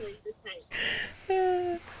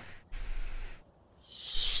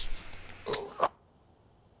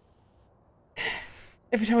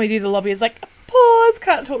 Every time we do the lobby, it's like, pause,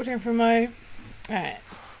 can't talk to him from Mo. Alright.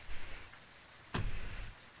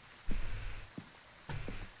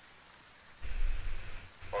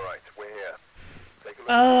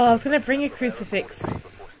 Oh, I was gonna bring a crucifix.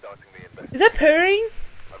 Is that purring?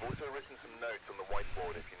 I've also written some notes on the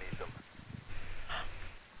whiteboard if you need them.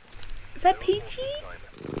 Is that Peachy?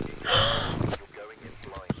 You're going in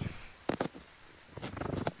blind.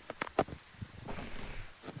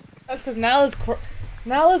 That's because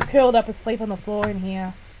Nala's curled up asleep on the floor in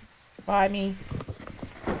here by me.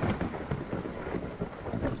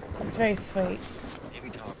 That's very sweet. Every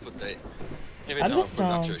time I put that, every time I put it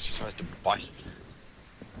up to her, she tries to bite it.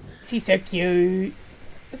 She's so cute.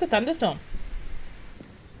 It's a thunderstorm.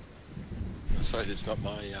 I suppose it's not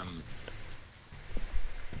my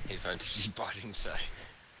headphones she's biting, so.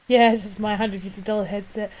 Yeah, it's just my $150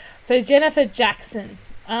 headset. So Jennifer Jackson.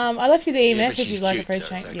 I left you the EMF but if she's you'd like a cute, for a so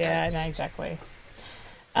change. it's okay. Yeah, I know exactly.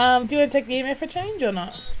 Do you want to take the EMF for change or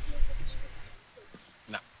not?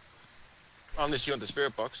 No. Unless you want the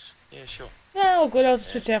spirit box. Yeah, sure. No, all good. I'll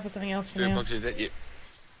just switch out for something else for Spirit now. box is at your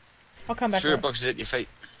I'll come back. spirit box is at your feet.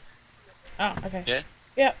 Oh, okay. Yeah.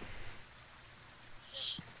 Yep.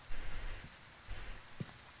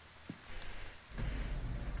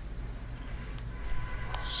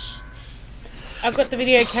 I've got the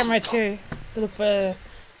video camera too to look for.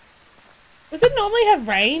 Was it normally have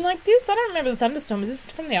rain like this? I don't remember the thunderstorm. Is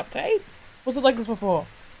this from the update? Was it like this before?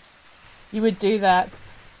 You would do that.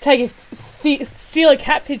 Steal a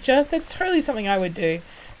cat picture. That's totally something I would do.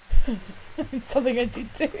 It's something I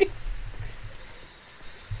did too.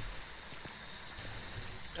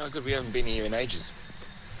 Oh, good. We haven't been here in ages.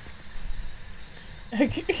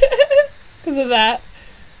 Because of that.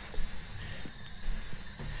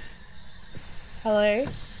 Hello?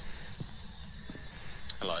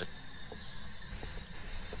 Hello.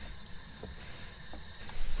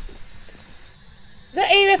 Is that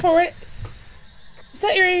EMF already? Is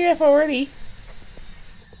that your EMF already?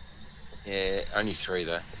 Yeah, only 3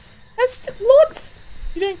 though. That's lots!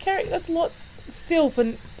 You don't carry... That's lots still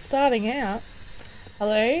for starting out.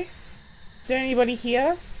 Hello? Is there anybody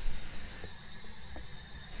here?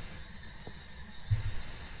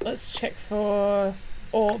 Let's check for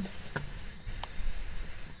orbs.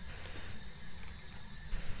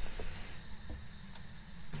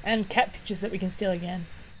 And cat pictures that we can steal again.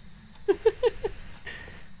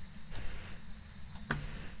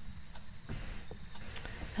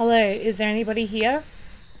 Hello, is there anybody here?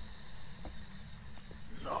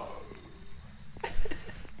 No.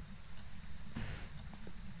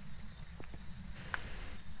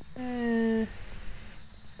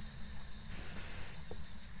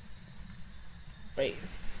 Wait.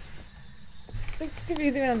 It's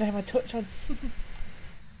confusing when I don't have my torch on.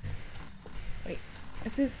 Wait,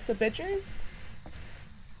 is this a bedroom?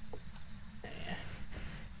 Yeah.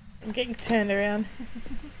 I'm getting turned around.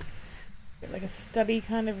 Get like a study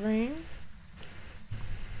kind of room.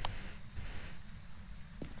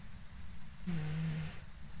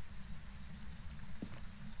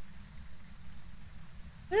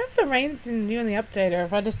 I don't know if the rain's in new in the update or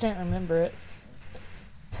if I just don't remember it.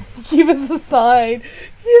 Give us a sign!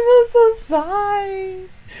 Give us a sign!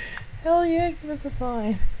 Hell yeah, give us a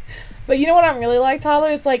sign. But you know what I'm really like, Tyler?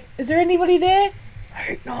 It's like, is there anybody there? I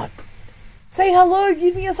hope not. Say hello,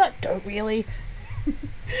 give me a sign. Don't really.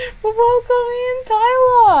 Well, welcome in,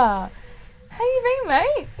 Tyler! How you been,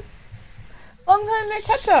 mate? Long time no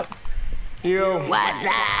catch up. Yo. What's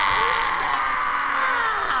up?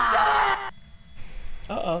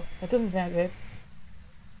 Uh-oh, that doesn't sound good.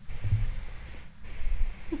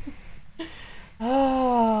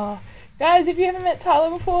 Oh, guys, if you haven't met Tyler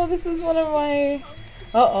before, this is one of my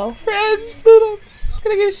friends that I'm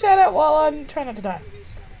gonna give a shout out while I'm trying not to die.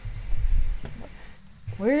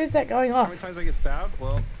 Where is that going How off? many times I get stabbed?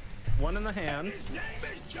 Well, 1 in the hand.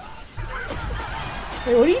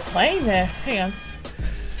 Wait, what are you playing there? Hang on.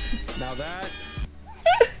 Now that's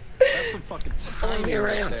some fucking Following me timing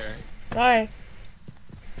right around. there. Sorry.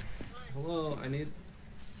 Hello, I need.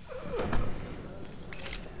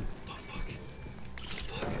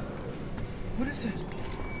 What is it?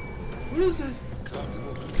 What is it? God, we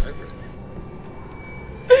walked over it.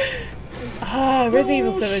 Ah, Resident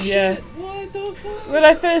Evil 7, yeah. What the fuck? When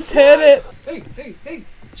I first heard it. Hey,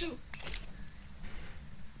 chill.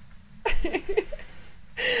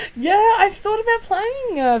 Yeah, I've thought about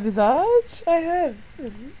playing Visage. I have.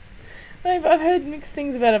 I've heard mixed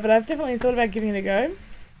things about it, but I've definitely thought about giving it a go.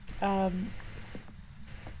 A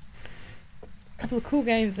couple of cool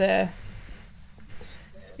games there.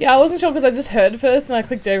 Yeah, I wasn't sure because I just heard first and I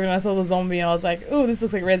clicked over and I saw the zombie and I was like, oh, this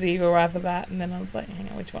looks like Resident Evil right off the bat. And then I was like, hang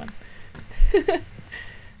on, which one?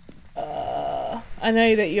 I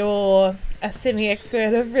know that you're a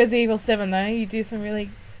semi-expert of Resident Evil 7 though. You do some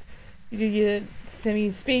really, you do your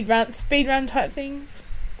speed run type things.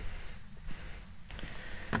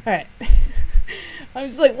 Alright. I'm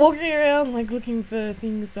just like walking around like looking for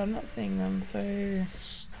things, but I'm not seeing them, so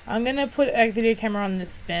I'm gonna put a video camera on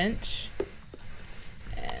this bench.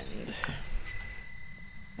 And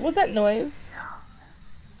what was that noise?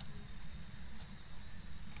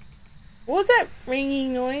 What was that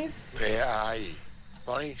ringing noise? Where are you?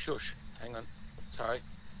 Bonnie, shush. Hang on. Sorry.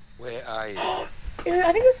 Where are you? Yeah,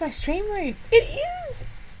 I think it's my stream roots. It is!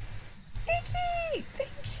 Icky! Thank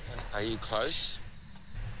you so Are you close?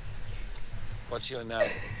 What's your name?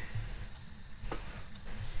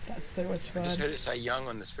 That's so much I fun. just heard it say young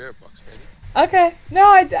on the spirit box, baby. Okay.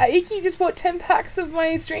 No, Icky just bought 10 packs of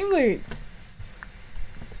my stream loots.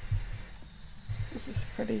 Which is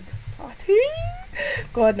pretty exciting.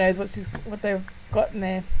 God knows what they've got in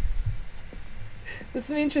there. There's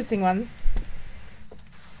some interesting ones.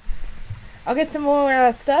 I'll get some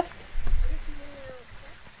more stuffs.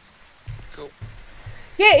 Cool.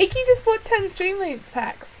 Yeah, Icky just bought 10 stream loots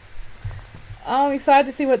packs. I'm excited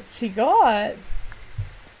to see what she got.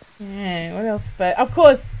 Yeah, what else? But of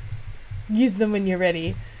course, use them when you're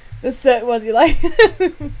ready. There's certain ones you like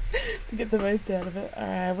to get the most out of it.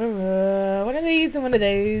 Alright, one of these and one of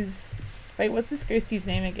those. Wait, what's this ghostie's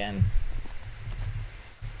name again?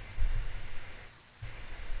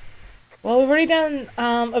 Well, we've already done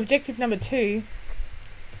objective number 2.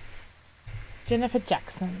 Jennifer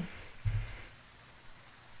Jackson.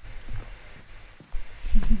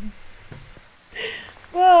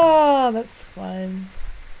 Oh, that's fun.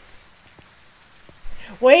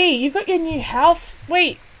 Wait, you've got your new house.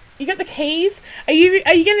 Wait, you got the keys? Are you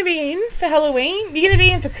gonna be in for Halloween? You're gonna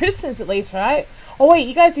be in for Christmas at least, right? Oh wait,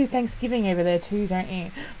 you guys do Thanksgiving over there too, don't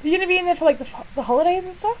you? You're gonna be in there for like the holidays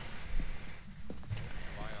and stuff?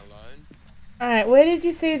 Am I alone? Alright, where did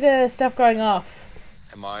you see the stuff going off?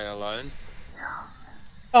 Am I alone?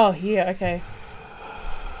 Oh, here, okay.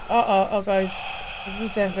 Oh guys. This doesn't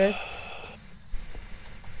sound good.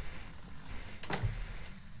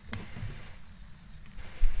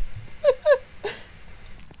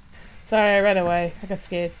 Sorry, I ran away. I got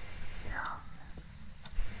scared.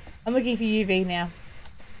 I'm looking for UV now.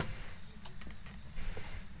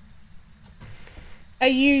 Are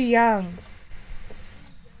you young?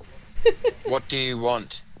 What do you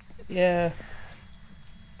want? Yeah.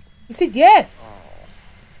 You said yes. Oh.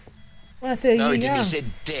 When I said, No, are he you didn't. young? He said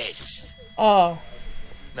death. Oh.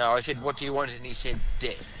 No, I said, what do you want? And he said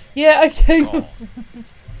death. Yeah, okay. Oh.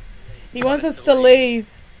 He wants us to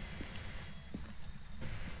leave.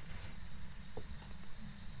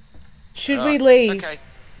 Should we leave? Okay.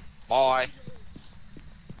 Bye.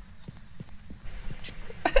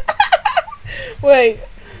 Wait,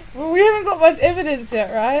 well, we haven't got much evidence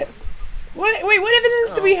yet, right? Wait, what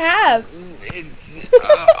evidence do we have?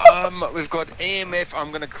 We've got EMF. I'm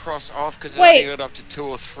going to cross off because I Wait. only got up to 2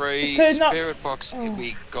 or 3. So not Spirit box.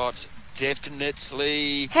 We got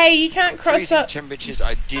definitely. Hey, you can't cross freezing up. temperatures.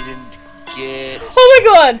 I didn't get. Oh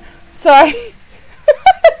my god! Sorry.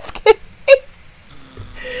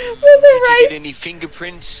 There's a Did you wraith. get any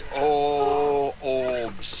fingerprints or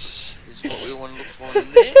orbs? Is what we want to look for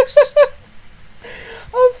next.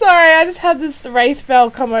 I'm sorry, I just had this wraith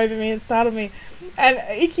bell come over me and startled me. And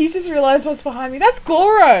Icky just realised what's behind me. That's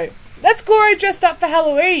Goro! That's Goro dressed up for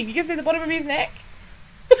Halloween. You can see the bottom of his neck.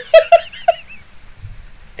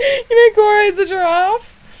 You know Goro the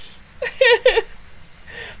giraffe?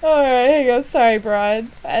 Alright, here you go. Sorry,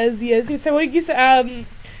 Brian. Yes. So what did you say?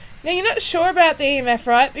 Now you're not sure about the EMF,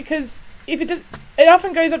 right? Because if it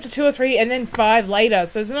often goes up to 2 or 3 and then 5 later,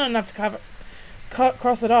 so it's not enough to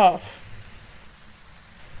cross it off.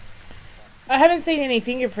 I haven't seen any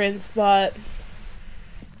fingerprints, but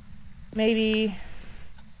maybe.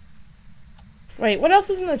 Wait, what else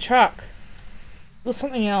was in the truck? There was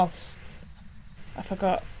something else. I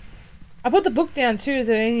forgot. I put the book down too. Is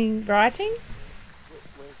there any writing?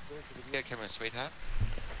 Where's the video camera, sweetheart?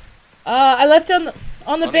 I left it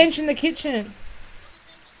on the bench in the kitchen.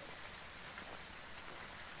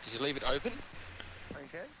 Did you leave it open?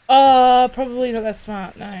 Okay. Probably not that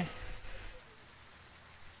smart, no.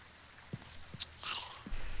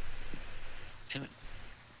 Damn it.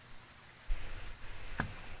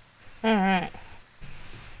 Alright.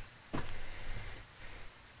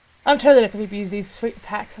 I'm totally not going to abuse these sweet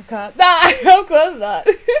packs. I can't. Nah, of course not.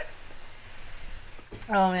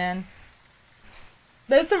 Oh man.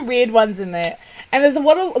 There's some weird ones in there. And there's a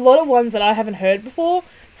lot of ones that I haven't heard before.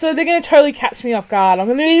 So they're going to totally catch me off guard. I'm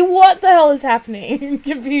going to be, what the hell is happening?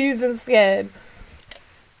 Confused and scared.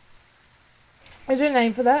 Is there a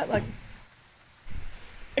name for that? Like,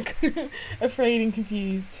 Afraid and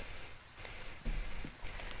confused.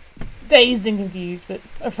 Dazed and confused, but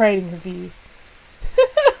afraid and confused.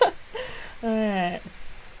 Alright.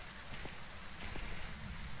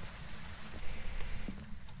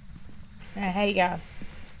 Alright, how you going?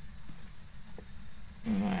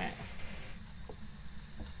 Alright.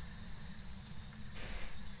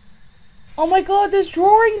 Oh my god, there's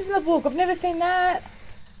drawings in the book. I've never seen that.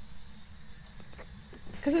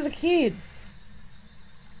 Because as a kid.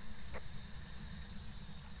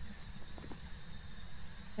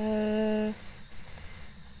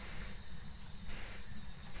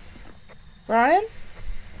 Brian?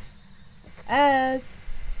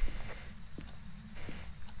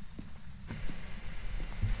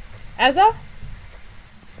 Azza?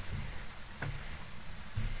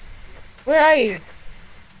 Where are you?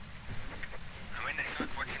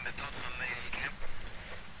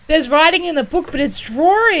 There's writing in the book, but it's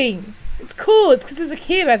drawing. It's cool. It's because as a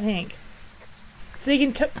kid, I think. So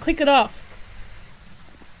you can click it off.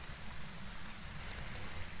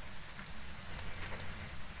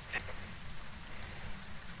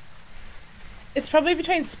 It's probably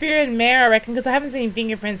between Spirit and Mare, I reckon, because I haven't seen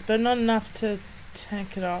fingerprints, but not enough to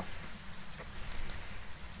take it off.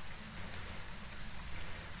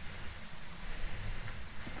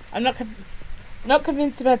 I'm not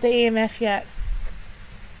convinced about the EMF yet.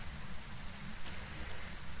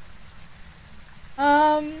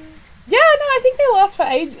 Yeah, no, I think they last for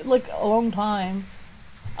a long time.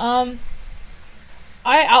 I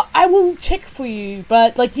will check for you,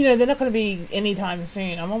 but like, you know, they're not going to be anytime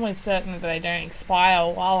soon. I'm almost certain that they don't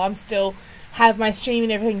expire while I'm still have my stream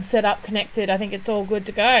and everything set up, connected. I think it's all good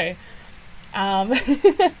to go.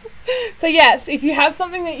 So yes, if you have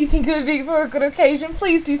something that you think would be for a good occasion,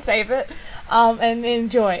 please do save it, and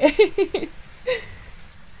enjoy. I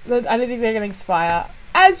don't think they're going to expire.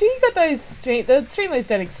 As you got those the Streamlabs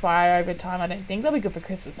don't expire over time, I don't think. They'll be good for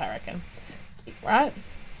Christmas, I reckon. Right?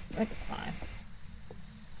 I think it's fine.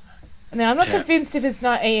 Now, I'm not convinced if it's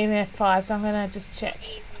not AMF 5, so I'm going to just check.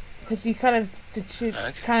 Because you kind of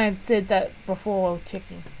said that before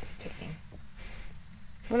checking.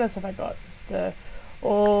 What else have I got? Just the...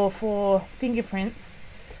 Or for fingerprints.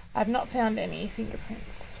 I've not found any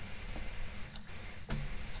fingerprints.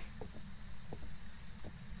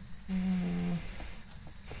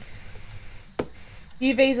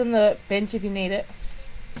 UV's on the bench if you need it.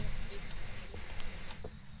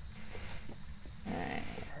 Alright.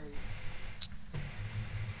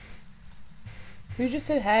 Who just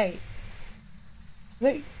said hey?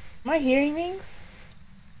 Wait, am I hearing things?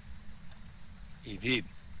 He did.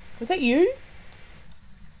 Was that you?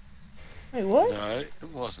 Wait, what? No, it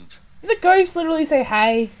wasn't. Did the ghost literally say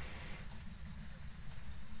hey?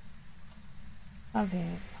 I'm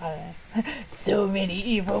being, I don't know. So many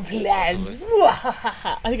evil plans.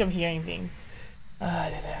 I think I'm hearing things.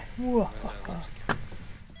 I don't know.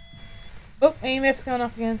 Oh, EMF's going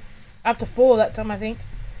off again. Up to 4 that time, I think.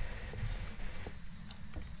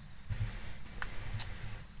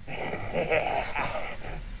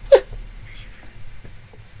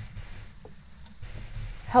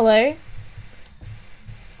 Hello?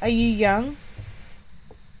 Are you young?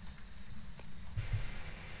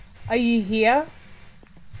 Are you here?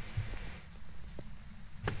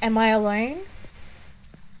 Am I alone?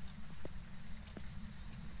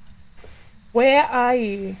 Where are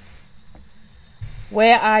you?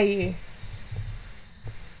 Where are you?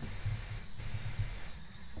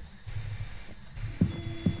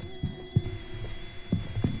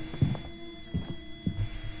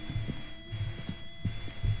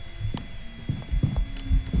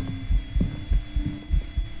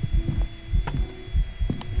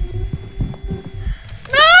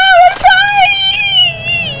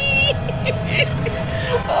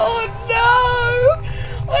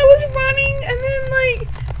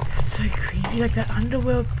 Like that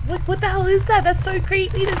underworld, like what the hell is that? That's so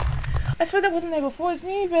creepy. I swear that wasn't there before. It's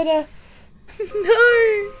new, but no.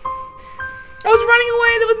 I was running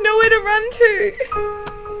away. There was nowhere to run to.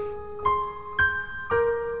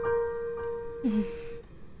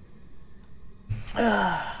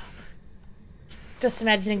 Just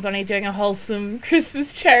imagining Bonnie doing a wholesome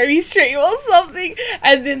Christmas charity stream or something,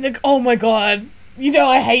 and then oh my god. You know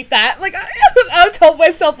I hate that. Like, I've told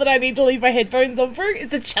myself that I need to leave my headphones on for it.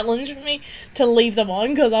 It's a challenge for me to leave them on,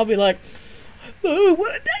 because I'll be like, oh,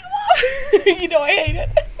 what a day. You know I hate it.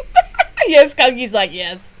 Yes, Skunky's like,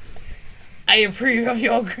 yes. I approve of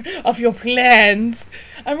your plans.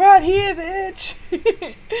 I'm right here, bitch.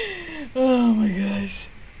 Oh my gosh.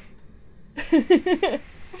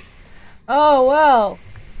 Oh, well.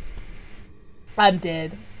 I'm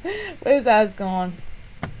dead. Where's Az gone?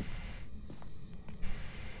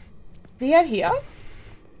 Is he out here?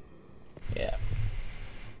 Yeah.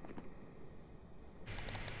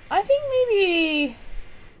 I think maybe...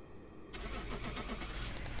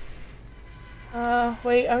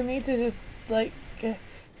 wait, I need to just, like...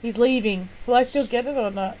 he's leaving. Will I still get it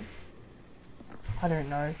or not? I don't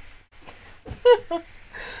know.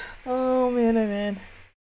 Oh man, oh man.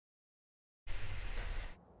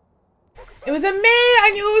 It was a mare!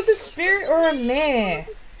 I knew it was a spirit or a mare.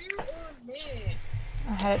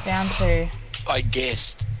 I had it down to... I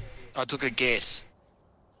guessed. I took a guess.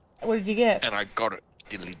 What did you guess? And I got it.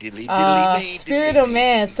 Diddly diddly diddly me. Spirit or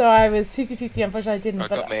mare, so I was 50-50. Unfortunately I didn't. I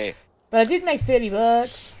got mare. But I did make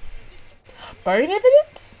 $30. Bone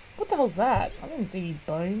evidence? What the hell's that? I didn't see any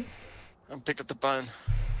bones. I picked up the bone.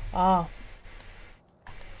 Ah.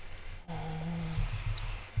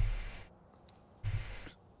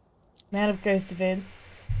 Amount of ghost events.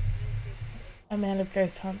 Amount of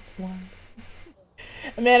ghost hunts, 1.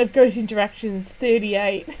 Amount of ghost interactions,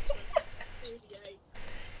 38.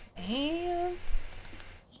 And...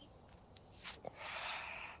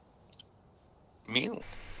 Meal.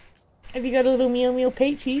 have you got a little meal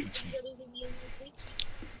Peachy?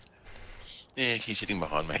 Yeah, she's sitting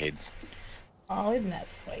behind my head. Oh, isn't that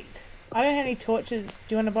sweet? I don't have any torches.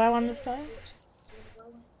 Do you want to buy one this time?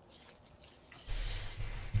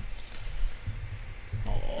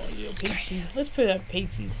 Oh, you're Peachy. Let's put up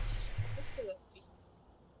Peachy's.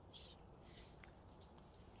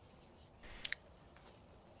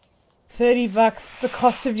 $30, the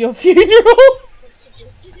cost of your funeral.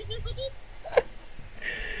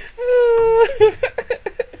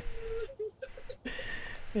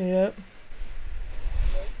 Yep.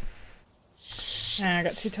 I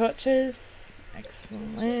got 2 torches.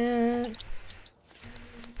 Excellent.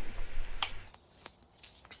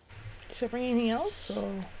 Should I bring anything else,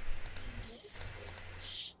 or...?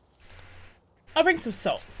 I'll bring some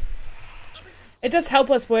salt. It does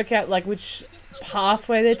help us work out, like, which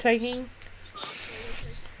pathway they're taking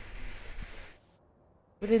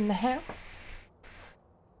within the house.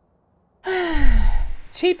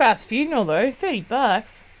 Cheap-ass funeral, though.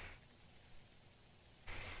 $30.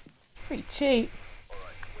 Pretty cheap.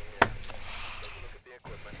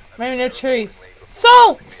 Moment of truth.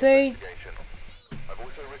 Salt! See?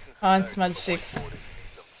 Oh, and smudge sticks.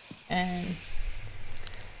 And...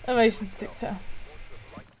 emotion detector.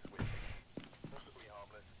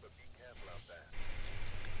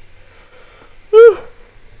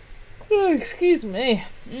 Oh, excuse me.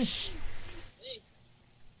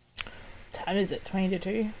 Time is it? 20 to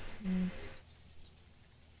 2.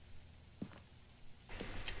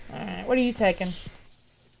 Alright, what are you taking?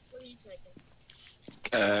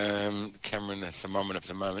 Cameron, a thermometer for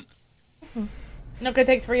the moment. Not gonna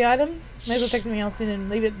take 3 items? Maybe we'll take something else in and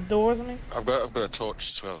leave it at the door or something? I've got a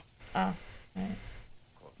torch as well. Oh. Right.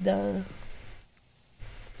 Duh.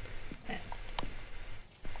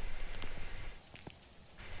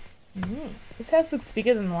 This house looks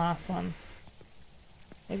bigger than the last one.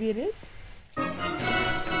 Maybe it is?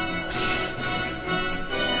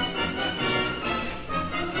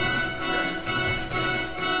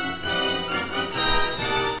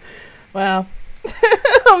 Wow.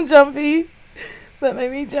 I'm jumpy. That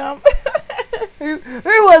made me jump. Who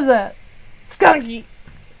was that? Skunky.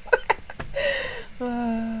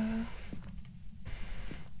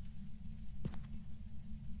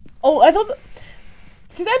 Oh, I thought...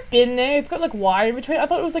 see that bin there? It's got like wire in between. I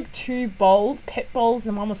thought it was like 2 bowls, pet bowls,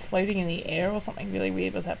 and one was floating in the air or something really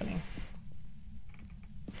weird was happening.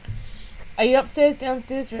 Are you upstairs,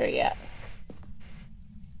 downstairs? Where are you at?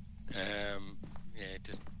 Yeah,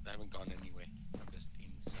 just I haven't gone anywhere. I'm just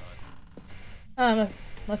inside.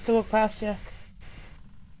 Must still walk past you. Gone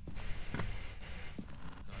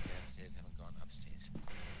downstairs, haven't gone upstairs.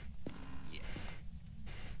 Yeah.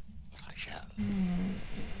 But I shall.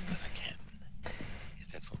 Because I can.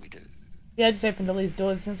 Because that's what we do. Yeah, I just opened all these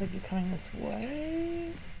doors. Sounds like you're coming this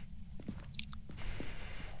way.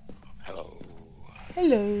 Hello.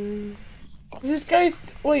 Hello. Is this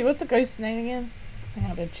ghost... wait, what's the ghost's name again? Hang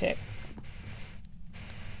on, I better check.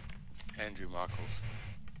 Andrew Michaels.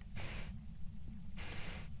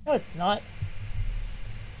 No, it's not.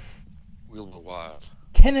 Wilbur Wild.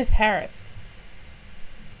 Kenneth Harris.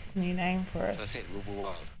 It's a new name for So I us. said Wilbur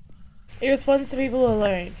Wild. He responds to people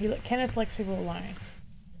alone. Kenneth likes people alone.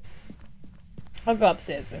 I'll go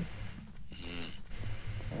upstairs then.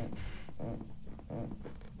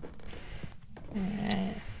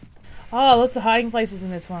 Alright. Oh, lots of hiding places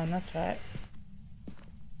in this one. That's right.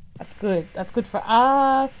 That's good. That's good for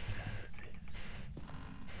us.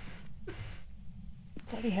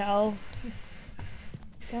 Bloody hell. He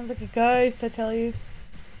sounds like a ghost, I tell you.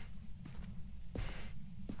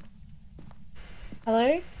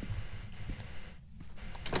 Hello?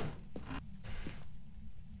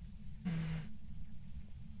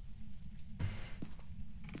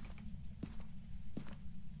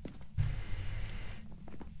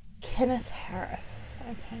 Kenneth Harris.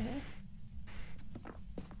 Okay.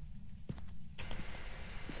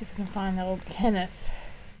 Let's see if we can find that old Kenneth.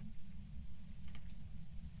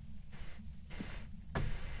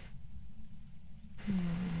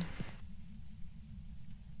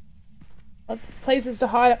 Lots of places to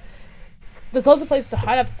hide. There's lots of places to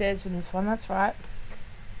hide upstairs from this one, that's right.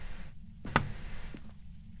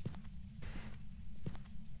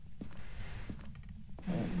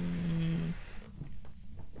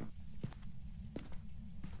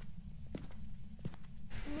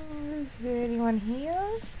 Is there anyone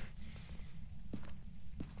here?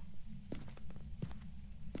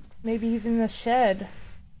 Maybe he's in the shed.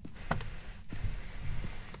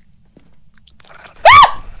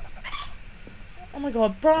 Ah! Oh my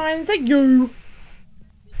god, Brian, is that you?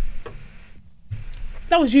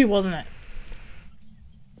 That was you, wasn't it?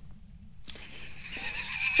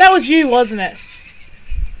 That was you, wasn't it?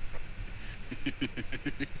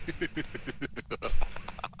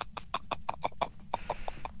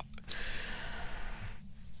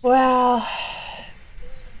 Wow.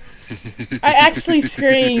 I actually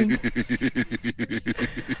screamed.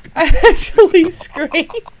 I actually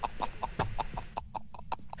screamed.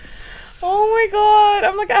 Oh my god.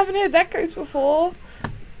 I'm like, I haven't heard that ghost before.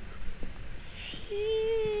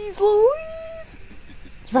 Jeez Louise.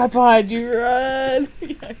 It's right behind you, run.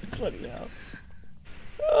 Yeah, bloody hell.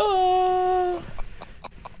 Oh.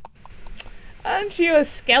 Aren't you a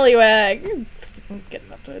scallywag? I'm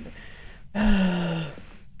getting up to it.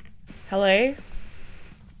 Hello?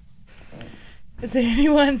 Is there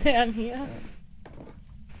anyone down here?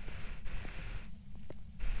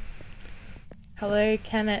 Hello,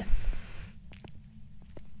 Kenneth.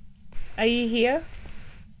 Are you here?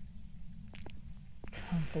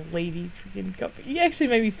 Can't believe he freaking got me. He actually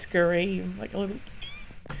made me scream like a little.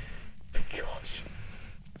 Gosh.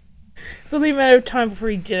 It's only a matter of time before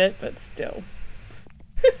he did it, but still.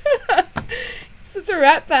 Such a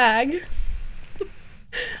rat bag.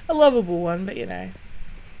 A lovable one, but you know.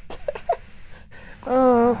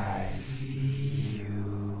 Oh. I see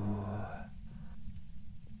you.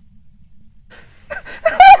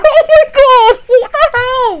 Oh my god! What the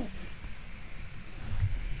hell?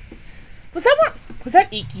 Was that one? Was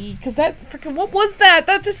that icky? Because that freaking. What was that?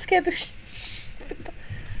 That just scared the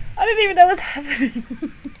I didn't even know what was happening.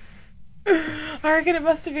 I reckon it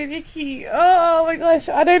must have been icky. Oh my gosh,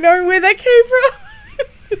 I don't know where that came from.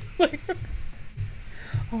 Like,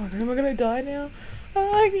 oh my god, am I gonna die now?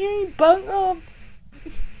 Oh, you mean bunk? Oh.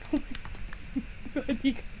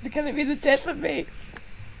 You guys are gonna be the death of me.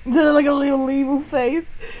 Like a little evil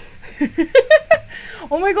face.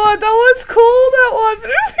 Oh my god, that was cool, that one, but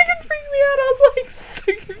it freaking freaked me out. I was like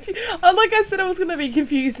so confused. Like I said, I was gonna be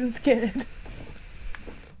confused and scared.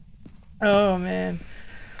 Oh man.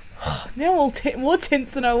 Now I'm more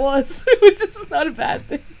tense than I was, which is not a bad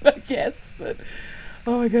thing, I guess, but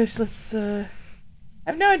oh my gosh, let's I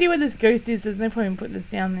have no idea where this ghost is. There's no point in putting this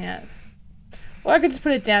down yet. Or I could just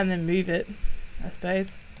put it down and then move it, I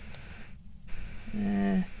suppose.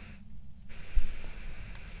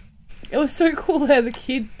 It was so cool how the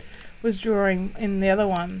kid was drawing in the other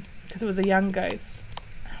one, because it was a young ghost.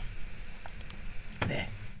 There.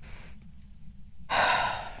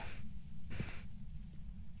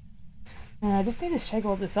 I just need to shake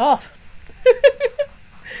all this off.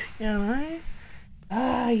 You know?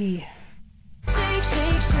 Aye. Shake,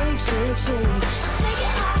 shake, shake, shake, shake. Shake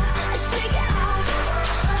it off, shake it off.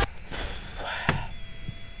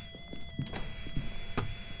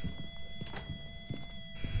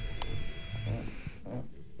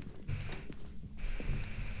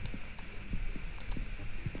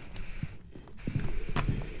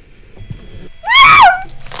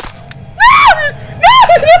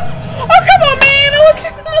 Oh, come on, man!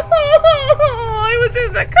 I was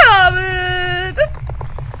in the cupboard!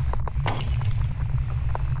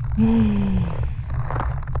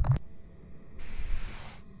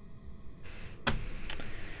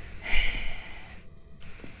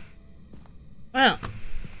 Well.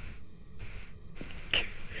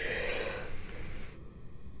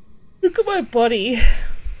 Look at my body.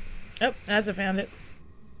 Oh, as I found it.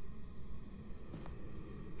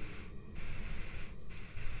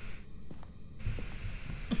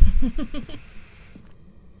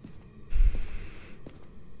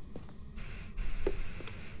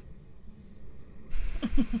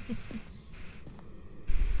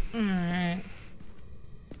 Alright.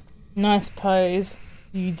 Nice pose.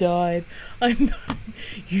 You died. I know.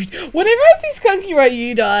 You. Whenever I see Skunky write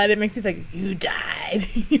 "you died," it makes me think you died.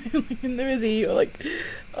 And there is a you're like,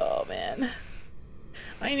 oh man.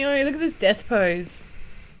 I know. Look at this death pose.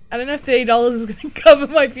 I don't know if $30 is going to cover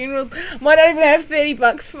my funerals. Might not even have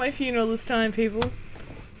 $30 for my funeral this time, people. I'm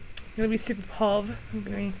going to be super pov. I'm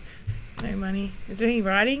going to be no money. Is there any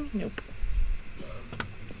writing? Nope.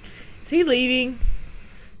 Is he leaving?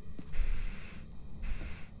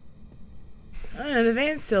 I don't know, the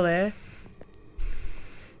van's still there.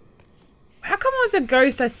 How come I was a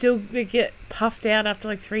ghost I still get puffed out after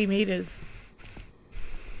like 3 meters?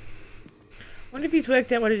 I wonder if he's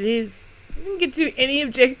worked out what it is. I didn't get to do any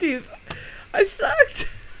objective. I sucked.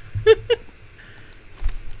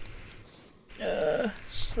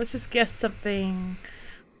 Let's just guess something.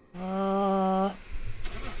 Oh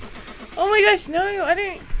my gosh, no, I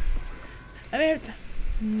don't have to.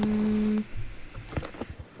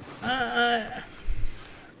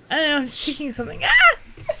 I don't know, I'm just picking something. Ah!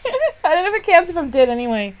 I don't know if it counts if I'm dead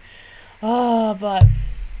anyway. Oh, but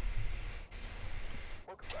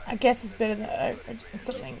I guess it's better than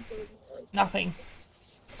something. Nothing.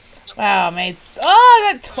 Wow, mates. Oh,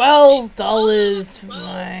 I got $12 for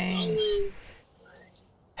my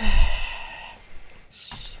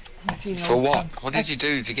funeral. For what? What did you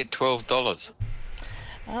do to get $12?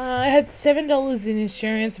 I had $7 in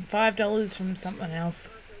insurance and $5 from something else.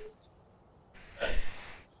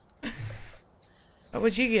 What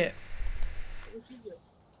would you get?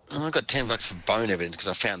 I got $10 for bone evidence because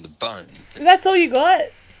I found the bone. That's all you got?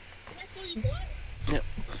 Yep.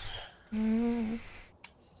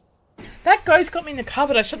 That ghost got me in the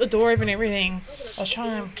cupboard. I shut the door over and everything. I was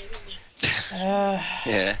trying to...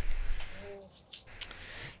 Yeah.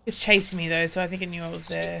 It's chasing me though, so I think it knew I was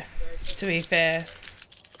there, to be fair.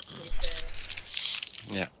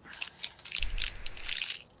 Yeah.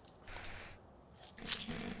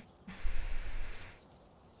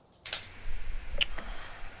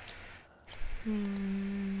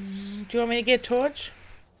 Do you want me to get a torch?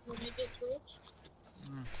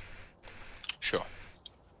 Sure.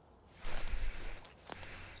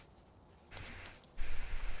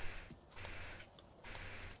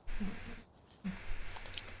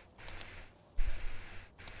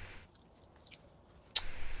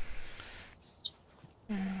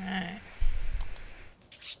 Alright.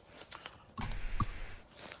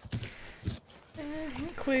 I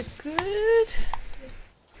think we're good.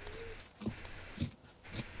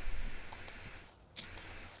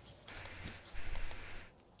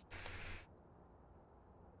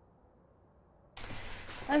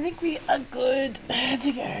 I think we are good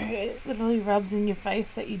to go. It literally rubs in your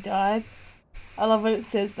face that you died. I love when it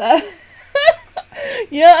says that.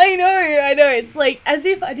 Yeah, I know. It's like as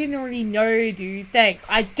if I didn't already know, dude. Thanks.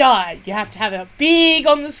 I died. You have to have it big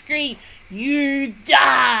on the screen. You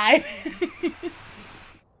died.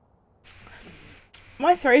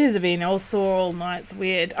 My throat has been all sore all night. It's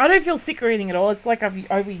weird. I don't feel sick or anything at all. It's like I've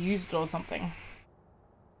overused it or something.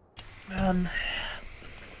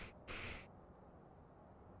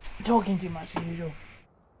 Talking too much as usual.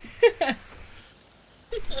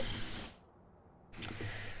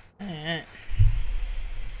 Alright.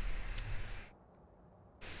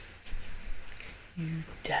 You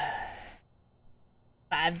die.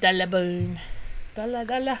 $5 boon. Dollar.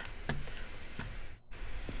 Alright,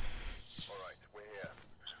 we're here.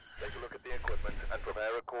 Take a look at the equipment and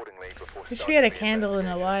prepare accordingly before Wish we had a candle and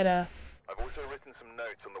a lighter. I've also written some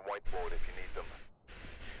notes on the whiteboard if you need them.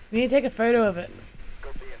 We need to take a photo of it.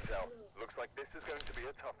 Got the intel. Looks like this is going to be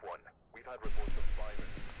a tough one. We've had reports of pirates,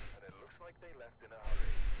 and it looks like they left in a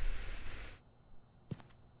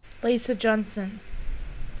hurry. Lisa Johnson.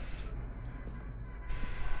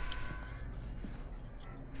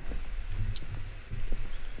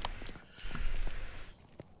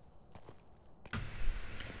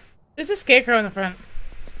 There's a scarecrow in the front.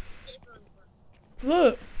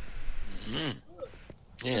 Look.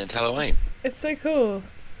 Yeah, it's Halloween. It's so cool.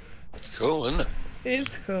 Cool, isn't it? It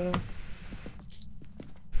is cool.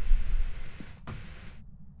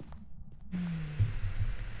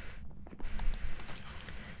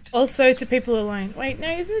 Also, to people alone. Wait, no,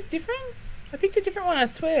 isn't this different? I picked a different one, I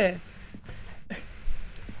swear.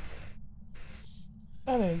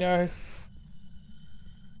 I don't know.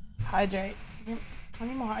 Hydrate. I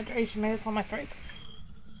need more hydration, man. That's why my throat's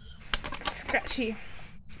scratchy.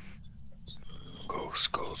 Ghost.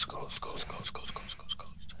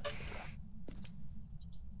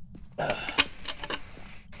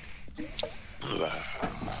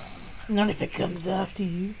 Not if it comes after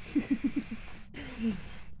you.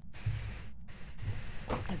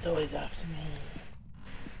 It's always after me.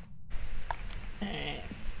 Alright.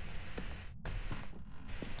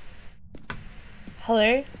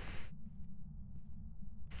 Hello?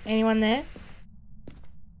 Anyone there?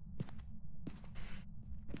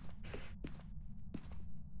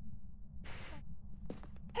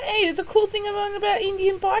 Hey, there's a cool thing about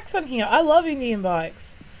Indian bikes on here. I love Indian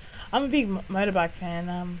bikes. I'm a big motorbike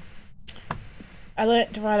fan. I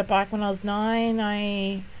learnt to ride a bike when I was 9.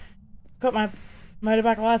 I got my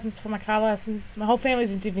motorbike license for my car license. My whole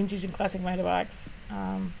family's into vintage and classic motorbikes.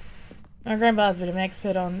 My grandpa's a bit of an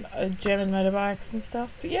expert on German motorbikes and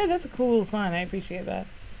stuff. But yeah, that's a cool little sign. I appreciate that.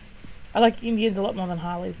 I like Indians a lot more than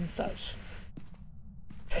Harleys and such.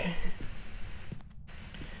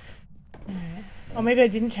 Alright. Or maybe I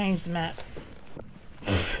didn't change the map.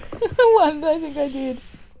 I wonder, I think I did.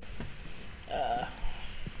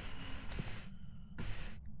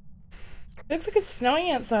 Looks like it's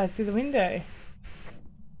snowing outside through the window.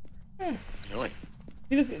 Really?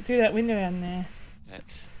 You look through that window down there.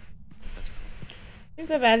 That's I think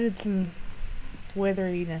they've added some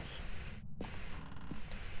weatheriness.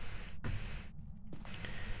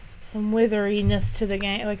 Some weatheriness to the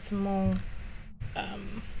game, like some more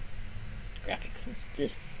graphics and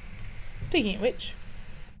stuff. Speaking of which,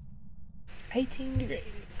 18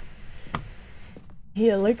 degrees.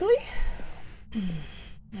 Here locally?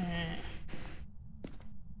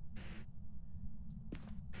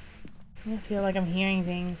 I feel like I'm hearing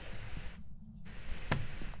things.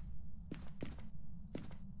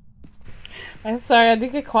 I'm sorry, I do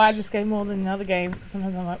get quiet in this game more than in other games because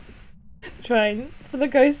sometimes I'm like trying for the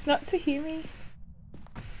ghosts not to hear me.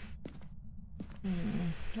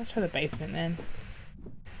 Let's try the basement then.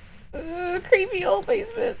 Creepy old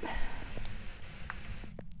basement.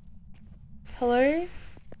 Hello?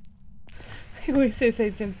 I always say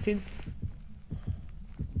something.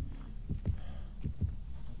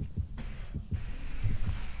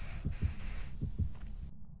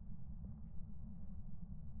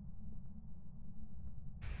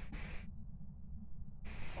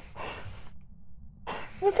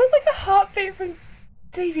 Was that like a heartbeat from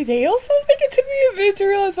DVD or something? It took me a minute to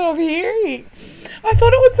realise what I'm hearing. I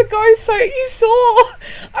thought it was the ghost, so you saw.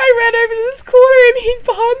 I ran over to this corner and hid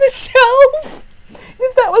behind the shelves.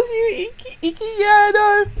 If that was you, Icky, yeah, I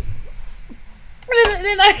know. And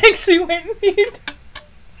then I actually went and hid.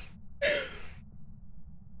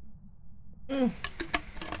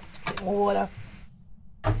 Water.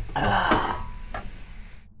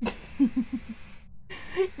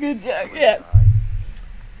 Good job, yeah.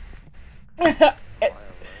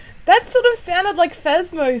 That sort of sounded like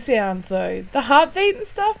Phasmo sounds though. The heartbeat and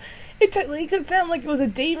stuff. It totally could sound like it was a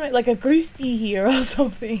demon, like a ghosty here or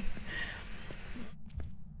something.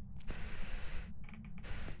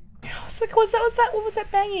 I was like, what was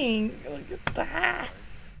that banging?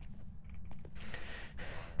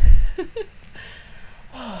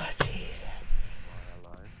 Oh, jeez.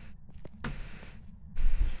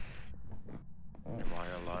 Am I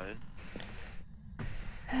alone?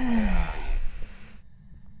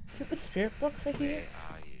 Is it the spirit box I hear? Where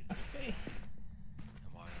are you? Must be. Am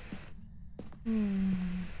I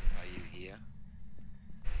alone? Are you here?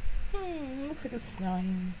 Looks like it's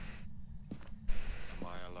snowing. Am I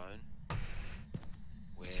alone?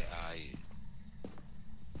 Where are you?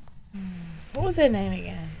 What was her name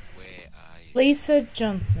again? Where are you? Lisa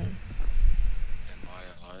Johnson. Am I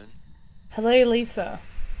alone? Hello, Lisa.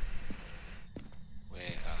 Where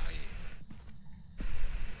are you?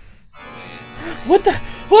 Where What the?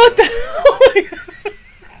 Oh my god!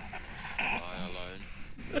 am I alone?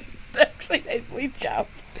 That actually made me jump.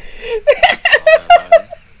 Am I alone?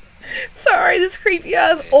 Sorry, this creepy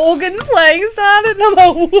ass organ playing started and I'm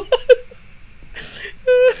like, what?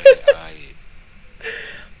 Where are you?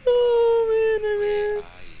 Oh man, Where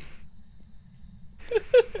are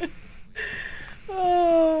you?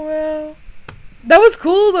 oh wow. That was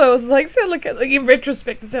cool though. It was like, sound like in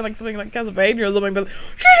retrospect, it sounded like something like Castlevania or something, but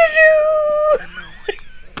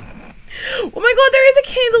oh my god, there is a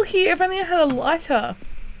candle here. If only I had a lighter.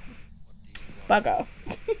 Bugger.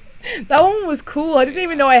 That one was cool. I didn't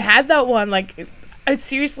even know I had that one. Like, I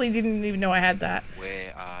seriously didn't even know I had that.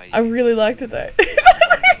 Where are you? I really liked it though.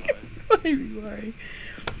 Don't even worry.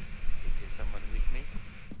 Is someone with me?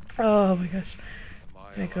 Oh my gosh. Am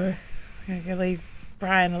I There you alone? go. I'm gonna go leave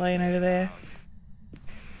Brian alone over there.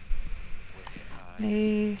 Where are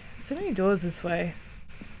you? Hey, so many doors this way.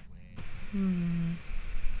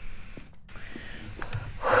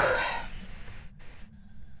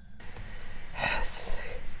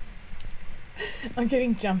 I'm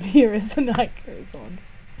getting jumpier as the night goes on.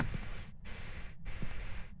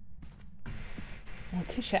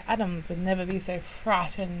 Morticia Addams would never be so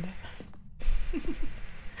frightened.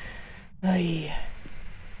 Ay.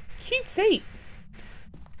 Cute seat.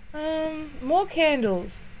 More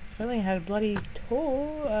candles. If only I had a bloody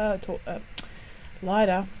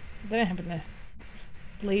lighter. They don't happen to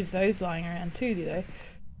leave those lying around too, do they?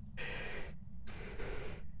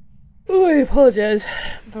 Oh, I apologise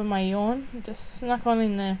for my yawn. It just snuck on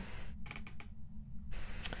in there.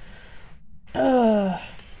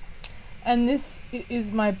 And this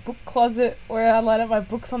is my book closet where I line up my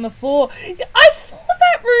books on the floor. I saw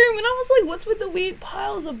that room and I was like, what's with the weird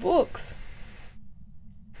piles of books?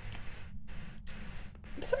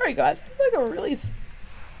 I'm sorry guys, I feel like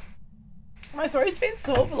my throat's been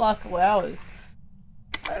sore for the last couple hours.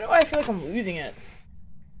 I don't know why I feel like I'm losing it.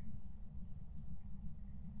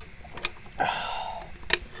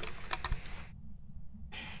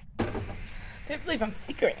 Don't believe I'm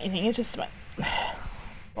sick or anything, it's just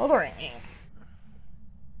bothering me.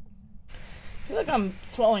 I feel like I'm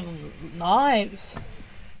swallowing knives.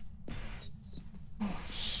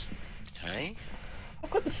 Hey?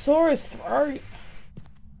 I've got the sorest throat.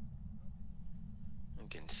 I'm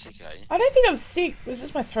getting sick, eh? I don't think I'm sick, it's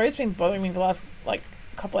just my throat's been bothering me for the last like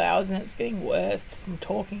couple of hours and it's getting worse from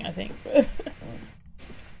talking, I think. But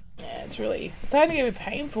yeah, it's really starting to get a bit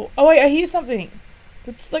painful. Oh wait, I hear something.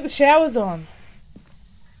 It's like the shower's on.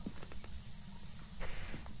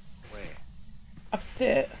 Where?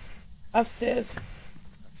 Upstairs. Upstairs.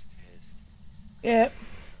 Yep.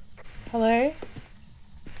 Hello?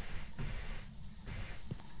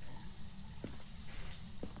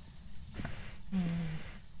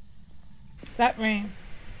 Is that rain?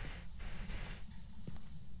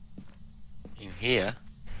 In here?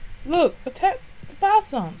 Look, the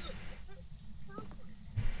bath's on.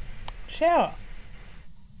 Shower.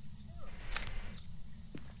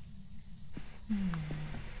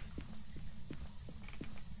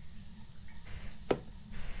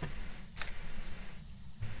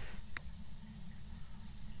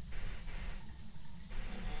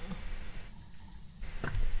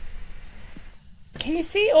 Can you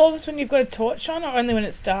see orbs when you've got a torch on, or only when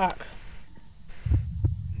it's dark?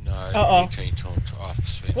 No, Uh-oh. you talked off.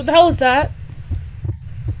 Sweet. What the hell is that?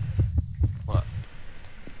 What?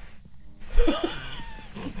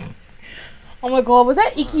 Oh my god, was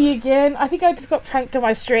that Icky again? I think I just got pranked on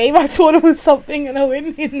my stream. I thought it was something and I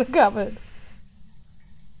went in the cupboard.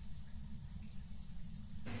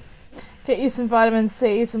 Get you some vitamin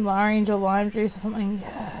C, some orange or lime juice or something.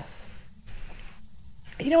 Yes.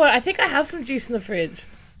 You know what? I think I have some juice in the fridge.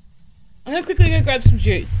 I'm gonna quickly go grab some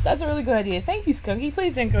juice. That's a really good idea. Thank you, Skunky.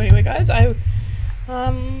 Please don't go anywhere, guys. I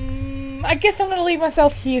guess I'm gonna leave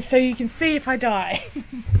myself here so you can see if I die.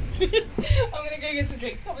 I'm gonna go get some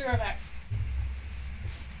drinks. I'll be right back.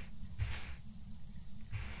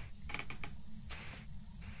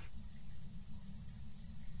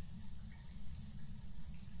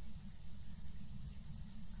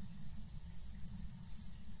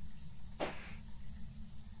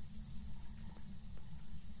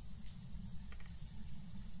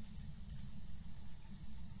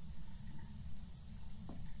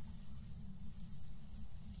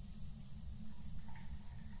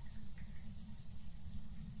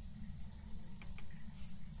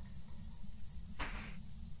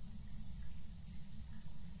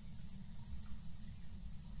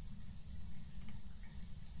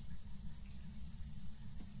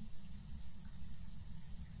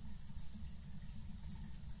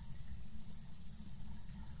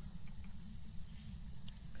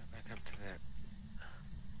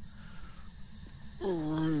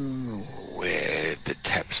 Where the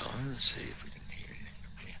tap's on. Let's see if we can hear anything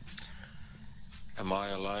up here. Am I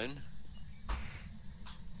alone?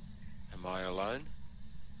 Am I alone?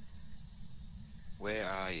 Where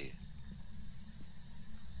are you?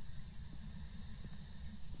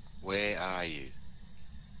 Where are you?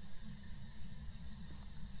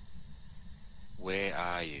 Where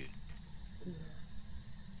are you?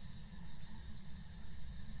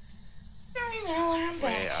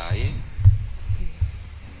 Where are you?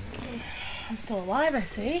 I'm still alive, I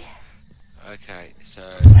see. Okay, so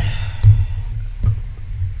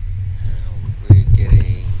we're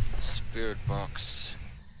getting spirit box.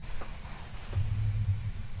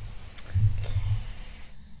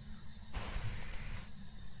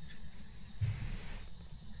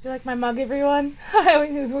 You like my mug, everyone?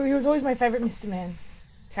 He was always my favourite Mr. Man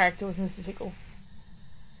character, was Mr. Tickle.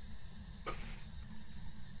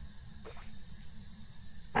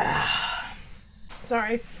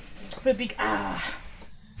 Sorry for a big I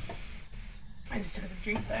just took a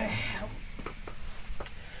drink though.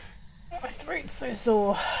 My throat's so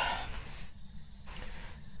sore.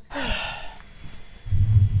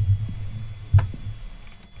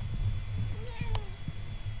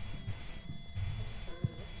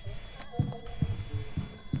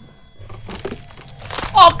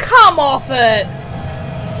 Oh, come off it!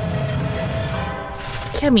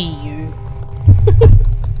 Come here, you.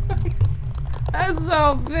 That's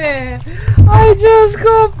not fair. I just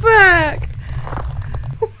got back.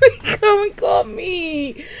 He come and got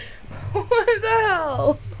me. What the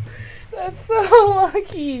hell? That's so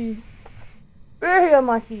lucky. Very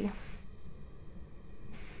unlucky.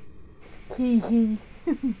 Hee hee.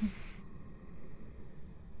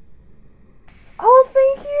 Oh,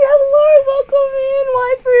 thank you. Hello, welcome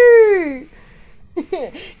in,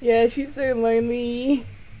 waifu. Yeah, she's so lonely.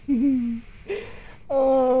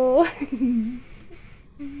 Oh.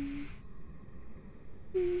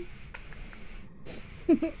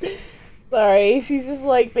 Sorry, she's just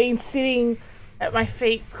like been sitting at my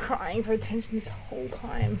feet crying for attention this whole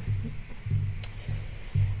time.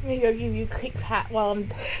 Maybe I'll give you a quick pat while I'm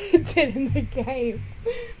dead in the game.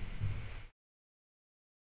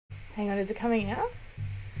 Hang on, is it coming out?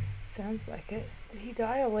 Sounds like it. Did he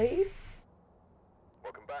die or leave?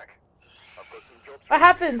 Welcome back. I've got some jobs. What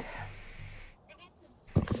happened?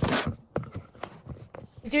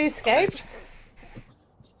 Did you escape?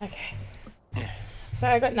 Okay.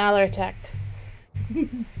 Sorry, I got Nala attacked.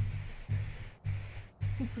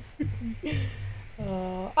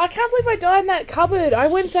 Oh, I can't believe I died in that cupboard. I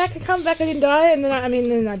went back, I come back, I didn't die, and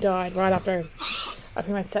then I died right after I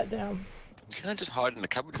pretty much sat down. You can't just hide in the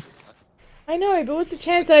cupboard. I know, but what's the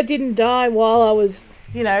chance that I didn't die while I was,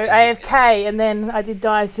 you know, AFK, and then I did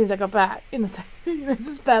die as soon as I got back? It's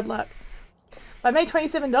just bad luck. I made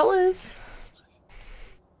 $27.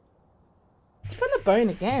 Did you find the bone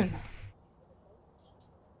again?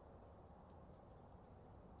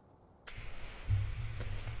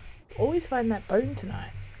 Always find that bone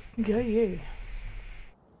tonight. Go you.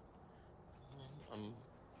 I'm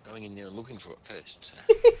going in there and looking for it first. So.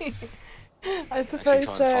 I suppose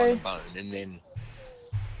try so. and find a bone and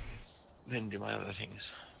then do my other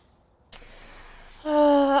things.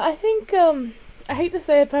 I think I hate to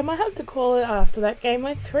say it, but I might have to call it after that game.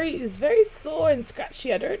 My throat is very sore and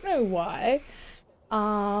scratchy. I don't know why.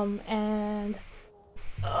 But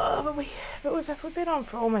we've been on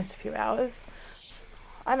for almost a few hours.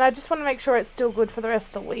 And I just want to make sure it's still good for the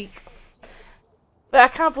rest of the week. But I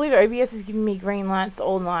can't believe it. OBS is giving me green lights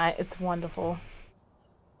all night. It's wonderful.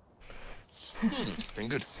 It's been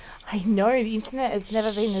good. I know, the internet has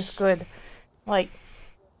never been this good. Like,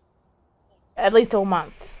 at least all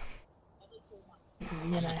month.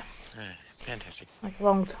 You know. Fantastic. Like as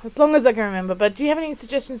long as I can remember. But do you have any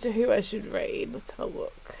suggestions to who I should raid? Let's have a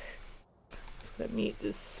look. I'm just going to mute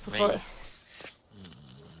this before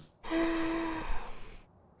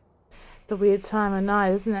It's a weird time of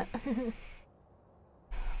night, isn't it?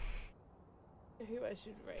 Who I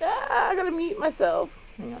should rate. I gotta mute myself.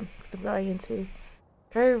 Hang on, because I'm going into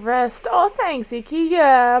go rest. Oh, thanks, Icky.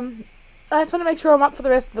 Yeah, I just want to make sure I'm up for the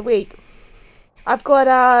rest of the week. I've got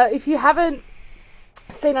if you haven't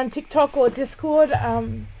seen on TikTok or Discord,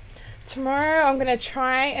 tomorrow I'm gonna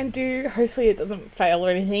try and do. Hopefully, it doesn't fail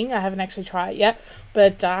or anything. I haven't actually tried it yet,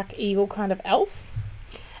 but a dark eagle kind of elf,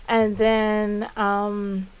 and then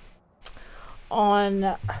on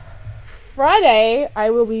Friday, I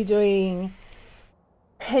will be doing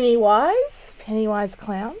Pennywise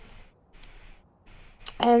Clown.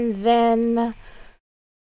 And then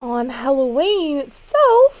on Halloween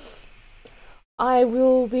itself, I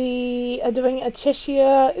will be doing a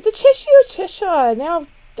Cheshire... Is it Cheshire or Cheshire? Now I've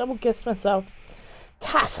double guessed myself.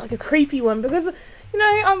 Cat, like a creepy one, because, you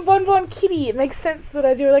know, I'm Bon Bon Kitty. It makes sense that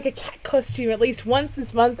I do like a cat costume at least once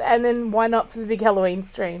this month, and then why not for the big Halloween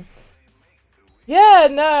stream? Yeah,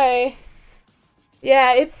 no.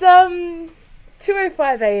 Yeah, it's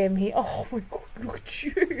 2:05 AM here. Oh my god, look at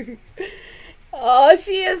you. Oh,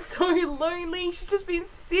 she is so lonely. She's just been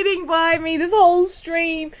sitting by me this whole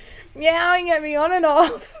stream, meowing at me on and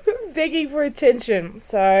off, begging for attention.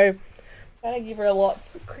 So, I'm gonna give her a lot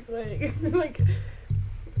quickly. Like,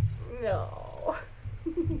 no.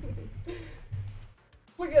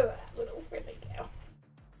 Look at that little friendly cow.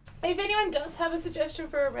 If anyone does have a suggestion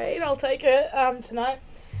for a raid, I'll take it tonight,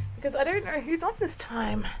 because I don't know who's on this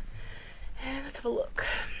time. And let's have a look.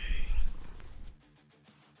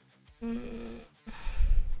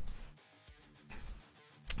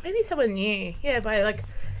 Maybe someone new. Yeah, by like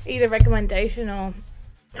either recommendation or...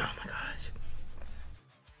 Oh my gosh.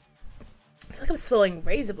 I feel like I'm swallowing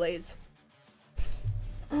razor blades.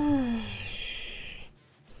 Let's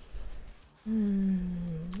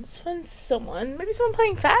find someone. Maybe someone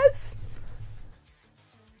playing Phaz?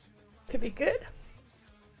 Could be good.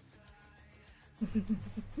 You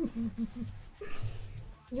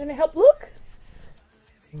want to help look?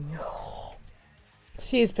 No.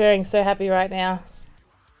 She is purring so happy right now.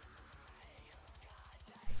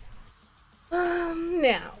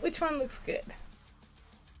 now? Which one looks good?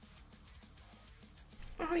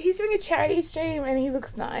 Oh, he's doing a charity stream and he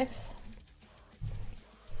looks nice.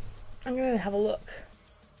 I'm gonna have a look.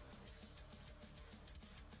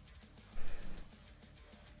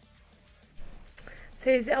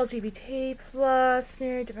 So he's LGBT plus.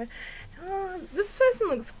 Oh, this person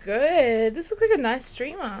looks good. This looks like a nice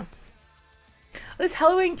streamer. This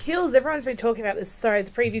Halloween Kills. Everyone's been talking about this. Sorry,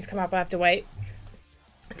 the preview's come up. I have to wait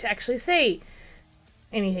to actually see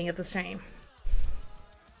anything at the stream.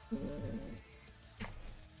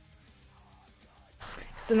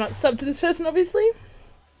 So I'm not subbed to this person, obviously.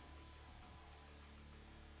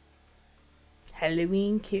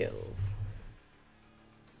 Halloween Kills.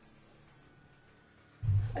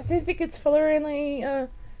 I don't think it's follower only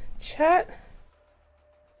chat.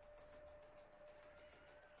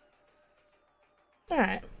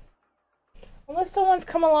 Alright. Unless someone's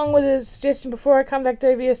come along with a suggestion before I come back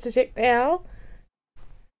to OBS to check now,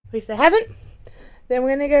 which they haven't, then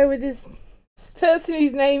we're gonna go with this person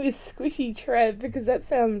whose name is Squishy Trev, because that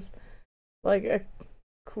sounds like a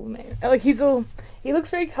cool name. Like he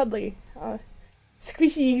looks very cuddly.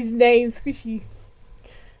 Squishy's name, Squishy.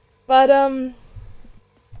 But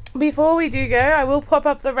before we do go, I will pop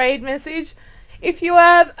up the raid message. If you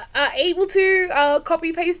are able to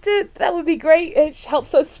copy paste it, that would be great. It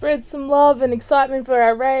helps us spread some love and excitement for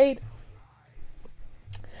our raid.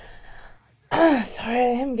 Sorry,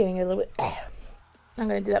 I am getting a little bit. I'm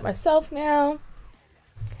going to do that myself now.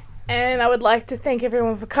 And I would like to thank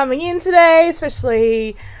everyone for coming in today,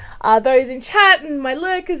 especially those in chat and my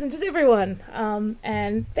lurkers and just everyone.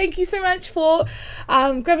 And thank you so much for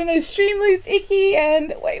grabbing those stream loots, Icky.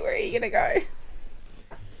 And wait, where are you going to go?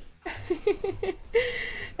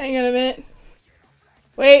 Hang on a minute.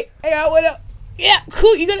 Wait, hang on, what up? Yeah,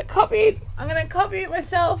 cool, you got it copied. I'm going to copy it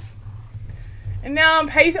myself. And now I'm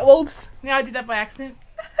pasting. Whoops, now I did that by accident.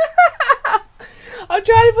 I'm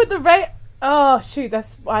trying to put the rate. Oh shoot,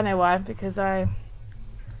 I know why, because I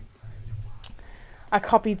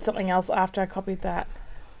copied something else after I copied that.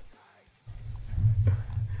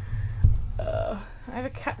 I have a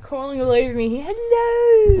cat crawling all over me.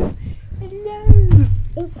 Hello! Hello!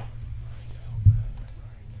 Oh.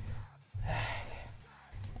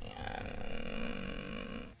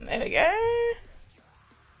 There we go.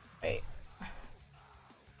 Wait.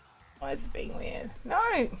 Why is it being weird?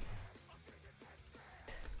 No!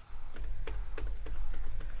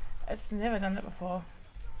 It's never done that before.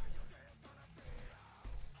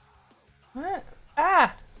 What?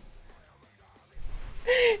 Ah!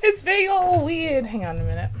 It's being all weird. Hang on a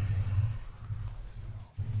minute.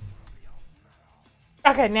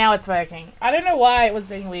 Okay, now it's working. I don't know why it was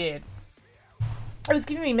being weird. It was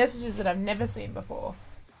giving me messages that I've never seen before.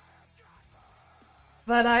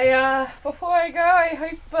 But before I go, I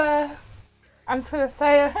hope, I'm just gonna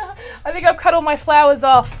say, I think I've cut all my flowers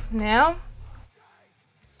off now.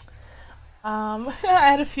 I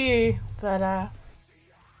had a few, but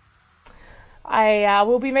I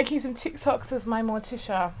will be making some TikToks as my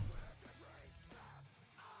Morticia.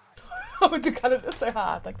 I want to cut it so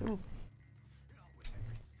hard, like little.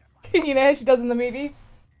 You know how she does in the movie?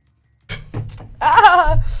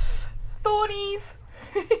 Ah, thornies.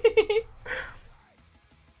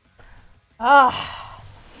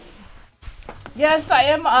 Yes, I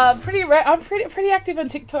am I'm pretty active on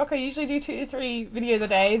TikTok. I usually do 2 to 3 videos a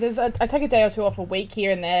day. I take a day or two off a week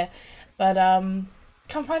here and there, but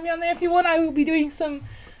come find me on there if you want. I will be doing some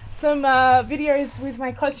videos with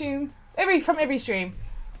my costume from every stream,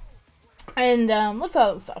 and lots of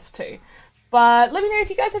other stuff too. But let me know if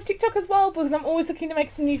you guys have TikTok as well, because I'm always looking to make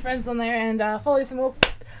some new friends on there and follow some more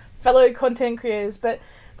fellow content creators. But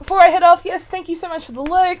before I head off, yes, thank you so much for the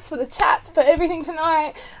lurks, for the chat, for everything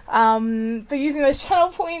tonight, for using those channel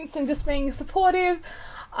points and just being supportive.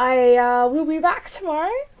 I will be back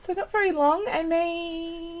tomorrow, so not very long. I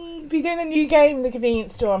may be doing a new game in the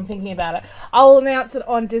convenience store. I'm thinking about it. I'll announce it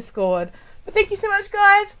on Discord. But thank you so much,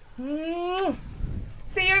 guys.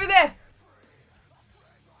 See you over there.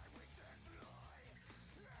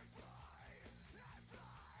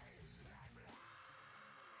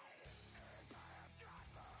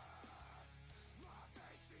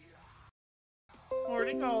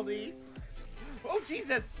 Morning, Aldi. Oh,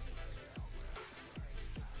 Jesus!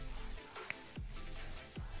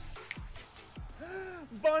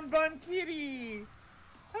 Bon Bon Kitty!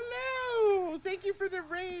 Hello! Thank you for the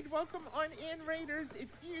raid. Welcome on in, Raiders. If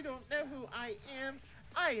you don't know who I am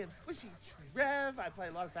Squishy Trev. I play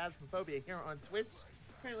a lot of Phasmophobia here on Twitch.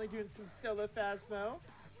 Currently doing some solo Phasmo.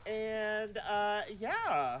 And,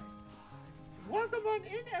 yeah. Welcome on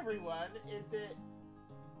in, everyone.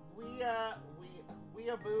 We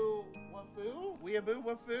Weeaboo Wafoo? Weeaboo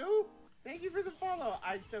Wafoo? Thank you for the follow.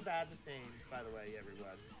 I'm so bad with names, by the way,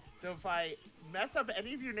 everyone. So if I mess up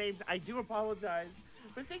any of your names, I do apologize.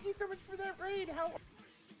 But thank you so much for that raid. How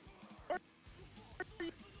are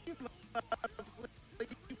you?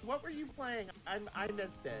 What were you playing? I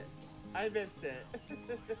missed it. I missed it.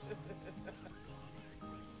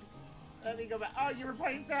 Let me go back. Oh, you were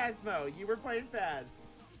playing Phasmo. You were playing Phaz.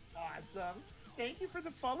 Awesome. Thank you for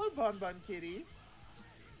the follow, Bon Bon Kitty.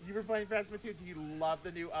 You were playing Phasmo too. Do you love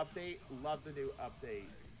the new update? Love the new update.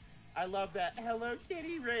 I love that Hello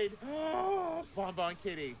Kitty raid. Oh, Bon Bon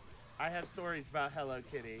Kitty. I have stories about Hello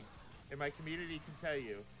Kitty, and my community can tell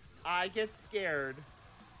you. I get scared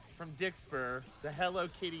from Dixper, the Hello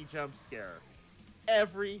Kitty jump scare,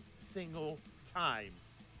 every single time.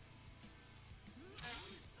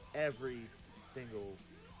 Every single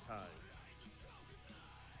time.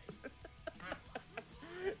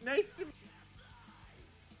 Nice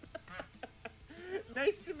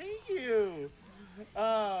to meet you.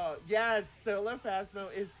 Oh, yes, Solo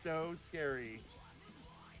Phasmo is so scary.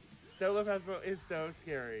 Solo Phasmo is so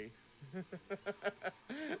scary.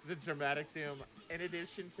 The dramatic zoom. In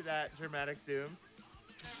addition to that dramatic zoom,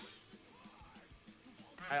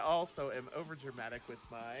 I also am over dramatic with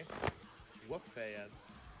my whoop fan.